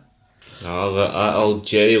that. Oh, that old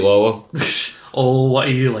Jerry Lawler. Oh, what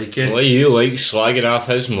do you like it? What do you like slagging off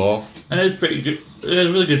his mom? And it's pretty good. It's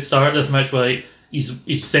a really good start this match where like he's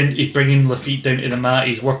bringing Lafitte down to the mat.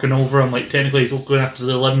 He's working over him. Like technically he's going after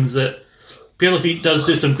the limbs. That Pierre Lafitte does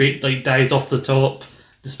do some great like dives off the top,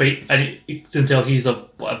 despite and you can tell he's a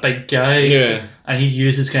big guy. Yeah. And he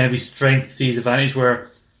uses kind of his strength to his advantage.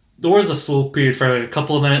 Where there was a slow period for like a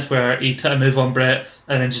couple of minutes where he hit a move on Brett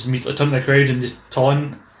and then just immediately turned the crowd and just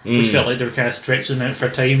taunt. Which felt like they were kind of stretching out for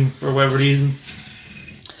time for whatever reason.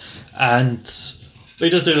 And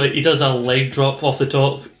but he does a leg drop off the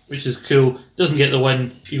top, which is cool. Doesn't get the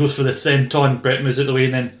win. He goes for the senton. Brett moves out the way,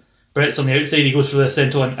 and then Brett's on the outside. He goes for the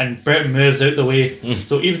senton, and Brett moves out the way.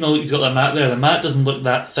 So even though he's got the mat there, the mat doesn't look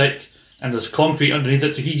that thick, and there's concrete underneath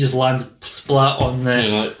it. So he just lands splat on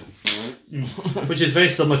the, which is very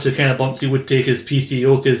similar to the kind of bumps he would take as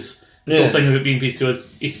PCO because. The whole thing about being PCO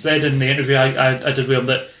is he said in the interview I did with him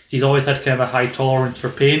that he's always had kind of a high tolerance for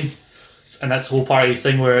pain, and that's the whole part of his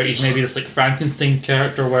thing where he's maybe this like Frankenstein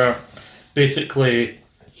character where basically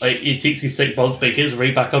like he takes these sick bumps but he gets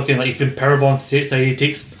right back up again. Like he's been powerbombed to the side, he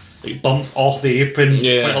takes like bumps off the apron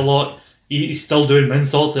quite a lot. He's still doing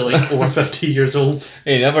moonsaults at like over 50 years old.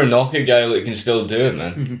 You never knock a guy that can still do it,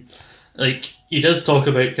 man. Mm-hmm. Like he does talk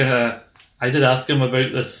about kind of. I did ask him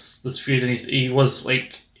about this feud, and he was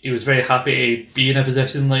like. He was very happy to be in a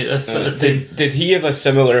position like this. Did he have a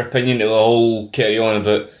similar opinion to the whole carry on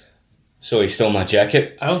about, so he stole my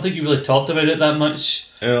jacket? I don't think he really talked about it that much.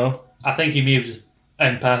 Yeah. I think he may have just,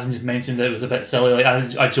 in passing, just mentioned that it was a bit silly. Like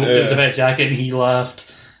I joked it was a bit of jacket and he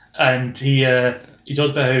laughed. And he talked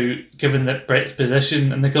about how, given that Brett's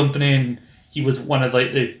position in the company and he was one of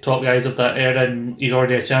like the top guys of that era and he's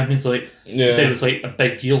already a champion, so like he said it was like a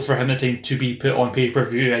big deal for him at the time to be put on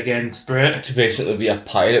pay-per-view against Brett. To basically be a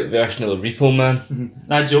pirate version of the Repo Man. Mm-hmm.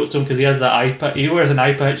 And I joked to him because he has that eye patch. He wears an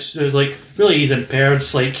eye patch, so it's like really he's impaired.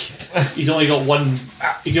 It's like he's only got one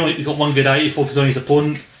good eye to focus on his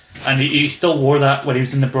opponent, and he still wore that when he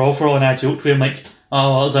was in the brawl for all. And I joked with him like,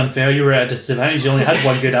 "Oh, well, it's unfair. You were at a disadvantage. You only had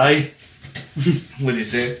one good eye." What did he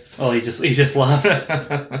say? Oh, he just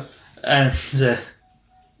laughed. And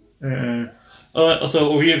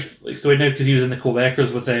also a weird story now because he was in the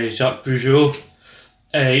Quebecers with Jacques Rougeau.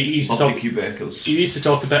 He used to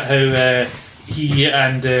talk about how he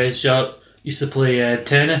and Jacques used to play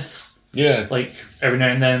tennis. Yeah. Like every now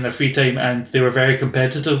and then in their free time, and they were very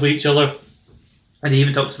competitive with each other. And he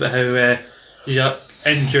even talks about how Jacques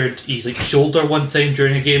injured his like shoulder one time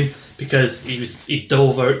during a game. Because he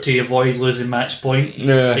dove out to avoid losing match point.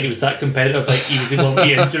 Yeah. Like he was that competitive. Like he was able to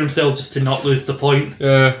injure himself just to not lose the point.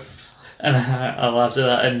 Yeah. And I laughed at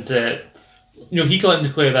that. And he got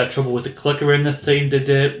into quite a bit of trouble with the click around this time.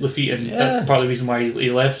 Did Lafitte, and that's part of the reason why he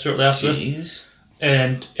left shortly after this.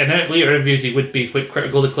 And in later interviews, he would be quite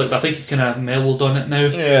critical of the click. But I think he's kind of mellowed on it now.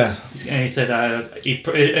 Yeah. And he said he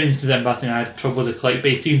said I had trouble with the click,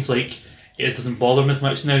 but it seems like it doesn't bother him as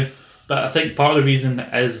much now. But I think part of the reason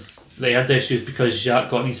is. They had the issues because Jacques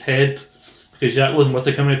got in his head. Because Jacques wasn't with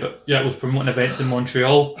the company, but Jacques was promoting events in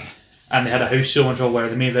Montreal. And they had a house show in Montreal where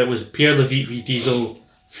the main event was Pierre Lafitte v Diesel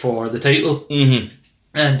for the title. Mm-hmm.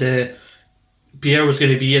 And Pierre was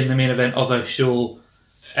going to be in the main event of a show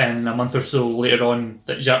in a month or so later on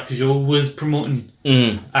that Jacques Rougeau was promoting.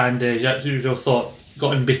 Mm. And Jacques Rougeau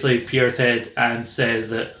got in basically Pierre's head and said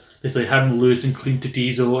that basically him losing clean to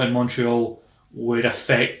Diesel in Montreal would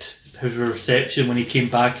affect his reception when he came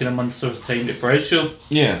back in a month's sort of time for his show.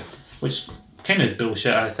 Yeah. Which kind of is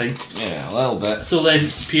bullshit, I think. Yeah, a little bit. So then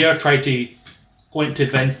Pierre went to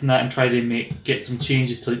Vince and that and tried to get some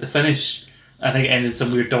changes to like the finish. I think it ended some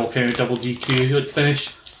weird double count, double DQ like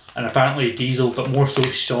finish. And apparently Diesel, but more so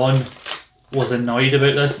Sean, was annoyed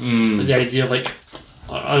about this. The idea of like,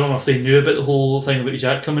 I don't know if they knew about the whole thing about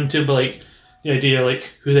Jacques coming to him, but like the idea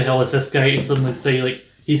like, who the hell is this guy to suddenly say like,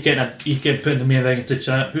 he's getting put in the main event to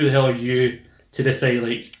champ. Who the hell are you to decide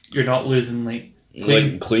like you're not losing like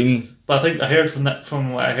clean? Clean. But I think I heard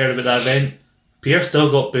from what I heard about that event, Pierre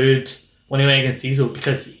still got booed when he went against Diesel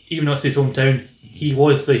because even though it's his hometown, he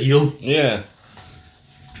was the heel. Yeah.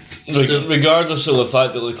 Regardless of the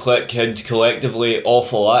fact that the Clique had collectively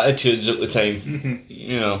awful attitudes at the time,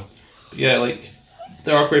 you know. Yeah, like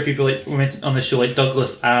there are quite a few people like we mentioned on the show, like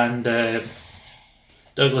Douglas and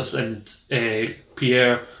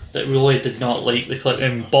Pierre that really did not like the Clique,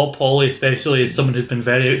 and Bob Holly especially is someone who's been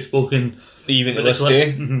very outspoken Even to with the this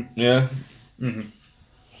clip. day. Mhm. Yeah.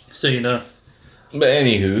 So But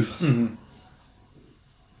anywho,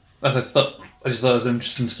 I just thought it was an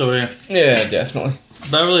interesting story. yeah, definitely.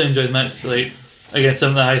 But I really enjoyed the match. Like, again, some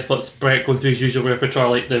of the high spots, Brett going through his usual repertoire,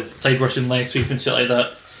 like the side Russian leg sweep and shit like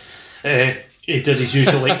that. He did his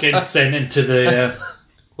usual, like, getting sent into the.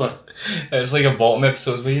 What? It's like a bottom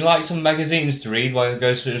episode where you like some magazines to read while he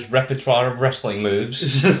goes through his repertoire of wrestling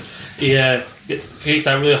moves. He takes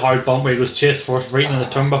that really hard bump where he goes chest first right into the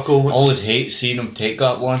turnbuckle. Which, Always hate seeing him take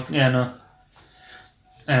that one. Yeah, no.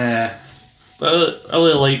 But I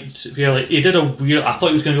really liked. Yeah, like he did a weird. I thought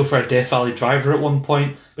he was going to go for a Death Valley driver at one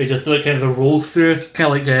point, but he just did kind of the roll through,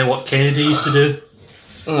 kind of like what Kennedy used to do.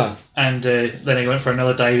 And then he went for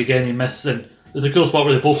another dive again. He missed, and there's a cool spot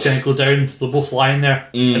where they both kind of go down. So they're both lying there,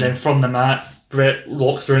 and then from the mat, Brett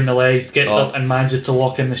locks her in the legs, gets up, and manages to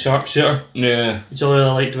lock in the sharpshooter. Yeah. Which I really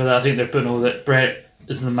liked with that. I think they're putting over that Brett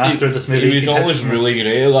is the master of this movie. He was always really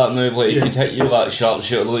great at that move. Like, he Yeah. could hit you with that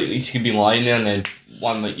sharpshooter. Like, at least he could be lying there and then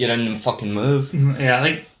one, like, you're in and fucking move. Yeah, I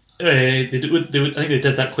think I think they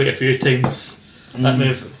did that quite a few times. That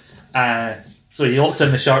move. So he locks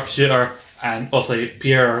in the sharpshooter, and obviously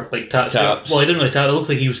Pierre taps. Well, he didn't really tap. It looks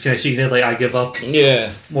like he was kind of shaking his head, like I give up. So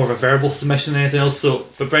Yeah. more of a verbal submission than anything else. So,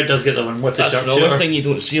 but Brett does get the one with the That's sharpshooter. another thing you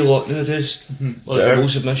don't see a lot nowadays. Well, Verbal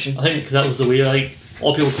submission. I think because that was the way. Like a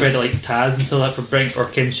lot of people credit like Taz and stuff like that for bringing, or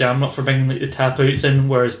Ken Shamrock for bringing like the tap outs in,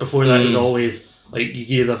 whereas before that it was always like you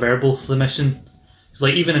gave a verbal submission. It's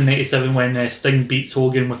like even in '97 when Sting beats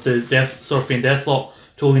Hogan with the Scorpion Deathlock,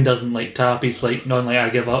 Hogan doesn't like tap. He's like non like I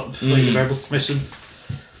give up, like the verbal submission.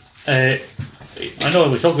 I know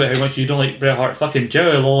we talk about how much you don't like Bret Hart. Fucking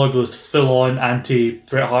Jerry Lawler goes full on anti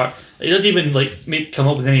Bret Hart. He doesn't even like come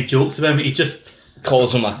up with any jokes about him. He just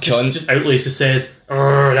Calls him a cunt. just outright just says,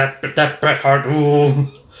 that Bret Hart, ooh.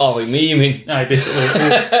 Oh, like me, you mean? Aye, basically.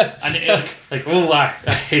 And I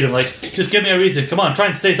hate him. Like, just give me a reason. Come on, try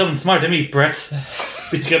and say something smart to me, Brett.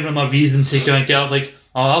 Just giving him a reason to go and get up. Like,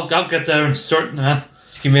 I'll get there and start.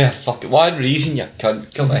 Just give me a fucking... What reason, you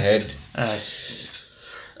cunt? Come ahead. Aye.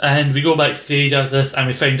 And we go backstage after this, and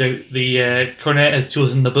we find out the Cornette has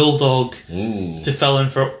chosen the Bulldog to fill in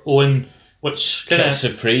for Owen, which kind of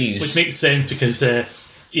surprise. which makes sense because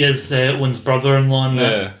he is Owen's brother-in-law.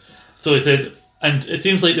 Yeah. So it said, and it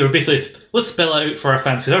seems like they were basically let's spell it out for our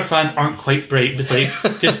fans because our fans aren't quite bright. But like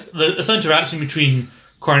because this interaction between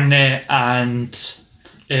Cornette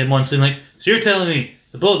and Monson, like, so you're telling me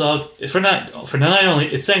the Bulldog is for the night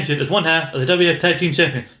only is sanctioned as one half of the WWF Tag Team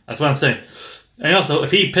Champion. That's what I'm saying. And also, if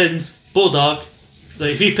he pins Bulldog,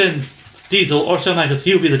 like if he pins Diesel or Shawn Michaels,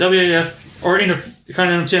 he'll be the WWF or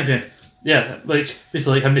Intercontinental Champion. Yeah, like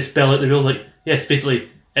basically like having to spell out the rules. Like yes, basically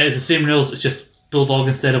it is the same rules. It's just Bulldog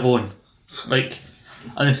instead of Owen. Like,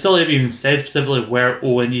 and they still haven't even said specifically where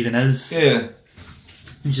Owen even is. Yeah.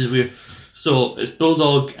 Which is weird. So it's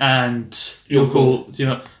Bulldog and Yoko. You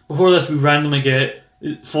know, before this we randomly get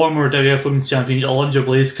former WWF Women's Champion Alundra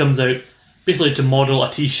Blaze comes out basically to model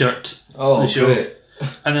a T-shirt. Oh, the show. great.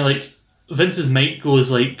 And then like Vince's mic goes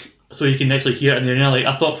like so you can actually hear it in the arena. Like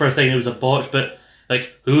I thought for a second it was a botch, but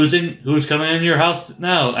like who's coming in your house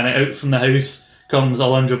now? And out from the house comes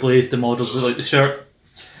Alundra Blaze to model the shirt.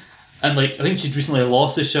 And like I think she'd recently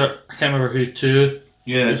lost the shirt. I can't remember who to.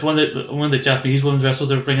 Yeah. It's one of the Japanese women's wrestlers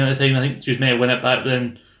they were bringing at the time. I think she was meant to win it back, but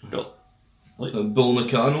then Bull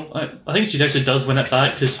Nakano. I think she actually does win it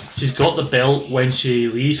back because she's got the belt when she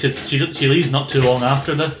leaves because she leaves not too long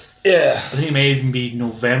after this. Yeah. I think it may even be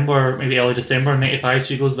November, maybe early December '95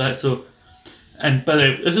 she goes back. So, and by the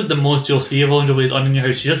way, this is the most you'll see of Alundra Blaze on In Your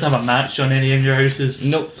House. She doesn't have a match on any In Your Houses.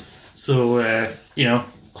 Nope. So,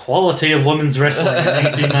 quality of women's wrestling in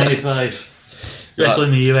 1995. Especially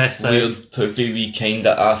in the US. Weird, poofy, wee kind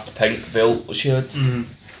of aft pink belt she had.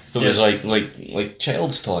 It was like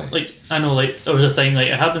child's toy. Like I know, like there was a thing like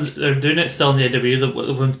it happens. They're doing it still in the AW.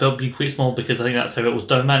 The women's belt being quite small because I think that's how it was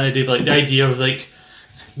done back in the day. But like the idea of like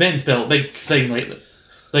men's belt, big thing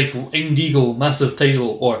like Indigo, massive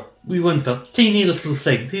title, or we women's belt, tiny little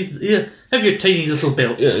thing. Yeah, have your tiny little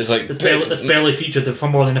belt. Yeah, it's like that's barely featured for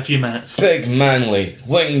more than a few minutes. Big manly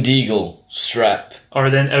winged eagle strap. Or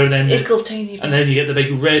then tiny. and then you get the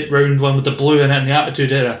big red round one with the blue in it in the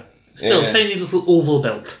Attitude Era. Still tiny little oval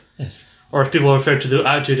belt. Yes. Or if people refer to the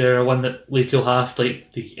Attitude Era one that Lee Cool Half,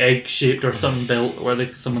 like the egg-shaped or something belt, or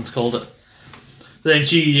someone's called it. But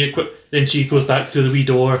then she goes back through the wee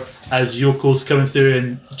door as Yoko's coming through,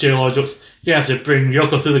 and Jerry Lawler jokes, "You have to bring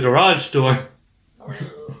Yoko through the garage door."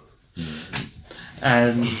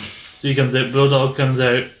 And so he comes out, Bulldog comes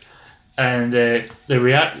out, and they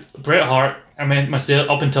react. Bret Hart, I mean myself,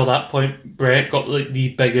 up until that point, Bret got like the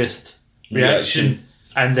biggest reaction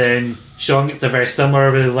And then Shawn gets a very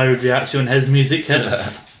similar, really loud reaction when his music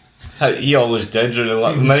hits. He always did, really.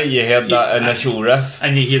 Like, the minute you heard that initial riff.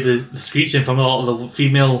 And you hear the screeching from a lot of the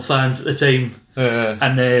female fans at the time.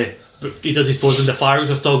 And he does his pose and the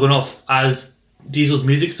fireworks are still going off as Diesel's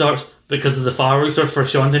music starts. Because of the fireworks are for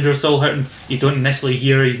Shawn's intro still hitting, you don't initially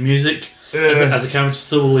hear his music as the camera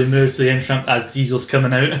slowly moves to the entrance as Diesel's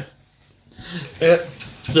coming out.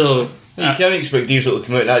 So you can't expect Diesel to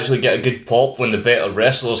come out and actually get a good pop when the better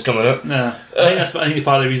wrestler's coming out. Nah, I think it's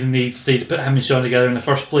part of the reason they decided to put him and Shawn together in the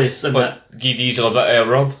first place. And give Diesel a bit of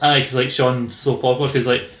a rub. Because like Shawn's so popular, because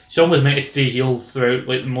like Shawn was meant to stay heel throughout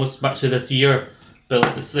like most much of this year. But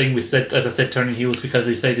like, the thing we said, as I said, turning heels because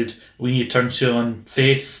they decided we need to turn Shawn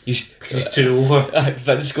face because he's too over.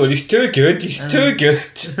 Vince going, he's too good, he's too good.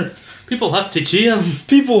 People have to cheer him.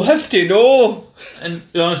 People have to know. And to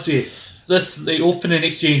be honest with you, the opening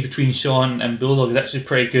exchange between Shawn and Bulldog is actually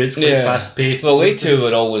pretty good. It's pretty fast paced. Well, they two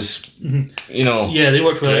were always, you know. Yeah, they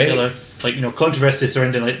worked well together. Like, you know, controversy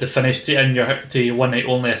surrounding like the finish to One Night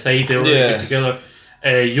Only aside, they were really good together.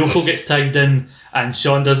 Yoko gets tagged in, and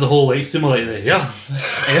Shawn does the whole like simulate the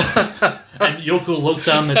and Yoko looks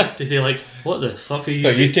at him to say like, "What the fuck are you?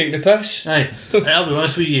 Are you taking the piss?" Aye, and I'll be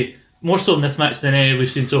honest with you, more so in this match than any we've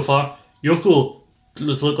seen so far. Yoko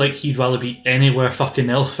looked like he'd rather be anywhere fucking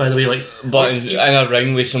else. By the way, like, but in a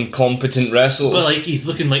ring with some competent wrestlers. But like he's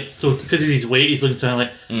looking like so because of his weight, he's looking something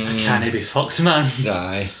like, "I can't be fucked, man."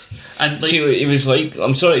 Aye. And like, see, he was like,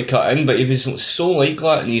 I'm sorry to cut in, but he was so like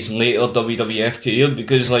that in his later WWF career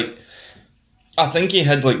because, like, I think he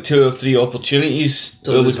had like 2 or 3 opportunities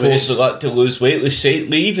over the course of that to lose weight.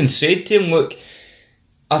 They even said to him, look,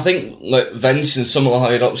 I think like Vince and some of the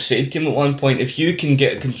higher ups said to him at one point, if you can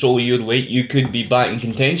get control of your weight, you could be back in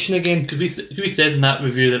contention again. Could we said in that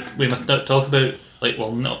review that we must not talk about, like,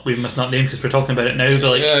 well, no, we must not name because we're talking about it now, but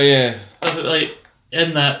like, like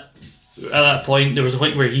in that. At that point, there was a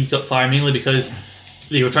point where he got fired mainly because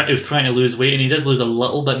he was trying to lose weight, and he did lose a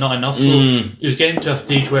little, but not enough. Though. He was getting to a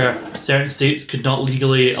stage where certain states could not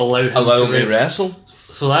legally allow him to wrestle.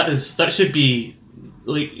 So that should be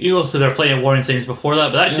like, you know, so they're playing warning signs before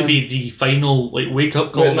that, but that should be the final like wake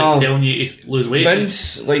up call, telling you to lose weight.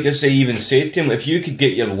 Vince, like I say, even said to him, if you could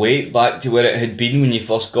get your weight back to where it had been when you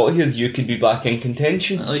first got here, you could be back in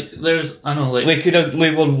contention. Like they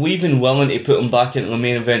were even willing to put him back into the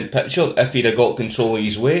main event picture if he'd have got control of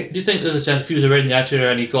his weight. Do you think there's a chance if he was around the Attitude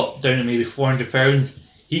Era and he got down to maybe 400 pounds,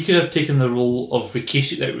 he could have taken the role of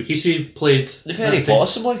Rikishi that Rikishi played? Very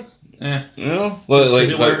possibly. Yeah. Yeah. Well, like,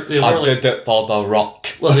 I did it for the Rock.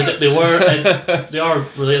 Well, they were. They are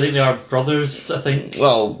really. I think they are brothers. I think.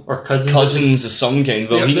 Well, or cousins. Cousins of some kind.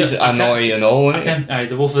 Well, he's Anoa'i and all.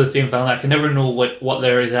 They're both of the same family. I can never know what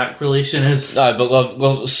their exact relation is. Aye, but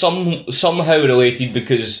they're somehow related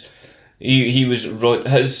because he was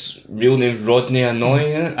his real name Rodney Anoa'i.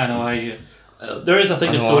 Isn't it? Anoa'i. There is, I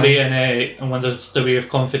think, a story in one of the WF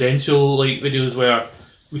Confidential like videos where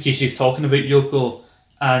Rikishi's talking about Yoko.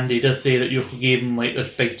 And he does say that Yoko gave him like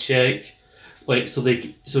this big check, like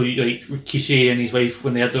Rikishi and his wife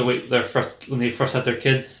when they had their first had their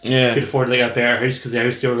kids, could afford like a better house because the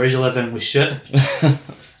house they were originally living in was shit.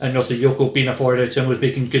 And also Yoko being afforded to him was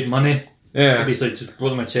making good money. Yeah, so basically just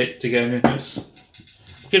wrote him a check to get a new house.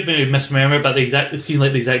 Could maybe misremember, but it seemed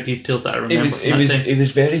like the exact details that I remember. He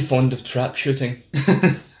was very fond of trap shooting.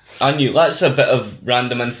 I knew that's a bit of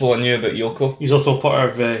random info I knew about Yoko. He's also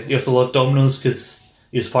part of he also loved Domino's because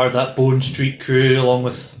he was part of that Bone Street crew along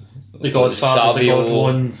with the Godfather, the God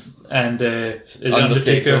Ones, and the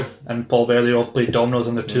Undertaker and Paul Bearley all played Domino's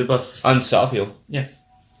on the tour bus. And Savio. Yeah,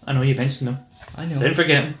 I know you mentioned him. I know. Didn't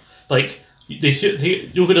forget him. Like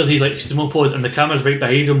Yoko does his like sumo pose and the camera's right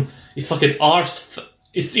behind him. His fucking arse.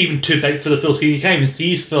 It's even too big for the full screen. You can't even see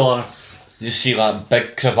his full arse. You see that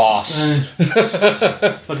big crevasse.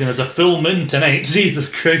 Fucking there's a full moon tonight.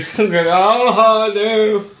 Jesus Christ. Oh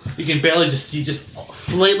no. You can barely just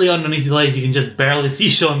slightly underneath his legs. You can just barely see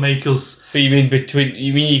Shawn Michaels. But you mean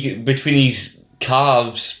between his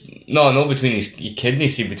calves? No, not between his. You couldn't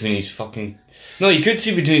see between his fucking. No, you could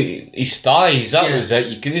see between his thighs. That was it.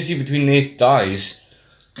 You couldn't see between the thighs.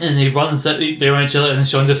 And he runs. They run each other, and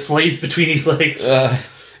Shawn just slides between his legs.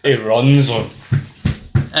 He runs on.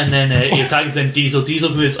 And then he tags in Diesel.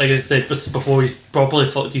 Diesel was, like I said before, he's properly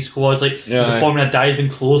fucked his squads. Like, he's performing a diving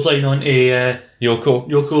clothesline on a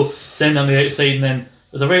Yoko, sending him to the outside, and then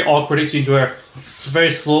there's a very awkward exchange where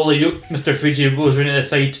very slowly Mr. Fuji goes around to the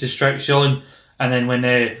side to distract Shawn, and then when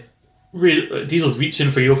Diesel's reaching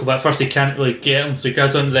for Yoko, but at first he can't really get him, so he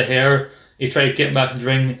grabs onto the hair, he tries to get him back in the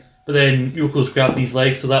ring, but then Yoko's grabbing his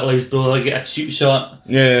legs, so that allows Bill to get a cheap shot.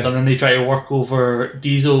 Yeah. And then they try to work over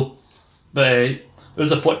Diesel, but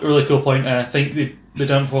there's a really cool point, and I think they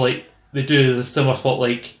done for like they do the similar spot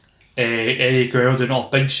like Eddie Guerrero doing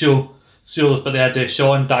off Big Show shows, but they had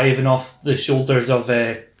Shawn diving off the shoulders of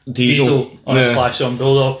Diesel on a splash on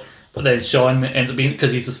Bulldog. But then Shawn ends up being,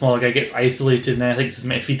 because he's the smaller guy, gets isolated, and I think it's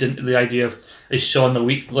meant to feed into the idea of is Shawn the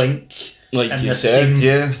weak link? Like you said,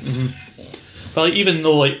 yeah. Mm-hmm. But like, even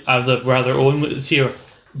though like I have the rather own was here,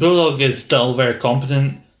 Bulldog is still very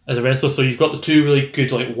competent as a wrestler. So you've got the two really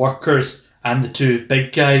good like workers and the two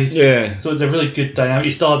big guys. Yeah. So it's a really good dynamic.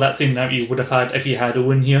 You still have that same dynamic you would have had if you had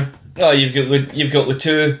Owen here. Oh, you've got the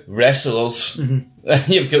two wrestlers. Mm-hmm.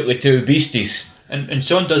 You've got the two beasties. And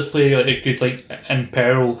Shawn does play like, a good like in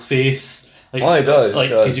peril face. Like, he does. Like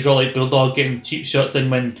because you've got like Bulldog getting cheap shots in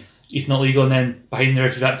when he's not legal, and then behind the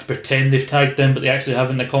referee have to pretend they've tagged him, but they actually have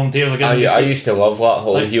in the commentator. Like, I used to love that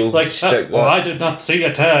whole heel stick. Well, I did not see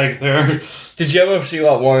a tag there. Did you ever see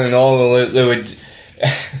that one and all? They would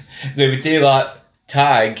they would do that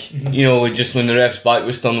tag, you know, just when the ref's back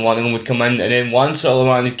was done, one of them would come in, and then once all the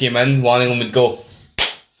man who came in, one of them would go.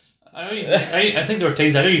 I think there were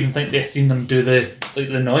times I don't even think they've seen them do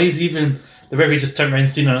the noise even. The referee just turned around,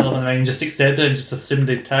 seen another one, and just accepted it and just assumed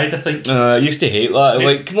they'd tagged, I think. I used to hate that.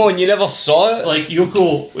 Like, come on, you never saw it. Like,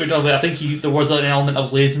 Yoko, I think there was an element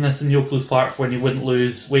of laziness in Yoko's part when he wouldn't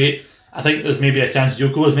lose weight. I think there's maybe a chance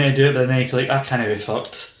Yoko was meant to do it, but then he's like, I can't be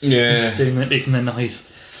fucked. Yeah. Doing it, making the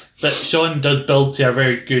noise. But Shawn does build to a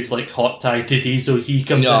very good, like, hot tag to Diesel. He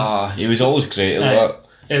comes in. He was always great at that.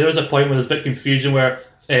 There was a point where there's a bit of confusion where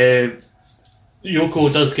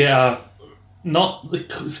Yoko does get a not the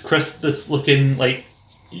crispest looking like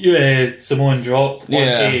Samoan drop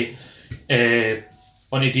onto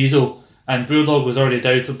Diesel, and Bulldog was already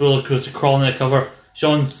down, so Bulldog goes to crawl in the cover.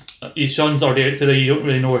 Shawn's already out, so you don't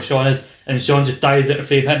really know where Shawn is, and Shawn just dives out of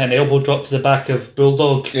frame, hitting an elbow drop to the back of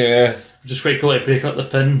Bulldog. Yeah, which is quite cool to break up the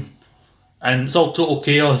pin, and it's all total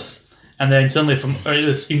chaos. And then suddenly from out of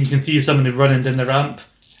the screen you can see somebody running down the ramp,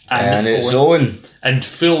 and it's Owen in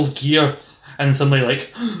full gear. And somebody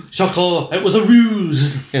like, Shaka, it was a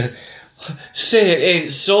ruse. Say it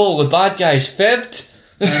ain't so, the bad guy's fibbed.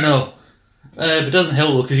 I know. But it doesn't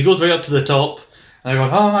help though, because he goes right up to the top. And they're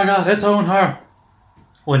going, oh my god, it's on her.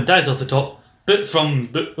 When dives off the top, boot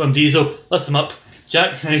from Diesel, lifts him up,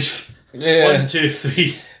 jackknife. Yeah. 1, 2,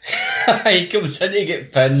 3. He comes in to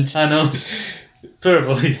get pinned. I know. Poor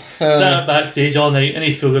boy. Sat backstage all night, and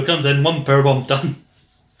he's full. Comes in, one powerbomb done.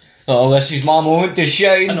 Oh, this is my moment to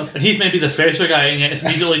shine. I know. And he's maybe the fresher guy, and yet it's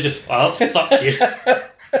immediately just, well, fuck you.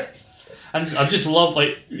 And I just love,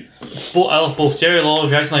 like, I love both Jerry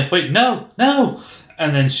Lawler's reaction, like, wait, no.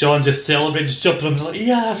 And then Shawn just celebrates, jumping on him, like,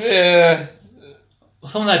 yes. Yeah.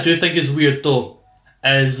 Something I do think is weird, though,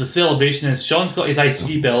 is the celebration is Shawn's got his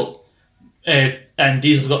IC belt, and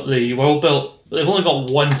Diesel's got the world belt, but they've only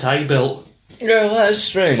got one tag belt. Yeah, that's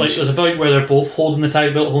strange. Like, there's a point where they're both holding the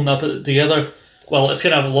tag belt, holding up together. Well, it's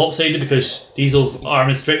kind of lopsided because Diesel's arm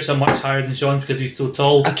is stretched so much higher than Shawn's because he's so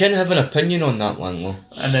tall. I kind of have an opinion on that one, though.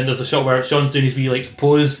 And then there's a shot where Shawn's doing his wee, like,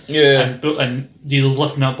 pose. Yeah. And Diesel's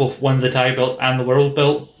lifting up both one of the tag belts and the world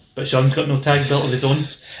belt. But Shawn's got no tag belt of his own.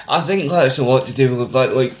 I think that's a lot to do with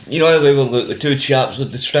that. Like, you know how they were like, the two chaps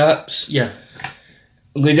with the straps? Yeah.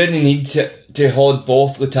 They didn't need to hold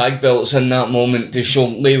both the tag belts in that moment to show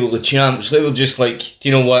they were the champs. They were just like, do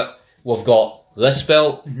you know what? We've got this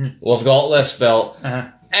belt, we've got this belt,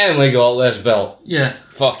 and we got this belt. Yeah.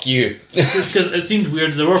 Fuck you. Because it seems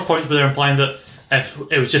weird. There were points where they're implying that if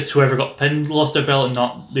it was just whoever got pinned lost their belt and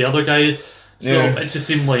not the other guy. So it just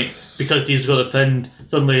seemed like, because Diesel got it pinned,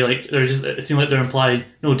 suddenly like it seemed like they're implying,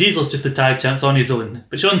 no, Diesel's just the tag champs on his own.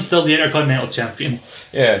 But Shawn's still the Intercontinental Champion.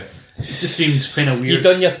 Yeah. It just seemed kind of weird. You've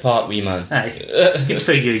done your part, wee man. Aye. Good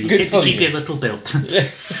for you. You get to keep your little belt.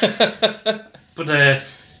 But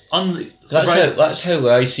that's how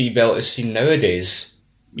the IC belt is seen nowadays.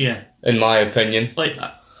 Yeah. In my opinion. Like,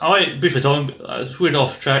 I might briefly talk, it's weird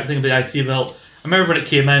off track thing about the IC belt. I remember when it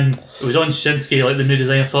came in, it was on Shinsuke, like the new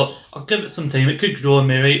design. I thought, I'll give it some time, it could grow on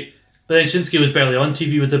me, right? But then Shinsuke was barely on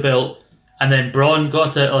TV with the belt, and then Braun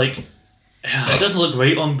got it, like, it doesn't look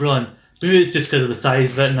right on Braun. Maybe it's just because of the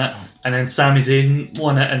size of it and that. And then Sami Zayn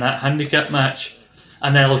won it in that handicap match.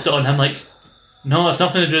 And then I looked at it on him like, no, it's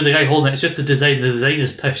nothing to do with the guy holding it, it's just the design. The design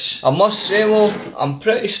is pish. I must say though, I'm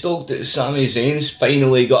pretty stoked that Sami Zayn's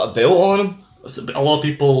finally got a belt on him. A lot of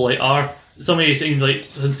people like are. Somebody saying like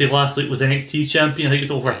since he last like was NXT champion, I think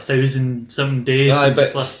it's over 1,000 days. Aye,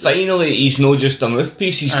 but finally he's not just a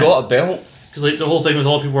mouthpiece, he's got a belt. Because like the whole thing was,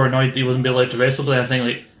 all people were annoyed that he wasn't being allowed to wrestle, but I think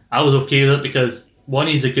like I was okay with it because one,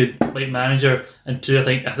 he's a good like manager, and two, I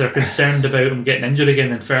think if they're concerned about him getting injured again,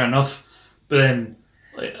 then fair enough. But then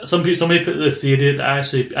Like, somebody put this theory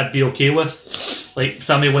that I'd be okay with. Like,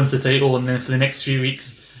 Sammy wins the title, and then for the next 3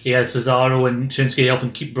 weeks, he has Cesaro and Shinsuke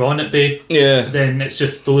helping keep Braun at bay. Yeah. Then it's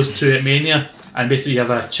just those two at Mania, and basically you have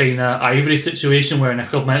a China Ivory situation where in a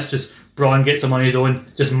couple minutes, just Braun gets him on his own,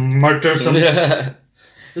 just murders him. Yeah.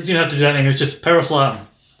 Doesn't even have to do anything. It's just power slam,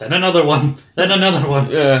 then another one, then another one.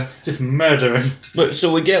 Yeah. Just murdering. But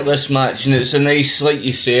so we get this match, and it's a nice, like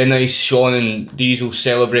you say, a nice Shawn and Diesel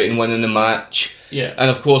celebrating winning the match. Yeah. And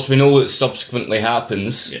of course, we know what subsequently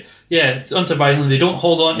happens. Yeah, it's unsurprisingly, they don't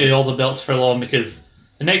hold on to all the belts for long because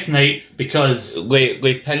the next night, because...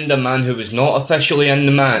 They pinned a man who was not officially in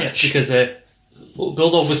the match. Yes, because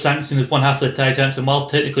Bulldog was sanctioned as one half of the tag champs, and while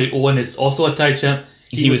technically Owen is also a tag champ,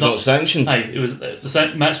 he was not sanctioned. Aye, it was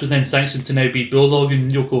the match was then sanctioned to now be Bulldog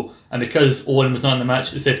and Yoko, and because Owen was not in the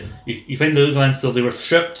match, they said you pinned the man, so they were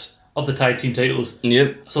stripped of the tag team titles.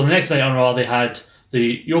 Yep. So the next night on Raw, they had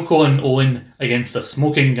the Yoko and Owen against the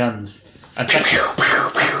Smoking Guns, and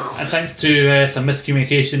thanks to some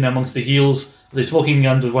miscommunication amongst the heels, the Smoking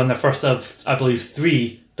Guns would won their first of, I believe,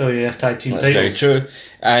 3 WWF tag team That's titles. very true.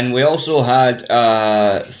 And we also had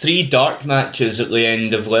 3 dark matches at the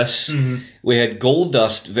end of this. Mm-hmm. We had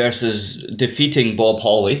Goldust versus defeating Bob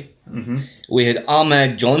Holly. Mm-hmm. We had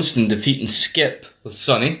Ahmed Johnson defeating Skip with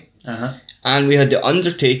Sonny. Uh-huh. And we had The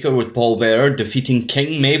Undertaker with Paul Bearer defeating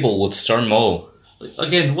King Mabel with Sir Mo.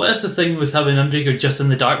 Again, what is the thing with having Undertaker just in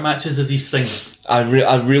the dark matches of these things? I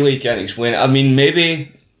really can't explain it. I mean,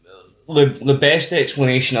 maybe the best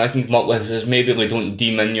explanation I can come up with is maybe they don't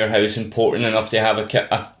deem In Your House important enough to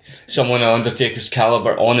have someone of Undertaker's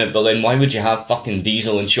caliber on it, but then why would you have fucking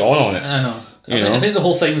Diesel and Shawn on it? I know. I I think the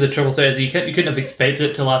whole thing with the triple threat is you couldn't have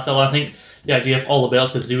expected it to last that long. I think the idea of all the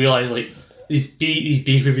belts is they realise like these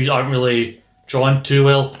pay-per-views aren't really drawn too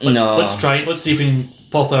well. Let's see if we can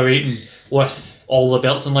pop a rating with all the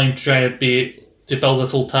belts in line to try to build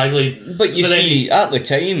this whole tagline. But see, at the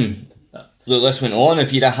time that this went on,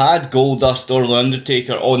 if you'd have had Goldust or The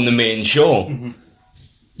Undertaker on the main show,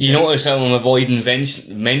 you notice how I'm avoiding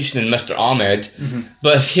mentioning Mr. Ahmed,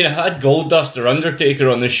 but if you'd have had Goldust or Undertaker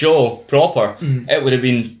on the show proper, it would have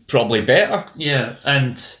been probably better. Yeah,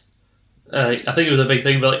 and I think it was a big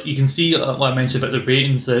thing, but like, you can see what I mentioned about the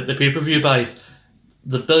ratings, the pay-per-view buys.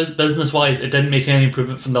 The business-wise, it didn't make any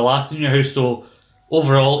improvement from the last In Your House, so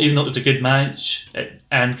overall, even though it was a good match,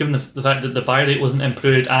 and given the fact that the buy rate wasn't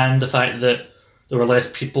improved and the fact that there were less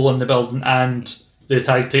people in the building and the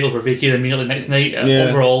tag titles were vacated immediately the next night,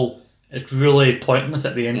 overall, it's really pointless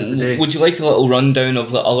at the end of the day. Would you like a little rundown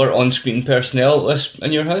of the other on-screen personnel list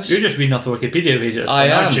In Your House? You're just reading off the Wikipedia page. I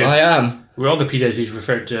am. We're all Wikipedia is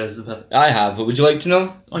referred to as the... I have, but would you like to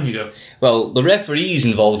know? On you go. Well, the referees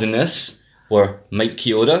involved in this were Mike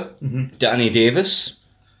Chioda, Danny Davis,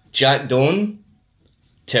 Jack Doan,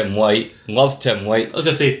 Tim White. Love Tim White. I was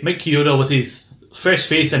going to say, Mike Chioda with his fresh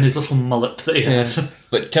face and his little mullet that he had.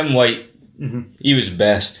 But Tim White, he was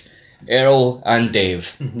best. Earl and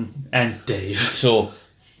Dave. And Dave. So,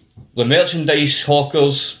 the merchandise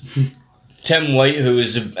hawkers, Tim White, who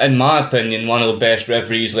is, in my opinion, one of the best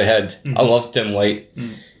referees they had. I love Tim White.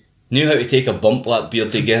 Knew how to take a bump that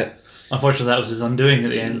beard to get. Unfortunately, that was his undoing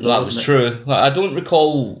at the end. That was true. I don't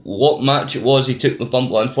recall what match it was he took the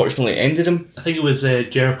bump that unfortunately ended him. I think it was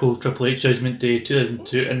Jericho Triple H Judgment Day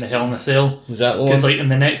 2002 in the Hell in a Cell. Was that the one? Because like in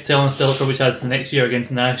the next Hell in a Cell, which has the next year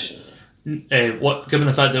against Nash, given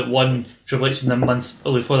the fact that one Triple H in the months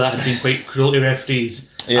before that had been quite cruel to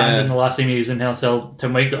referees, and in the last time he was in Hell in a Cell,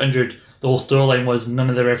 Tim White got injured. The whole storyline was none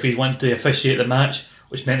of the referees wanted to officiate the match,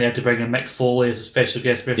 which meant they had to bring in Mick Foley as a special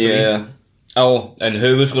guest referee. Yeah. Oh, and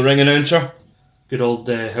who was the ring announcer? Good old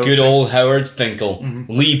Howard. Good old Howard Finkel.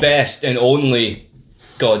 The best and only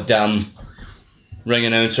goddamn ring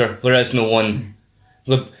announcer. There is no one.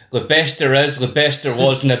 The best there is, the best there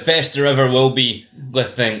was, and the best there ever will be, I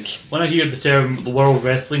think. When I hear the term the World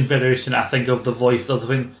Wrestling Federation, I think of the voice of the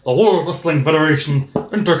thing, the World Wrestling Federation,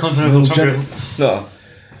 Intercontinental Champion. No.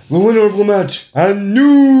 The winner of the match, a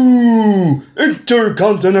new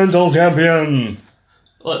Intercontinental Champion.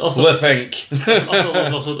 Also, I think.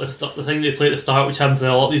 also the thing they play at the start, which happens in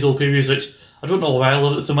a lot of these old previews, which I don't know why I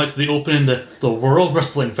love it so much, the opening, the World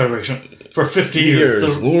Wrestling Federation for 50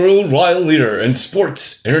 years. The world wide leader in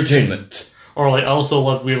sports entertainment. Or like, I also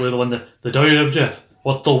love weirdly the one, the WWF,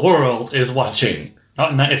 what the world is watching.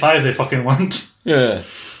 Not in 95 they fucking weren't. Yeah.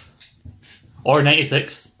 Or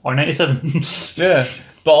 96. Or 97. Yeah.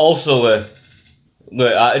 But also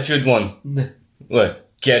the Attitude one.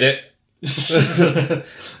 Get it?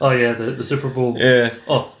 Oh yeah, the Super Bowl. Yeah.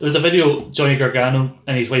 Oh, there was a video Johnny Gargano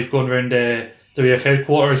and his wife going around WWF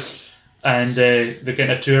headquarters and they're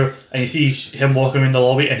getting a tour, and you see him walking around the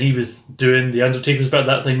lobby, and he was doing the Undertaker's bit,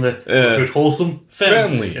 that thing, the good wholesome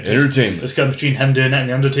family entertainment. It's kind of between him doing it and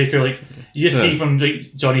the Undertaker. Like you see from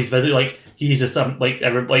like Johnny's visit, like he's just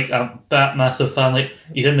that massive fan. Like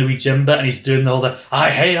he's in the wee gym bit, and he's doing all the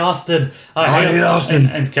I hate Austin, I hate Austin,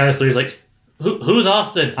 and Kyle Slater's like, who's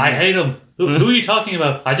Austin? I hate him. Who are you talking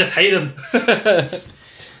about? I just hate him.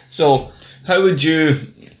 So how would you?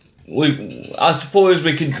 I suppose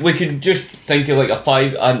we could just think of like a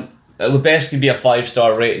 5, and the best could be a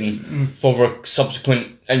 5-star rating for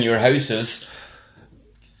subsequent In Your Houses.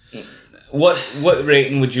 What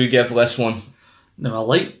rating would you give this one? No, I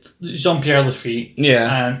liked Jean-Pierre Lafitte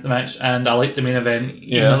and the match, and I liked the main event,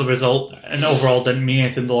 even though the result and overall didn't mean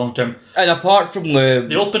anything in the long term. And apart from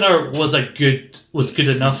the opener was good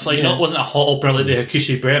enough. Like, it wasn't a hot opener like the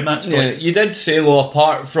Hakushi Brett match. But you did say, well,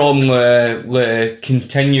 apart from the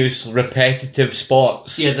continuous repetitive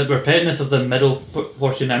spots. Yeah, the repetitiveness of the middle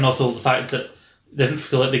portion, and also the fact that they didn't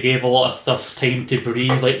feel like they gave a lot of stuff time to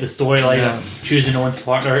breathe, like the storyline of choosing one's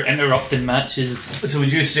partner, interrupting matches. So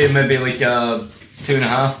would you say maybe like a 2.5,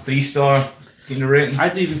 3-star in the rating?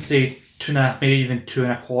 I'd even say 2.5, maybe even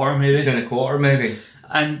 2.25, maybe. 2.25, maybe.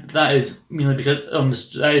 And that is mainly because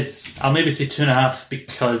I'll maybe say 2.5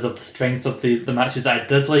 because of the strength of the matches that I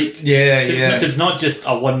did like. Yeah. Because it's not just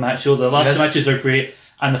a one-match show. The last two matches are great,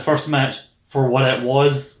 and the first match, for what it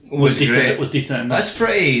was decent. Great. It was decent enough. That's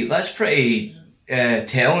pretty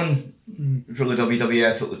telling for the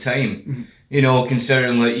WWF at the time. You know,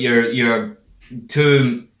 considering like your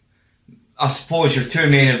two, I suppose your 2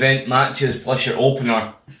 main event matches plus your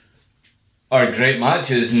opener are great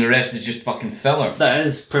matches, and the rest is just fucking filler. That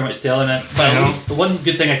is pretty much telling it. But at least the one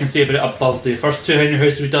good thing I can say about it above the first 2 In Your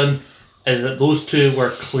House we've done is that those 2 were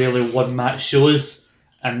clearly one-match shows,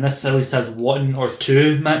 and this at least has 1 or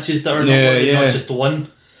 2 matches that are not just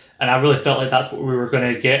one. And I really felt like that's what we were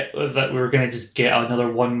going to get, that we were going to just get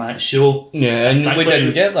another one-match show. Yeah, and we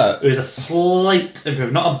didn't get that. It was a slight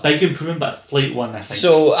improvement, not a big improvement, but a slight one, I think.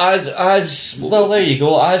 So well, there you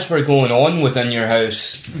go. As we're going on within your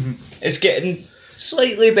house, it's getting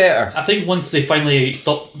slightly better. I think once they finally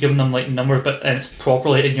stop giving them like numbers, and it's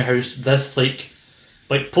properly In Your House, this like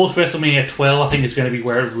post WrestleMania 12, I think is going to be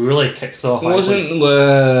where it really kicks off. What was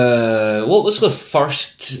the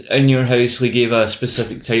first In Your House they gave a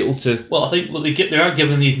specific title to? Well, I think they are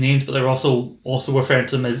giving these names, but they're also referring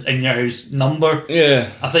to them as In Your House number. Yeah.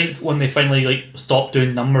 I think when they finally stop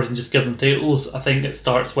doing numbers and just give them titles, I think it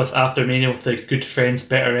starts with after Mania with the Good Friends,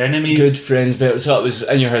 Better Enemies. Good Friends, Better. So that was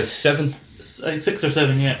In Your House 7. 6 or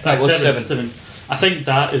 7, yeah. That was 7. I think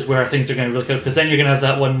that is where things are going to really go, because then you're going to have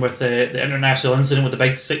that one with the international incident with the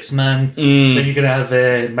big 6-man. Then you're going to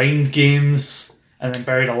have Mind Games, and then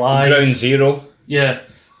Buried Alive. Ground Zero. Yeah.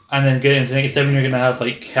 And then getting into 97, you're going to have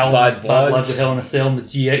like Bad Blood with Hell in a Cell, and the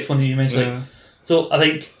GX one that you mentioned. So I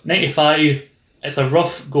think 95, it's a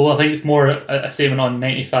rough go. I think it's more a statement on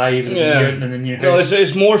 95 than the New House. No,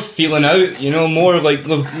 it's more feeling out, more like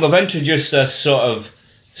they've introduced this sort of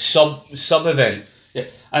sub-event. Yeah,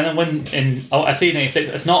 and then I say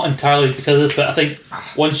 96, it's not entirely because of this, but I think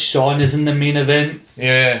once Shawn is in the main event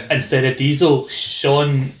instead of Diesel,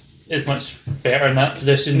 Shawn is much better in that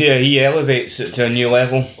position. Yeah, he elevates it to a new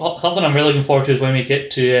level. Something I'm really looking forward to is when we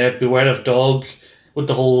get to Beware of Dog, with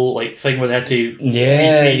the whole thing where they had to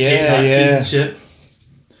retake matches and shit.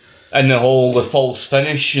 And the false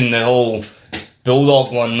finish and the whole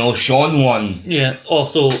Bulldog one, no Shawn one. Yeah,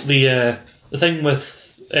 also the thing with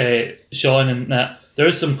Shawn and that, there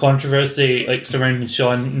is some controversy surrounding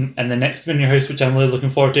Shawn and the next In Your House, which I'm really looking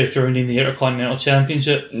forward to, surrounding the Intercontinental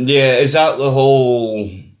Championship. Yeah, is that the whole...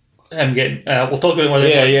 Him getting... we'll talk about more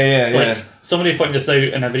later. Yeah. Somebody pointed this out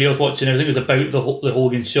in a video I was watching. I think it was about the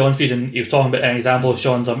Hogan-Shawn feud, and he was talking about an example of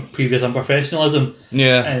Shawn's previous unprofessionalism.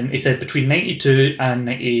 Yeah. And he said between 92 and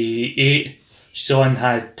 98, Shawn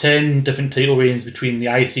had 10 different title reigns between the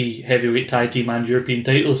IC Heavyweight Tag Team and European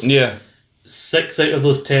titles. Yeah. 6 out of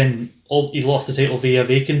those 10, he lost the title via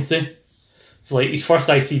vacancy. So his first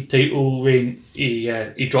IC title reign,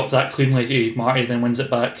 he drops that cleanly to Marty, then wins it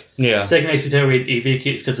back. Yeah. Second IC title reign, he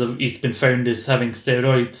vacates because he's been found as having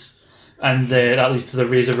steroids, and that leads to the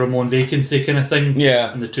Razor Ramon vacancy kind of thing.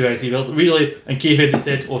 Yeah. And the 2 IC belts. Really, and kayfabe, they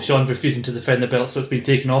said, Shawn's refusing to defend the belt, so it's been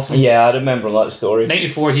taken off him. Yeah, I remember that story.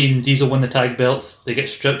 94, he and Diesel win the tag belts. They get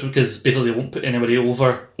stripped because basically they won't put anybody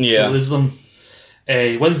over to lose them.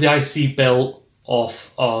 He wins the IC belt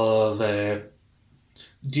off of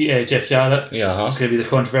Jeff Jarrett. Yeah. It's going to be the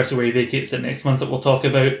controversy where he vacates it next month that we'll talk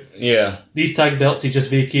about. Yeah. These tag belts he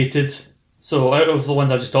just vacated. So out of the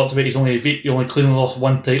ones I just talked about, he only cleanly lost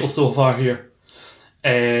 1 title so far here.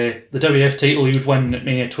 The WF title he would win at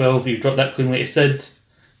Mania 12, he dropped that cleanly to Sid.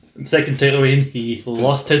 Second title reign, he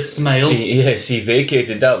lost his smile. Yes, he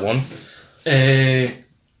vacated that one. And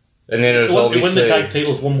then there's he obviously... won the tag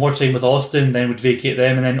titles one more time with Austin, then would vacate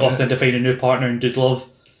them, and then Austin had to find a new partner in Dude Love.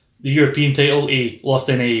 The European title, he lost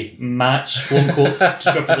in a match, quote unquote,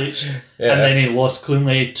 to Triple H, and then he lost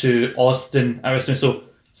cleanly to Austin at WrestleMania. So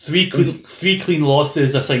three clean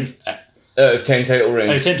losses, I think. Out of 10 title reigns.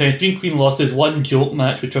 Out of 10 times, 3 clean losses, 1 joke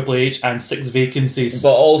match with Triple H, and 6 vacancies.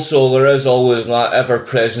 But also, there is always that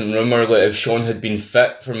ever-present rumour that if Shawn had been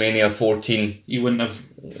fit for Mania 14, he wouldn't have.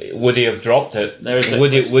 Would he have dropped it?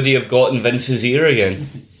 Would he have gotten Vince's ear again?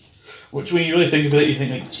 Which, when you really think about it, you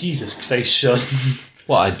think, like, Jesus Christ, Shawn.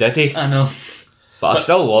 What a ditty. I know. But I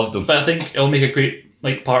still loved him. But I think it'll make a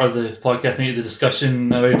great part of the podcast, maybe the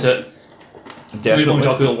discussion about it. Definitely. We're going to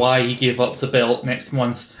talk about why he gave up the belt next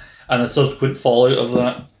month and the subsequent fallout of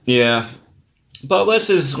that. Yeah. But this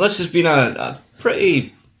has been a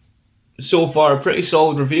pretty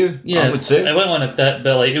solid review, yeah, I would say. I went on a bit,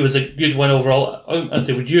 but like, it was a good one overall. I'd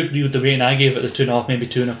say, would you agree with the rating I gave it, the 2.5, maybe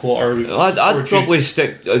 2.25? I'd probably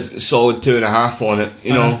stick a solid 2.5 on it,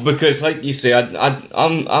 you know, because like you say,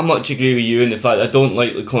 I much agree with you in the fact I don't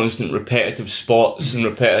like the constant repetitive spots and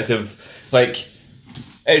repetitive, like,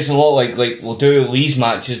 it's a lot like we'll do Lee's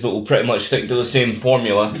matches, but we'll pretty much stick to the same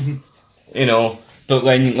formula, you know. But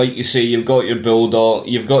then, like you say, you've got your Bulldog,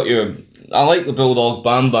 I like the Bulldog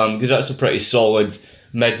Bam Bam because that's a pretty solid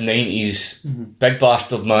mid-90s big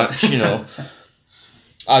bastard match, you know.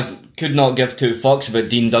 I could not give 2 fucks about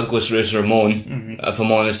Dean Douglas Razor Ramon, if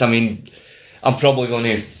I'm honest. I mean, I'm probably going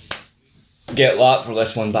to get that for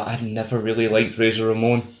this one, but I've never really liked Razor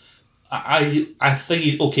Ramon. I think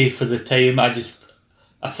he's okay for the time.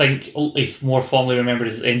 I think he's more fondly remembered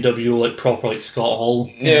as NWO, like proper, like Scott Hall.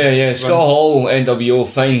 Yeah, Scott Hall, NWO,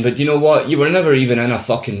 fine, but you know what? You were never even in a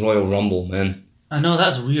fucking Royal Rumble, man. I know,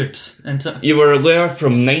 that's weird, isn't it? You were there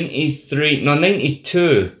from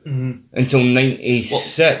 92 until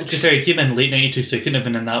 96. Well, sorry, he came in late 92, so he couldn't have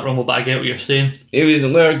been in that Rumble, but I get what you're saying. He was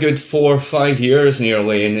there a good 4 or 5 years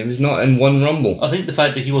nearly, and he was not in one Rumble. I think the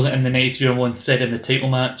fact that he wasn't in the 93 Rumble instead in the title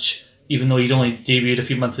match, even though he'd only debuted a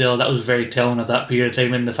few months earlier, that was very telling of that period of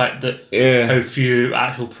time, and the fact that how few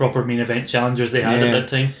actual proper main event challengers they had at that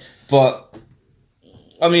time. But,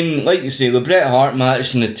 I mean, like you say, the Bret Hart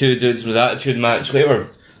match and the 2 dudes with Attitude match, they were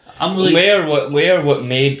what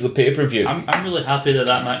made the pay-per-view. I'm really happy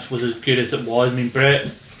that match was as good as it was. I mean, Bret,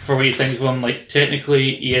 for what you think of him, like,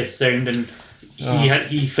 technically he is sound, and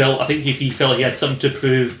he felt he had something to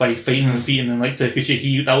prove by fighting and defeating, and like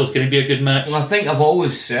Takushi, that was going to be a good match. Well, I think I've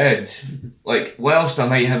always said, like, whilst I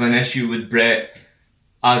might have an issue with Bret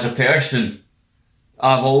as a person,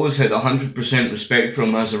 I've always had 100% respect for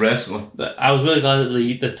him as a wrestler. But I was really glad that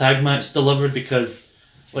the tag match delivered, because,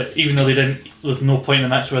 like, even though there was no point in the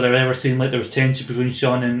match where there ever seemed like there was tension between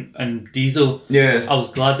Shawn and Diesel. Yeah. I was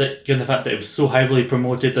glad that, given the fact that it was so heavily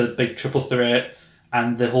promoted, the big triple threat,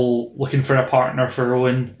 and the whole looking for a partner for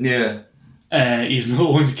Owen. Yeah. Even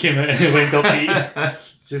though Owen came out and he went up eat.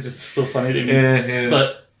 It's just so funny to me. Yeah.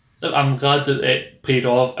 But I'm glad that it paid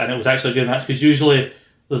off and it was actually a good match, because usually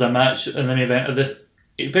there's a match in the main event of this,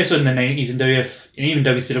 especially in the 90s and WF, and even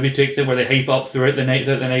WCW takes it, where they hype up throughout the night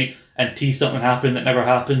and tease something happened that never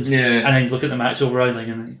happened. Yeah. And then you look at the match overall like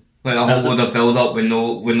a whole load of build up with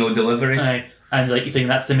no delivery. Aye. And like you think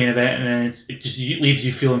that's the main event, and then it just leaves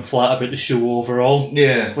you feeling flat about the show overall.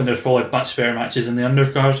 Yeah. When there's probably much better matches in the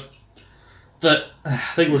undercard. But I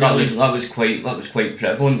think that was quite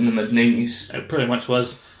prevalent in the mid-90s. It pretty much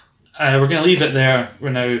was. We're going to leave it there for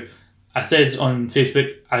now. I said on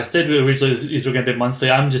Facebook, originally these were going to be monthly.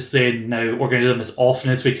 I'm just saying now we're going to do them as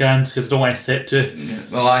often as we can, because I don't want to set to. Yeah.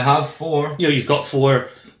 Well, I have 4. You've got 4.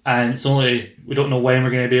 And it's only, we don't know when we're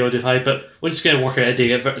going to be able to do 5, but we're just going to work out a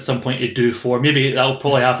day at some point to do 4. Maybe that'll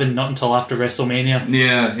probably happen not until after WrestleMania.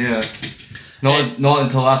 Yeah. Not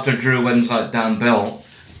until after Drew wins that damn belt.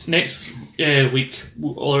 Next week,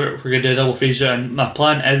 we're going to do a double feature, and my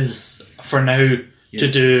plan is, for now,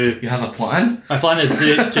 to do... You have a plan? My plan is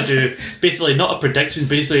to do, basically, not a prediction,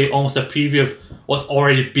 basically almost a preview of what's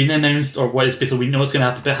already been announced, or what is basically we know it's going to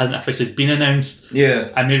happen but hasn't officially been announced. Yeah.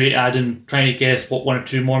 And maybe trying to guess what 1 or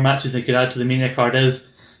 2 more matches they could add to the Mania card is.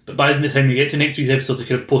 But by the time we get to next week's episode, they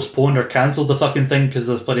could have postponed or cancelled the fucking thing because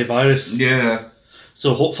of this bloody virus. Yeah.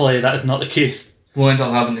 So hopefully that is not the case. We'll end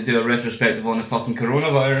up having to do a retrospective on the fucking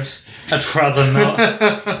coronavirus. I'd rather not.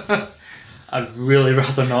 I'd really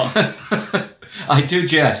rather not. I do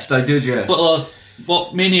jest.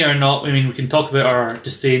 Well, Mania or not, I mean, we can talk about our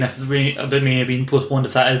disdain about Mania being postponed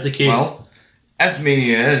if that is the case. Well, if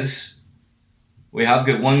Mania is, we have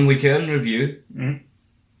got 1 weekend review.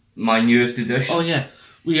 my newest edition. Oh yeah,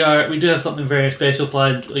 we do have something very special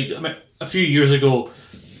planned. Like a few years ago,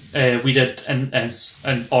 we did in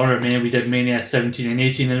honour of Mania, we did Mania 17 and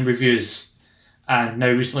 18 in reviews, and now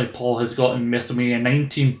recently Paul has gotten WrestleMania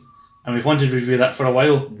 19, and we've wanted to review that for a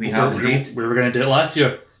while. We have indeed. We were going to do it last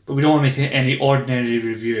year, but we don't want to make it any ordinary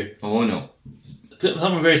review. Oh no.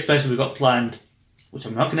 Something very special we got planned, which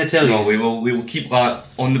I'm not going to tell you. No, we will keep that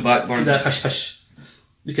on the back burner. Keep that hush hush,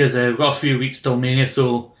 because we've got a few weeks till Mania,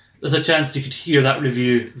 so there's a chance you could hear that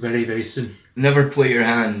review very, very soon. Never play your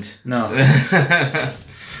hand. No.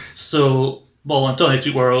 So, well, until next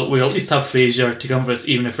week, we'll at least have Fraser to come for us,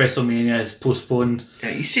 even if WrestleMania is postponed. Yeah,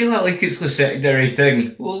 you say that like it's a secondary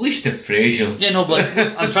thing. Well, at least if Fraser. Yeah, no, but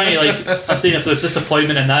I'm trying to, I'm saying if there's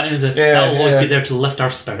disappointment in that, that'll always be there to lift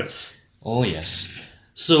our spirits. Oh, yes.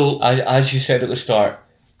 So, as you said at the start,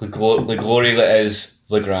 the glory that is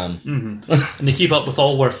the Gram. Mm-hmm. And to keep up with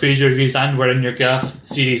all our Fraser reviews and we're in your gaff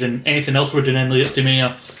series and anything else we're doing in Lead Up to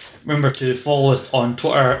Mania, remember to follow us on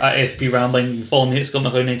Twitter at SP Rambling. You can follow me at Scott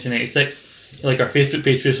McLeod 1986. You like our Facebook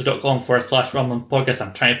page, facebook.com/Rambling Podcast.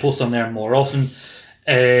 I'm trying to post on there more often.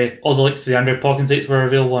 All the links to the Android Pocket sites were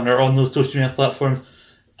available and are on those social media platforms.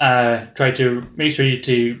 Try to make sure you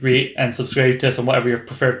to rate and subscribe to us on whatever your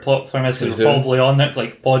preferred platform is, because we're probably on it,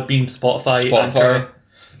 like Podbean, Spotify, Anchor,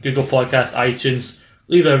 Google Podcasts, iTunes.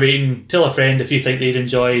 Leave a rating, tell a friend if you think they'd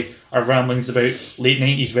enjoy our ramblings about late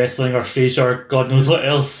 90s wrestling or Fraser, God knows what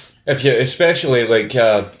else. If you, especially like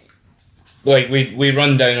we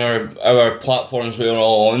run down our platforms we're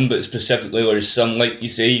all on, but specifically there's some, like you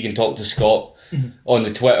say, you can talk to Scott on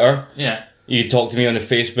the Twitter. Yeah. You can talk to me on the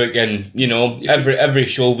Facebook, and you know every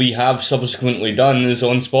show we have subsequently done is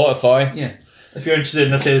on Spotify. Yeah. If you're interested in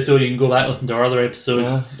this episode, you can go back and listen to our other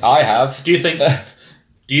episodes. Yeah, I have. Do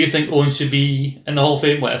you think Owen should be in the Hall of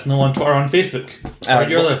Fame? Let us know on Twitter or on Facebook.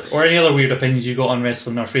 Or any other weird opinions you got on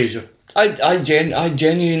wrestling or Fraser. I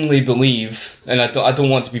genuinely believe, and I don't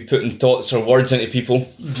want to be putting thoughts or words into people,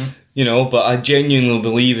 you know, but I genuinely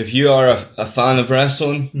believe if you are a fan of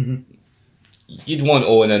wrestling, you'd want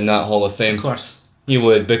Owen in that Hall of Fame. Of course. You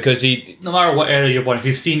would, because he... No matter what era you're born, if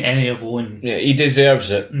you've seen any of Owen... Yeah, he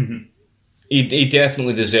deserves it. Mm-hmm. He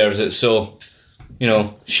definitely deserves it, so, you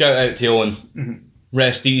know, shout out to Owen. Mm-hmm.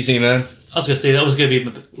 Rest easy, man. I was going to say, that was going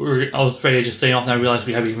to be... I was ready to just saying off and I realised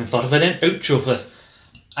we haven't even thought of an outro for this.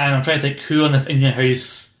 And I'm trying to think, who on this In Your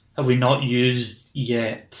House have we not used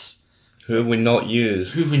yet? Who have we not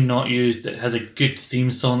used? Who have we not used that has a good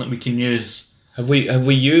theme song that we can use? Have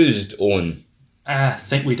we used Owen? I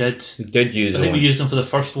think we did. We did use Owen. I think we used him for the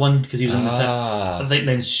first one because he was in the tip. I think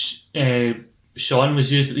then Sean was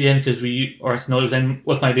used at the end because it was in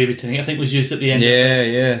With My Baby Tonight. I think was used at the end.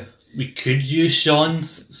 Yeah. We could use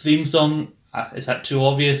Sean's theme song. Is that too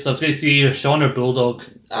obvious? I was going to say either Sean or Bulldog.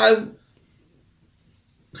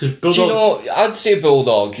 Do you know? I'd say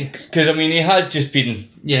Bulldog because I mean he has just been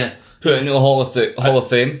put into the Hall of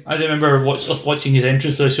Fame. I remember watching his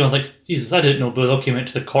entrance for the show. I'm like, Jesus, I didn't know Bulldog came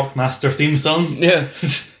into the Corkmaster theme song. Yeah,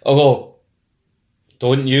 although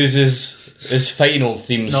don't use his final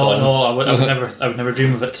theme song. No, I would never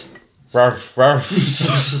dream of it. Ruff.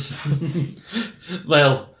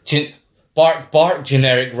 Well, bark,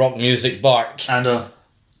 generic rock music, bark. And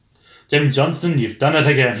Jim Johnson, you've done it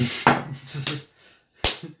again.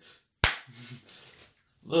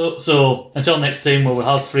 So, until next time, where we'll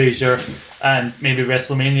have Fraser and maybe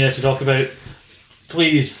WrestleMania to talk about,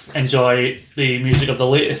 please enjoy the music of the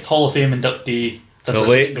latest Hall of Fame inductee, the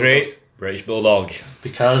late, great British Bulldog.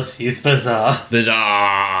 Because he's bizarre.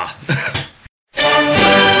 Bizarre.